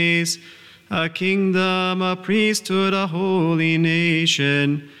chosen race, a kingdom, a priesthood, a holy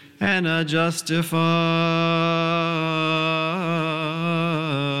nation, and a justified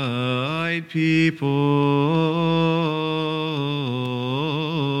people.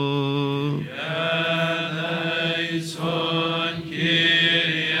 Eleison,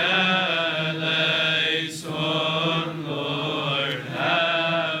 Kyrie eleison, Lord,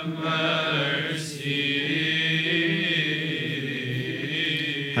 have mercy.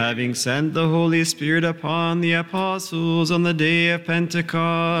 Having sent the Holy Spirit upon the apostles on the day of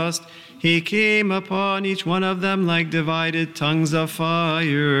Pentecost, he came upon each one of them like divided tongues of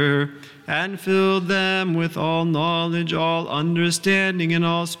fire, and filled them with all knowledge, all understanding, and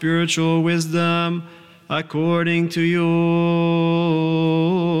all spiritual wisdom, according to your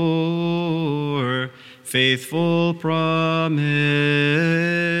faithful promise.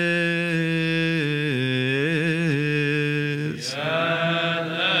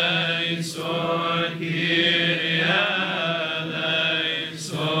 Eleison, Kyrie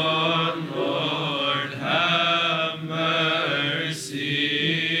eleison, Lord, have mercy.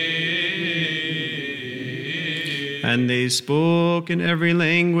 And they spoke in every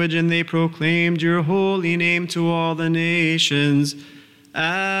language, and they proclaimed your holy name to all the nations.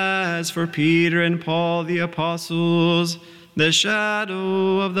 As for Peter and Paul, the apostles, the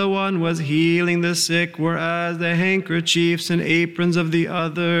shadow of the one was healing the sick, whereas the handkerchiefs and aprons of the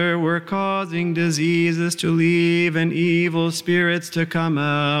other were causing diseases to leave and evil spirits to come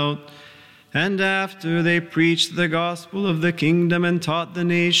out. And after they preached the gospel of the kingdom and taught the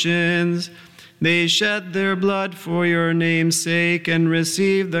nations, they shed their blood for your name's sake and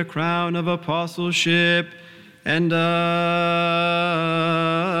received the crown of apostleship and of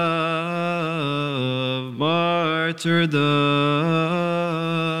martyrdom.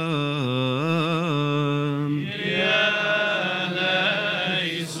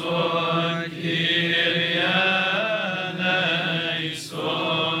 Eleison, Kyrie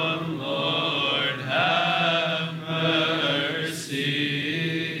eleison, Lord, have mercy.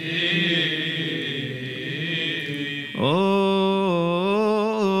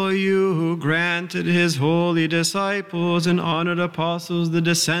 Oh, you who granted his holy disciples and honored apostles the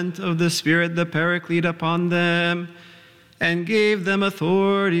descent of the Spirit, the Paraclete, upon them, and gave them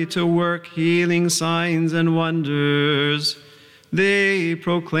authority to work healing signs and wonders. They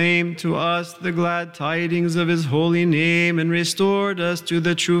proclaimed to us the glad tidings of his holy name and restored us to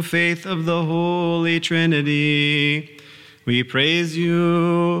the true faith of the Holy Trinity. We praise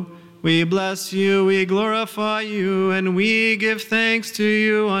you, we bless you, we glorify you, and we give thanks to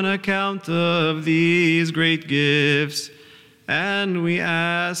you on account of these great gifts. And we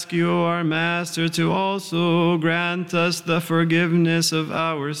ask you, our Master, to also grant us the forgiveness of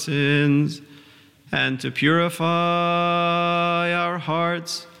our sins, and to purify our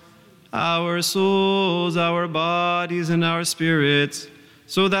hearts, our souls, our bodies, and our spirits,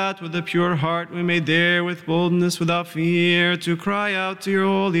 so that with a pure heart we may dare with boldness, without fear, to cry out to your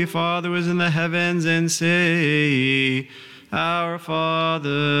Holy Father who is in the heavens and say, Our Father,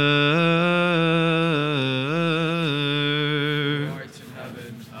 Who art in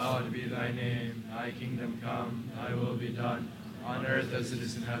heaven, hallowed be thy name. Thy kingdom come, thy will be done, on earth as it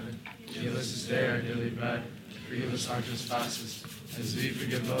is in heaven. Give us this day our daily bread. Forgive us our trespasses, as we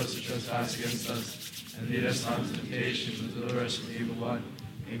forgive those who trespass against us. And lead us not into temptation, but deliver us from the evil one.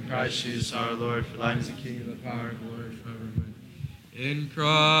 In Christ Jesus our Lord, for thine is the kingdom, the power, and glory forever. Amen. In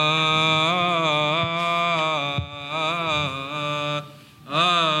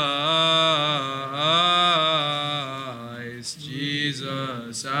Christ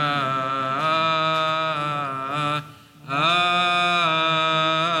Jesus, our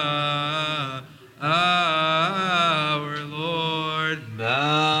Lord.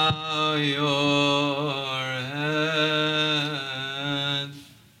 Bow your heads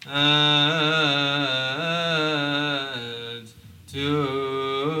and to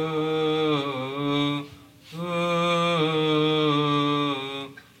the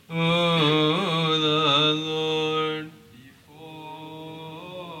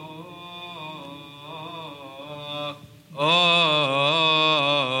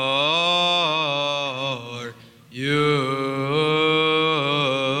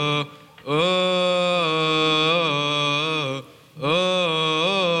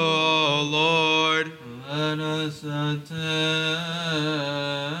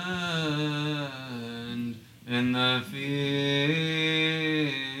in the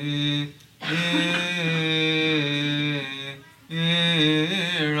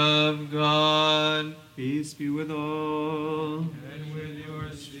fear of God. Peace be with all. And with your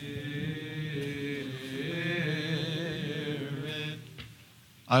spirit.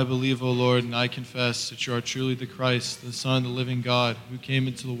 I believe, O Lord, and I confess that you are truly the Christ, the Son of the living God, who came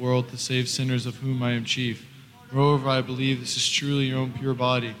into the world to save sinners, of whom I am chief. Moreover, I believe this is truly your own pure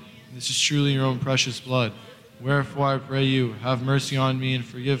body, and this is truly your own precious blood. Wherefore I pray you, have mercy on me and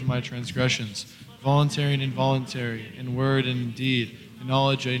forgive my transgressions, voluntary and involuntary, in word and in deed, in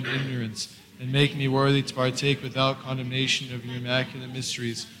knowledge and ignorance, and make me worthy to partake without condemnation of your immaculate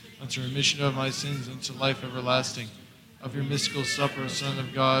mysteries, unto remission of my sins, unto life everlasting. Of your mystical supper, Son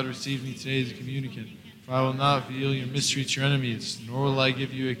of God, receive me today as a communicant. For I will not reveal your mystery to your enemies, nor will I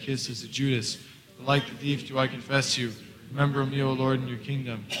give you a kiss as to Judas. But like the thief do I confess you. Remember me, O Lord, in your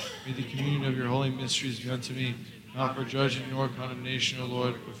kingdom. May the communion of your holy mysteries be unto me, not for judgment nor condemnation, O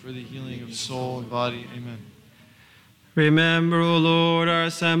Lord, but for the healing of soul and body. Amen. Remember, O Lord, our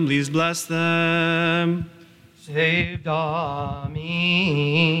assemblies, bless them. Saved,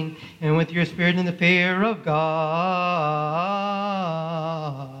 Amen. And with your spirit in the fear of God,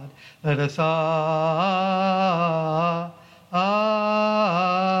 let us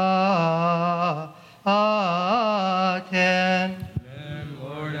attend.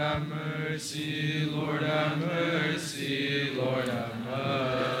 Lord have mercy, Lord have mercy, Lord have mercy.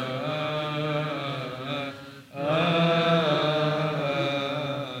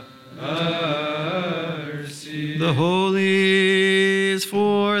 The holies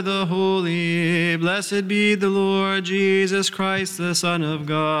for the holy. Blessed be the Lord Jesus Christ, the Son of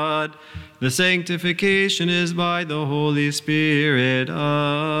God. The sanctification is by the Holy Spirit. Amen.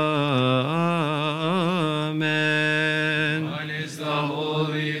 One is the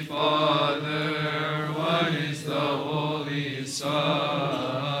Holy Father, one is the Holy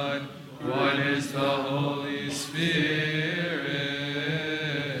Son, one is the Holy Spirit.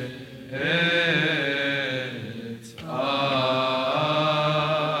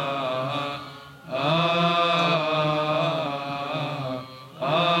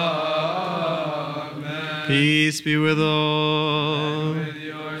 Peace be with all. With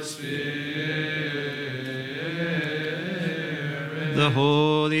your spirit. The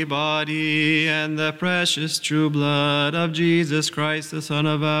holy body and the precious true blood of Jesus Christ, the Son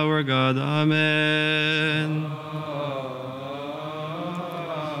of our God. Amen.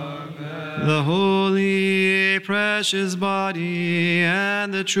 The holy, precious body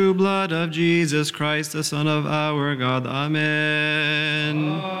and the true blood of Jesus Christ, the Son of our God.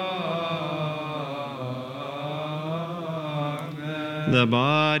 Amen. The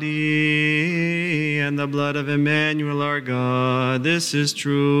body and the blood of Emmanuel our God. This is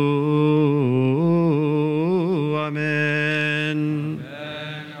true. Amen.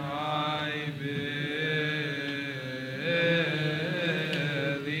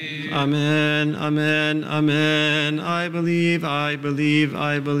 Amen, amen, amen. I believe,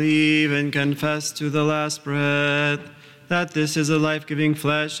 and confess to the last breath that this is a life-giving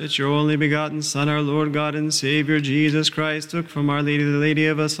flesh that your only begotten Son, our Lord God and Savior, Jesus Christ, took from Our Lady, the Lady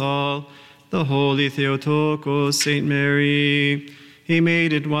of us all, the Holy Theotokos, Saint Mary. He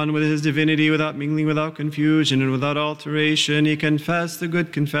made it one with his divinity without mingling, without confusion, and without alteration. He confessed the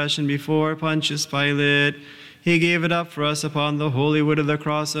good confession before Pontius Pilate. He gave it up for us upon the holy wood of the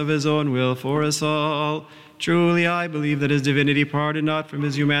cross of his own will for us all. Truly I believe that his divinity parted not from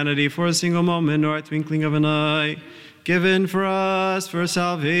his humanity for a single moment nor a twinkling of an eye, given for us for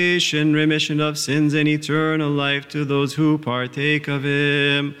salvation, remission of sins, and eternal life to those who partake of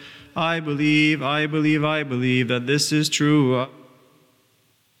him. I believe that this is true.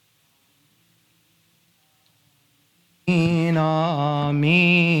 Amen.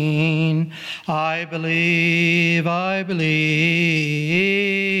 I believe. I believe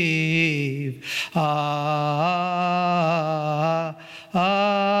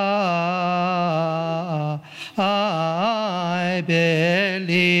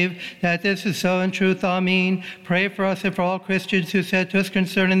that this is so in truth. Amen. Pray for us and for all Christians who said to us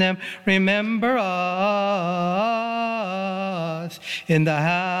concerning them, remember us in the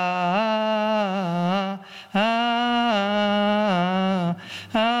house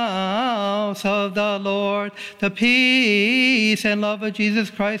of the Lord. The peace and love of Jesus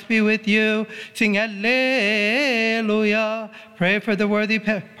Christ be with you. Sing Alleluia. Pray for the worthy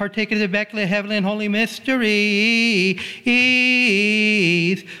partakers of the immaculate, heavenly, and holy mysteries.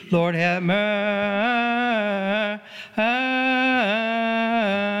 Lord have mercy.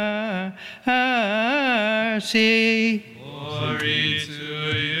 Glory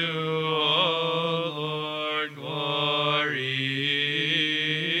to you, O Lord.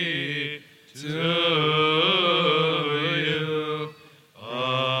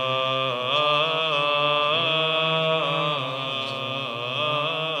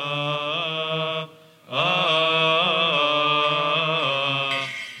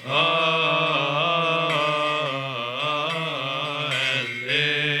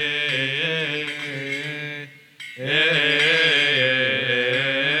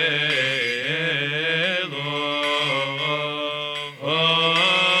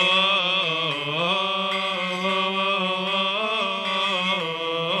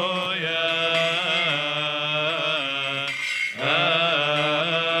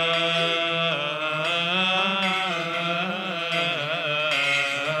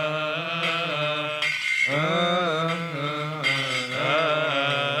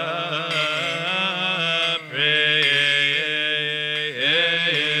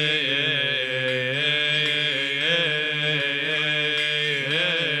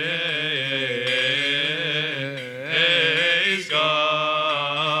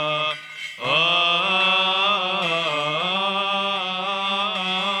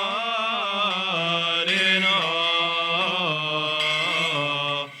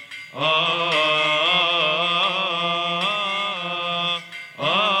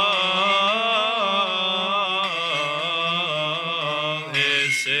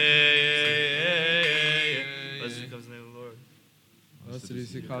 Blessed comes in the name of the Lord. Blessed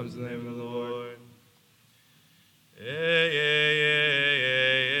is he comes in the name of the Lord.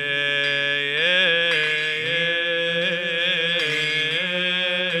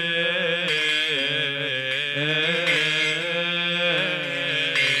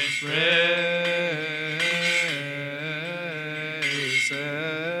 Praise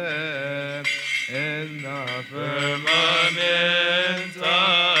him in the firmament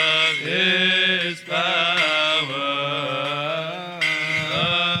of his power.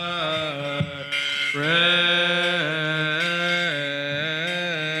 Praise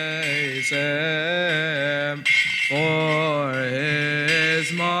him for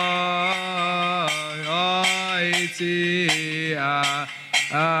his mighty acts.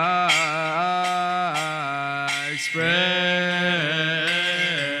 Praise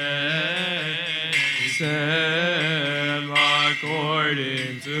him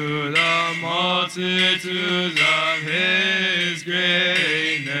according to the multitudes of his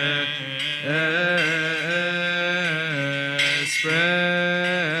greatness.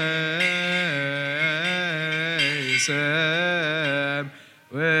 Praise him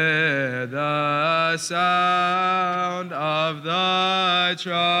with the sound of the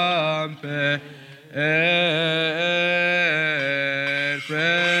trumpet.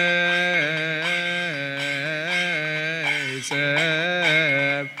 Praise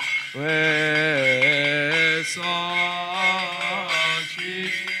him with psaltery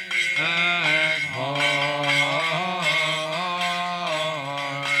and harp.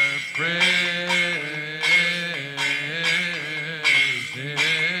 Praise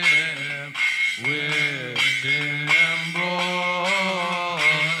him with timbrel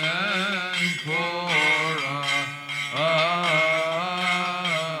and chorus.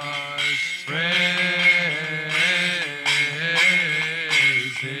 Praise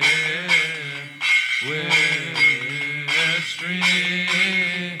him with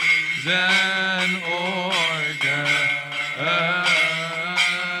strings and organs.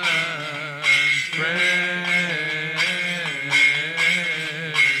 Praise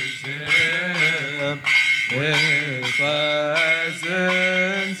him with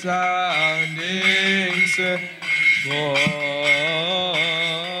pleasant sounding cymbals.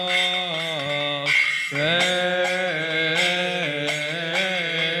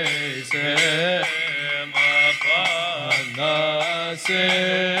 Praise him upon the cymbals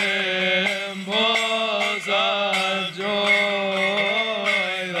of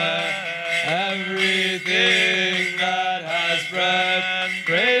joy. Let everything that has breath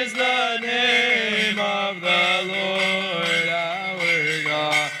praise the name of the Lord our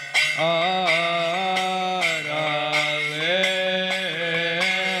God. Alleluia.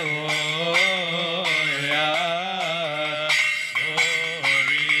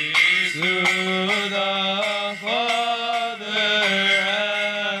 Glory to the Father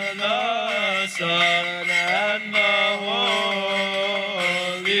and the Son and the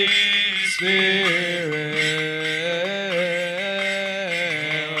Holy Spirit,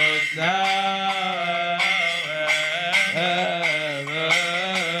 now and ever,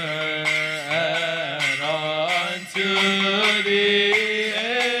 and unto the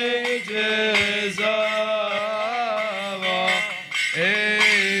ages of all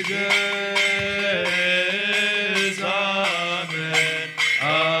ages. Amen.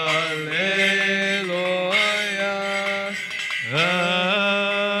 Alleluia.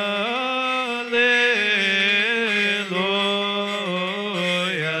 Alleluia.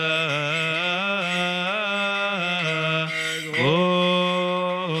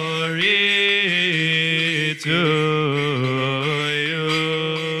 Glory to you,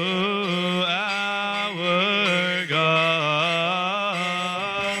 our God.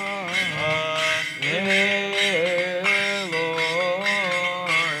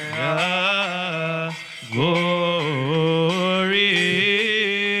 Alleluia. Glory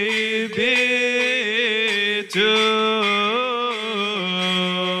be to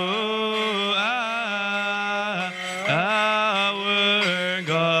our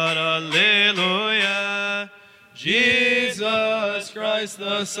God. Alleluia. Jesus Christ,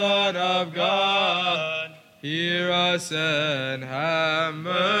 the Son of God, hear us and have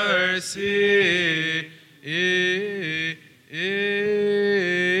mercy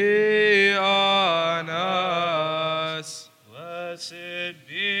on us. Blessed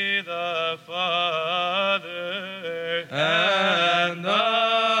be the Father and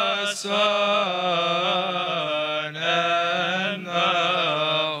the Son and the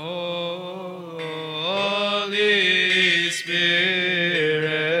Holy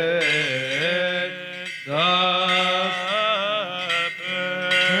Spirit, the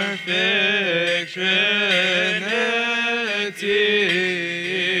perfect Trinity,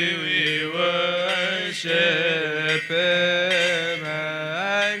 we worship Him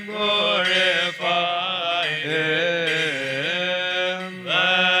and glorify Him.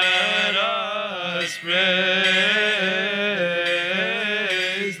 Let us praise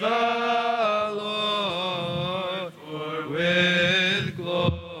the Lord, for with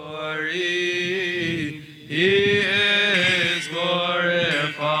glory He is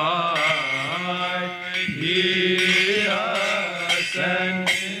glorified. He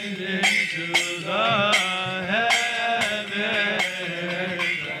ascended into the heavens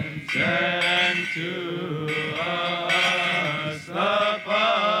and sent to us the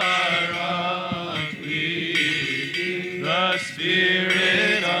Paraclete, the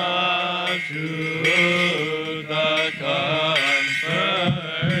Spirit of truth, the Comforter.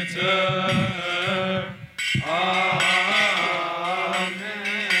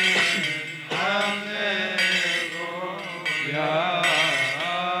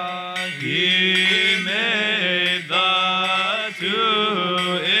 He made the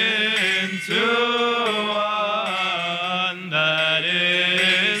two into one, that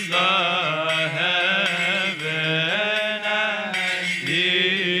is the heaven and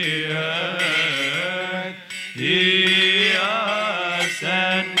the earth. He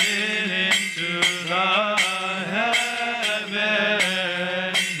ascended into the heavens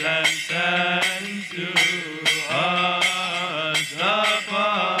and sent to us the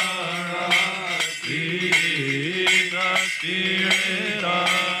Paraclete, the Spirit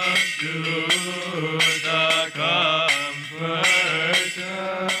of truth, the Comforter.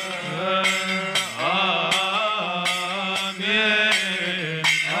 Amen.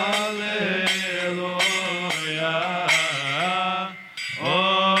 Alleluia.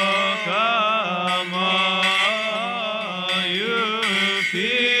 Oh, come all you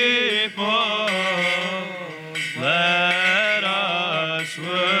people, let us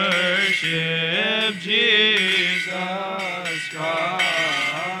worship Jesus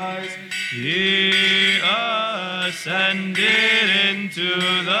Christ. He ascended into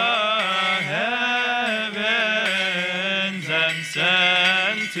the heavens and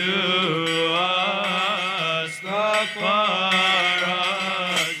sent to us the Paraclete,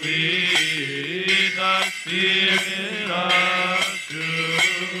 the Spirit of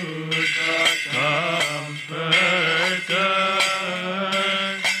truth, the Comforter.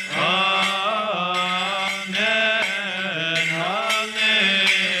 Amen.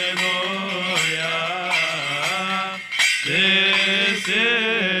 Alleluia. This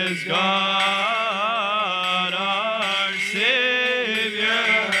is God our Savior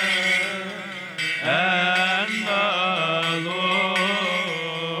and the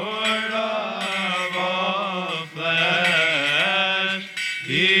Lord of all flesh.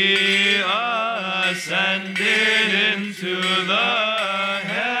 He ascended into the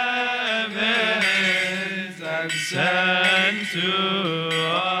heavens and sent to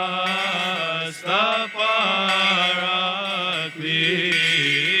us the Paraclete,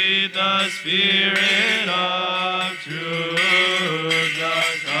 the Spirit of truth, the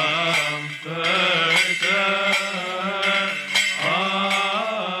Comforter.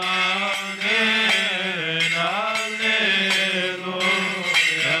 Amen. Alleluia.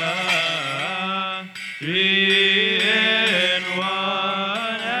 Three in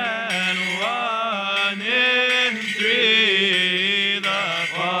one and one in three, the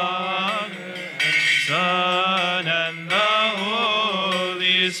Father, Son, and the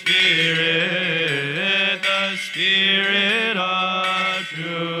Holy Spirit, the Spirit of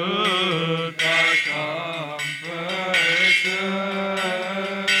truth, the Comforter.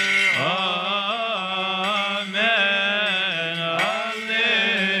 Amen.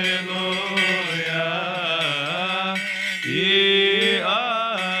 Alleluia. He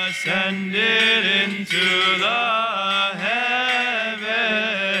ascended into the heavens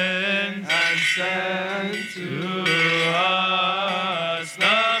and sent to us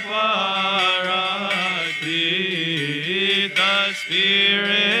the Paraclete, the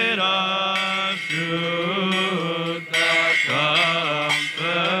Spirit of truth, the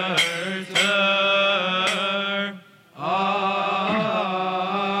Comforter. Amen.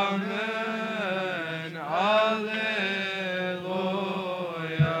 Alleluia.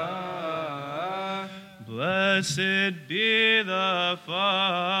 Blessed be the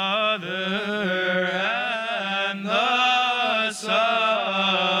Father and the Son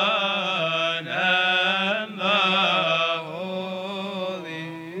and the Holy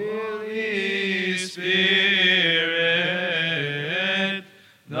Spirit,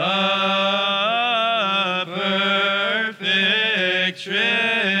 the perfect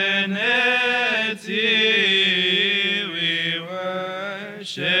Trinity. Trinity, we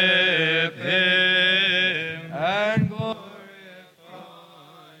worship Him and glorify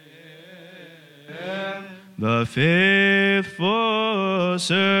Him. The faithful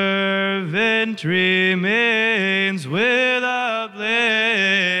servant remains without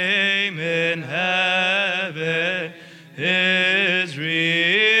blame in heaven. His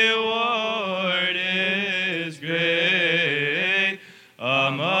reward is great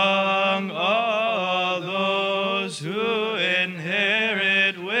among all those who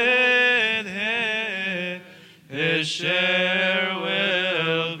inherit with Him. His share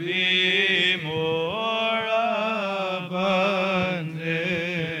will be more abundant.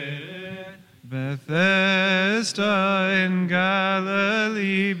 Bethesda in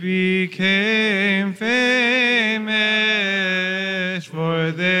Galilee became famous,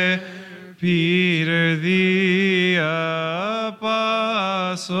 for there Peter the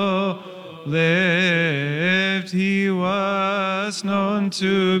apostle lived. He was known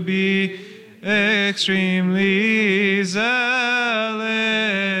to be extremely zealous.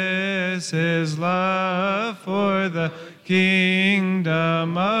 His love for the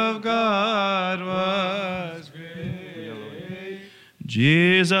kingdom of God was great.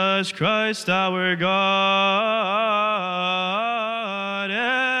 Jesus Christ, our God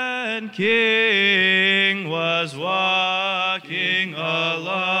and King, was walking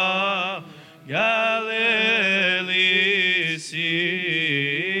along Galilee's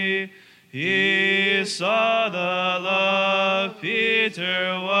sea. He saw the love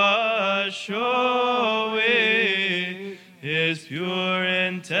Peter was showing, his pure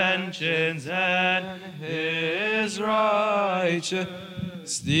intentions and his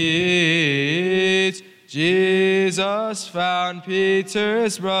righteous deeds. Jesus found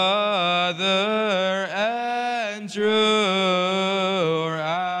Peter's brother Andrew,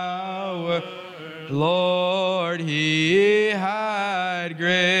 our Lord. He had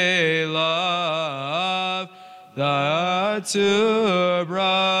great love. The two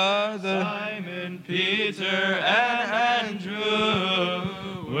brothers, Simon, Peter, and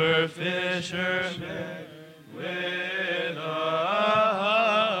Andrew, were fishermen with a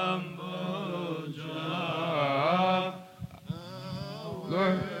humble job.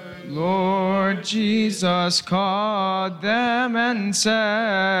 Lord Jesus called them and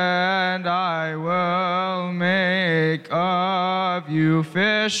said, I will make of you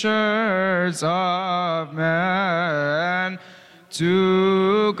fishers of men,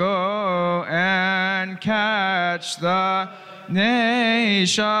 to go and catch the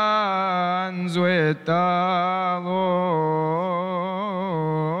nations with the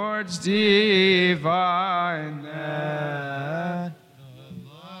Lord's divine net.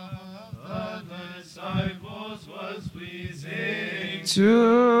 The disciples was pleasing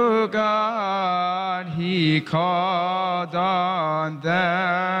To God He called on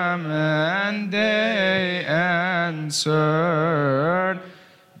them, and they answered.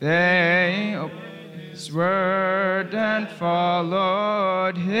 They obeyed His word and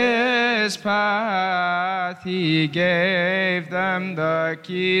followed His path. He gave them the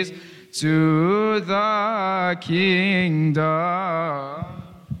keys to the kingdom.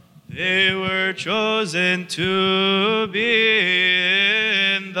 They were chosen to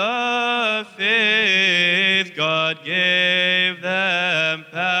be in the faith. God gave them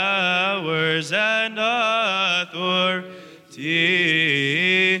powers and authority,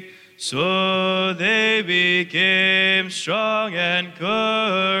 so they became strong and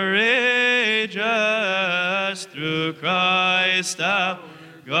courageous through Christ our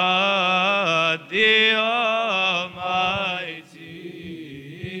God the Almighty.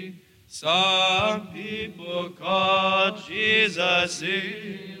 Some people called Jesus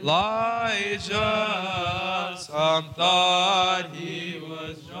Elijah, some thought he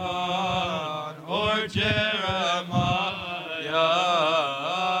was John or Jeremiah.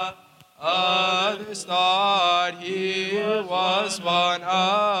 Others thought he was one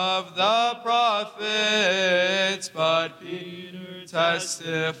of the prophets, but Peter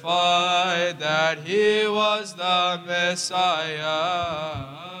testified that he was the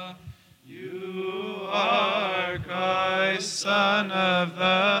Messiah. You are Christ, Son of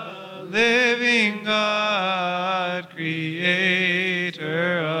the living God,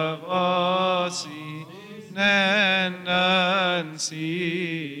 Creator of all seen and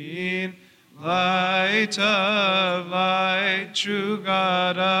unseen, Light of light, true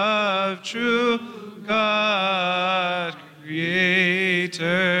God of true God,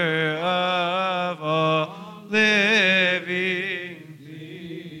 Creator of all living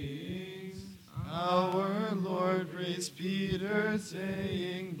things. Our Lord raised Peter,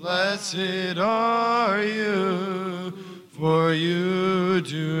 saying, Blessed are you, for you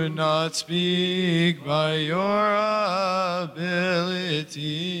do not speak by your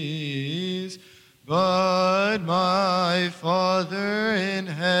abilities, but my Father in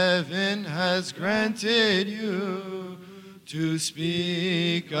heaven has granted you to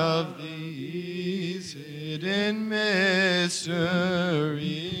speak of these hidden mysteries.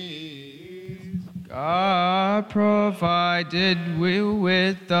 God provided you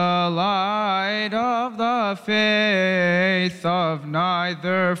with the light of the faith of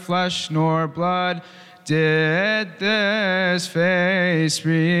neither flesh nor blood did this face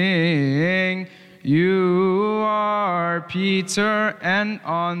bring. You are Peter, and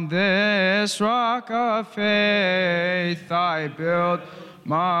on this rock of faith I build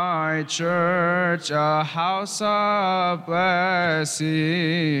my church, a house of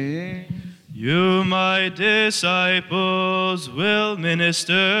blessing. You, my disciples, will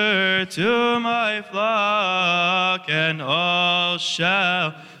minister to my flock, and all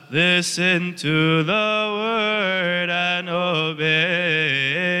shall listen to the word and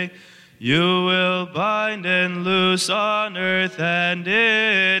obey. You will bind and loose on earth and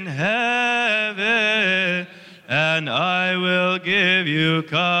in heaven, and I will give you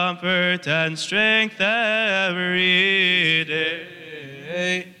comfort and strength every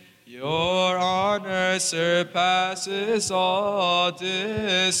day. Your honor surpasses all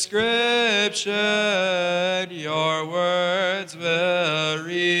description. Your words will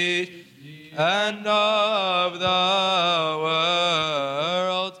reach the end of the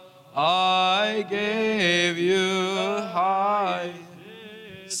world. I gave you high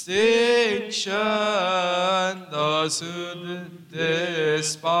distinction. Those who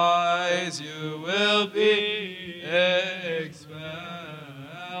despise you will be expelled.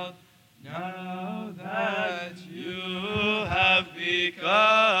 Now that you have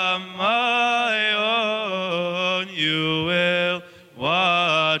become my own, you will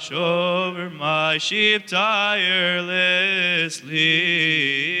watch over my sheep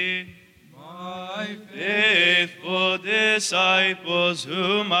tirelessly. My faithful disciples,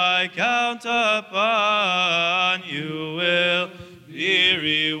 whom I count upon, you will be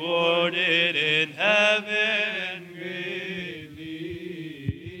rewarded in heaven greatly.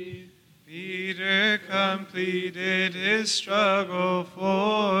 Peter completed his struggle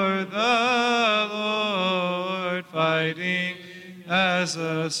for the Lord, fighting as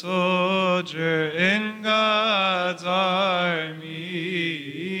a soldier in God's army.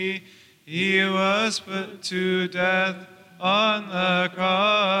 He was put to death on the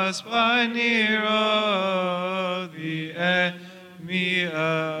cross by Nero, the enemy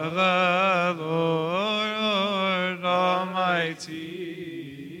of the Lord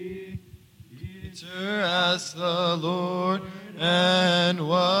Almighty. Peter asked the Lord and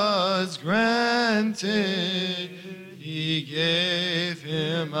was granted. He gave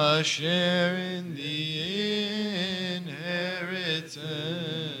him a share in the inheritance.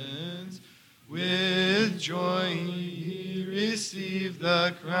 With joy he received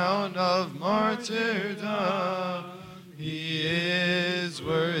the crown of martyrdom. He is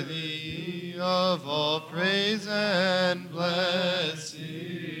worthy of all praise and blessings.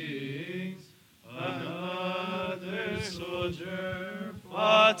 Another soldier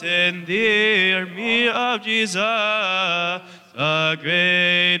fought in the army of Jesus, a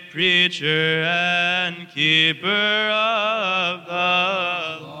great preacher and keeper of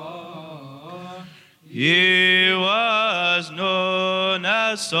the law. He was known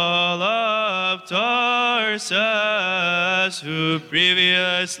as Saul of Tarsus, who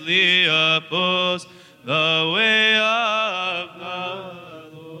previously opposed the way of the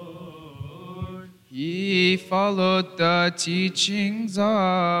Lord. He followed the teachings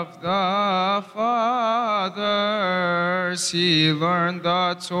of the fathers. He learned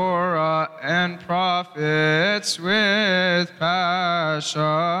the Torah and prophets with passion,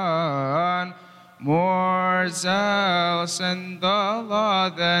 more zealous in the law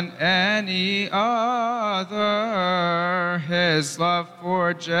than any other. His love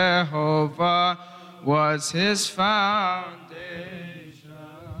for Jehovah was his foundation.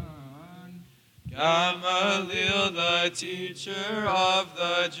 Gamaliel, the teacher of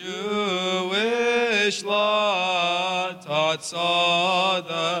the Jewish law, taught Saul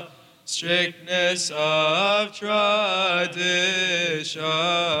the strictness of traditions.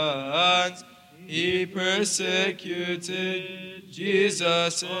 He persecuted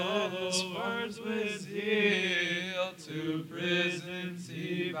Jesus' followers with zeal. To prisons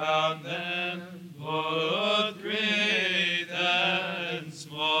he bound them, both great and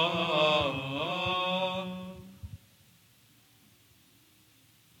small.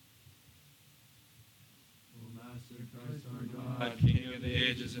 through Christ our God, King of the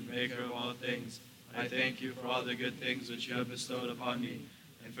ages and maker of all things. I thank you for all the good things which you have bestowed upon me,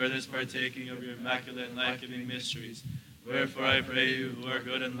 and for this partaking of your immaculate and life-giving mysteries. Wherefore I pray you, who are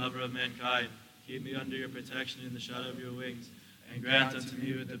good and lover of mankind, keep me under your protection in the shadow of your wings, and grant unto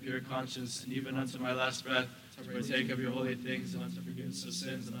me with a pure conscience, and even unto my last breath, to partake of your holy things, and unto forgiveness of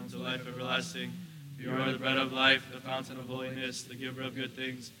sins, and unto life everlasting. For you are the bread of life, the fountain of holiness, the giver of good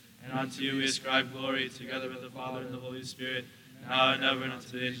things, and unto you we ascribe glory, together with the Father and the Holy Spirit, now and ever, and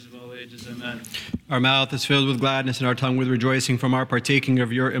unto the ages of all ages. Amen. Our mouth is filled with gladness and our tongue with rejoicing from our partaking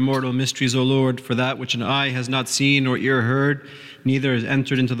of your immortal mysteries, O Lord. For that which an eye has not seen nor ear heard, neither has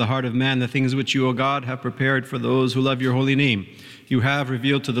entered into the heart of man, the things which you, O God, have prepared for those who love your holy name. You have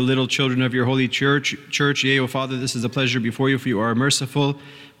revealed to the little children of your holy church. Yea, O Father, this is a pleasure before you, for you are merciful.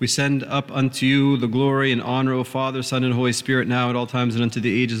 We send up unto you the glory and honor, O Father, Son, and Holy Spirit, now at all times and unto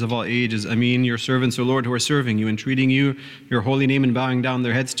the ages of all ages. Amen. Your servants, O Lord, who are serving you, entreating you, your holy name, and bowing down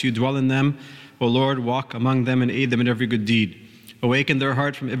their heads to you, dwell in them. O Lord, walk among them and aid them in every good deed. Awaken their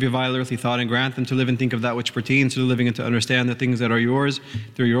heart from every vile earthly thought, and grant them to live and think of that which pertains to the living, and to understand the things that are yours,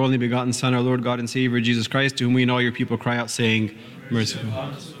 through your only begotten Son, our Lord God and Savior, Jesus Christ, to whom we and all your people cry out, saying, Merciful.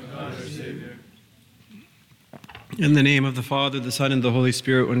 In the name of the Father, the Son, and the Holy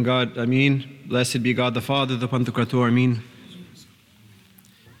Spirit, one God, Amen. Blessed be God the Father, the Pantocrator, Amen.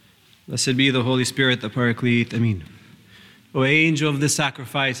 Blessed be the Holy Spirit, the Paraclete, Amen. O angel of this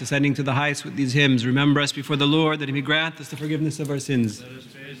sacrifice, ascending to the heights with these hymns, remember us before the Lord, that he may grant us the forgiveness of our sins. Let us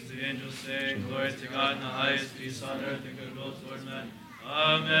praise the angels, saying, Glory to God in the highest, peace on earth, and goodwill toward men.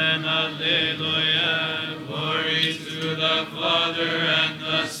 Amen, Alleluia. Glory to the Father, and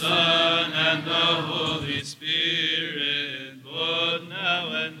the Son, and the Holy Spirit, both now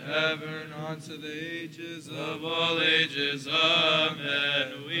and ever, and unto the ages of all ages.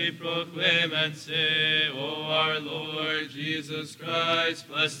 Amen. We proclaim and say, O our Lord Jesus Christ,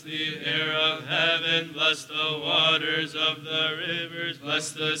 bless the air of heaven, bless the waters of the rivers,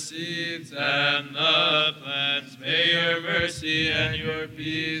 bless the seeds and the plants. May your mercy and your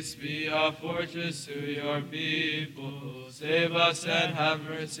peace be a fortress to your people. Save us and have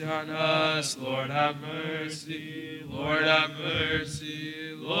mercy on us. Lord, have mercy. Lord, have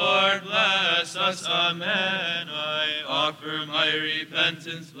mercy. Lord, bless us. Amen. I offer my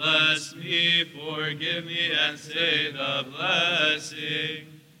repentance. Bless me, forgive me, and say the blessing.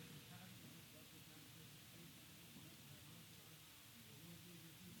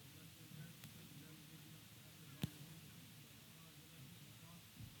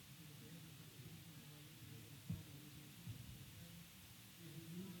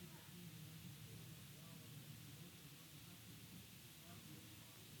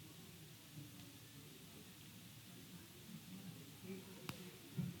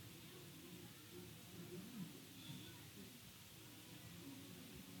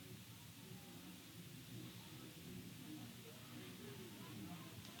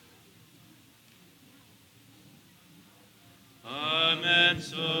 Amen,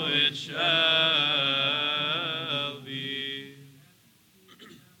 so it shall be.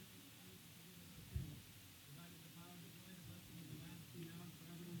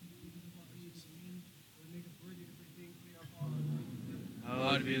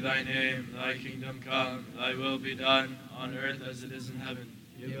 Hallowed be thy name, thy kingdom come, thy will be done, on earth as it is in heaven.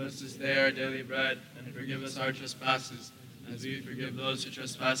 Give us this day our daily bread, and forgive us our trespasses, as we forgive those who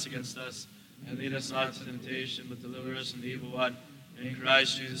trespass against us. And lead us not to temptation, but deliver us from the evil one. In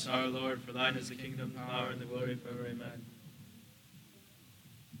Christ Jesus our Lord, for thine is the kingdom, power, and the glory forever. Amen.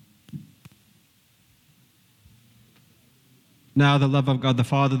 Now the love of God the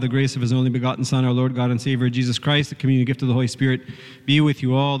Father, the grace of his only begotten Son, our Lord God and Savior, Jesus Christ, the communion gift of the Holy Spirit, be with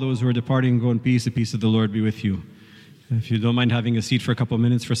you all. Those who are departing, go in peace. The peace of the Lord be with you. If you don't mind having a seat for a couple of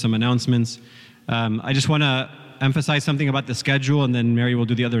minutes for some announcements. I just want to emphasize something about the schedule, and then Mary will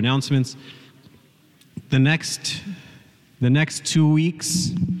do the other announcements. The next 2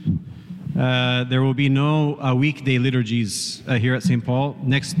 weeks, there will be no weekday liturgies here at St. Paul.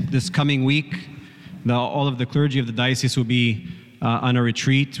 This coming week, all of the clergy of the diocese will be on a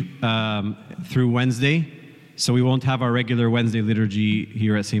retreat through Wednesday, so we won't have our regular Wednesday liturgy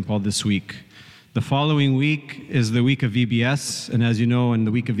here at St. Paul this week. The following week is the week of VBS, and as you know, in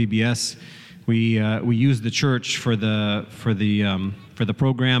the week of VBS, we use the church for the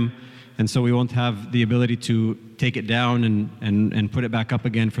program. And so we won't have the ability to take it down and put it back up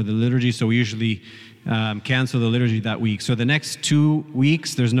again for the liturgy. So we usually cancel the liturgy that week. So the next 2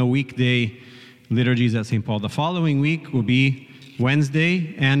 weeks, there's no weekday liturgies at St. Paul. The following week will be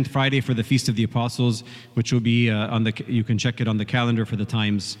Wednesday and Friday for the Feast of the Apostles, which will be you can check it on the calendar for the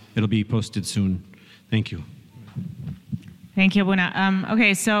times. It'll be posted soon. Thank you. Thank you, Abuna.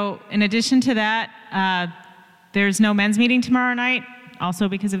 Okay, so in addition to that, there's no men's meeting tomorrow night, also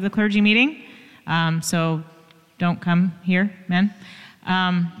because of the clergy meeting. So don't come here, men.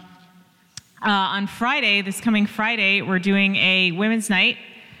 On Friday, this coming Friday, we're doing a women's night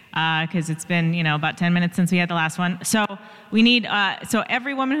because it's been, about 10 minutes since we had the last one. So we need, so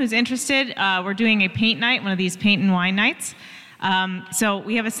every woman who's interested, we're doing a paint night, one of these paint and wine nights. So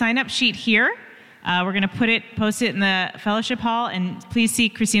we have a sign-up sheet here. We're going to post it in the fellowship hall, and please see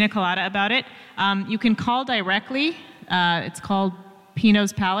Christina Collada about it. You can call directly. It's called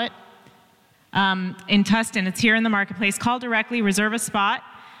Pino's Palette in Tustin. It's here in the marketplace. Call directly, reserve a spot.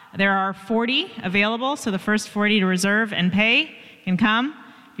 There are 40 available, so the first 40 to reserve and pay can come.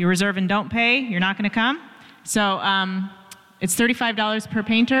 If you reserve and don't pay, you're not going to come. So it's $35 per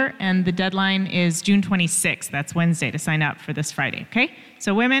painter, and the deadline is June 26th. That's Wednesday to sign up for this Friday, okay?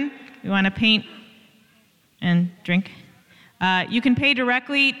 So women, we want to paint and drink. You can pay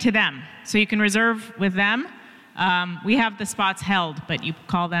directly to them, so you can reserve with them. We have the spots held, but you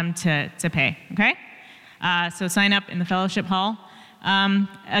call them to pay, okay? So sign up in the fellowship hall.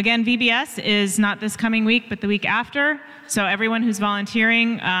 Again, VBS is not this coming week, but the week after. So everyone who's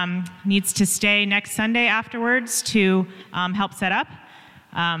volunteering needs to stay next Sunday afterwards to help set up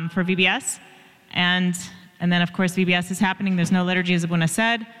for VBS. And then, of course, VBS is happening. There's no liturgy, as Abuna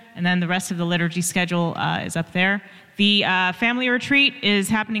said. And then the rest of the liturgy schedule is up there. The family retreat is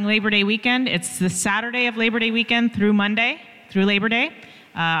happening Labor Day weekend. It's the Saturday of Labor Day weekend through Monday, through Labor Day.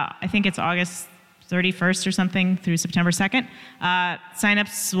 I think it's August 31st or something through September 2nd.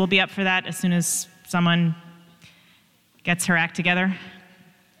 Sign-ups will be up for that as soon as someone gets her act together.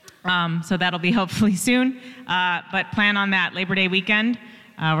 So that'll be hopefully soon. But plan on that Labor Day weekend.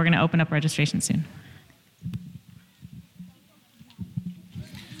 We're going to open up registration soon.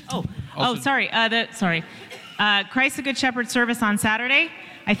 Sorry. Christ the Good Shepherd service on Saturday.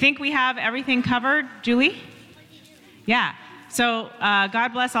 I think we have everything covered. Julie? Yeah. So God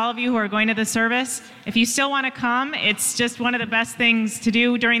bless all of you who are going to the service. If you still want to come, it's just one of the best things to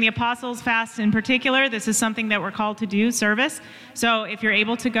do during the Apostles' Fast in particular. This is something that we're called to do, service. So if you're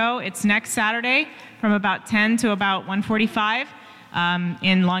able to go, it's next Saturday from about 10 to about 1:45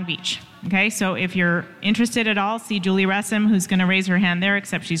 in Long Beach. Okay, so if you're interested at all, see Julie Ressam, who's going to raise her hand there,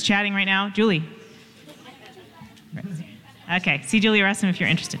 except she's chatting right now. Julie. Okay, see Julie Ressam if you're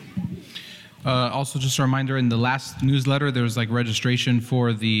interested. Also, just a reminder, in the last newsletter, there was registration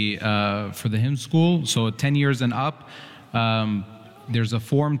for the hymn school. So 10 years and up, there's a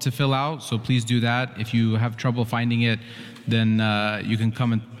form to fill out. So please do that. If you have trouble finding it, then you can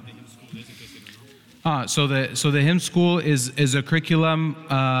come and. So the hymn school is a curriculum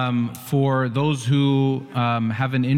for those who have an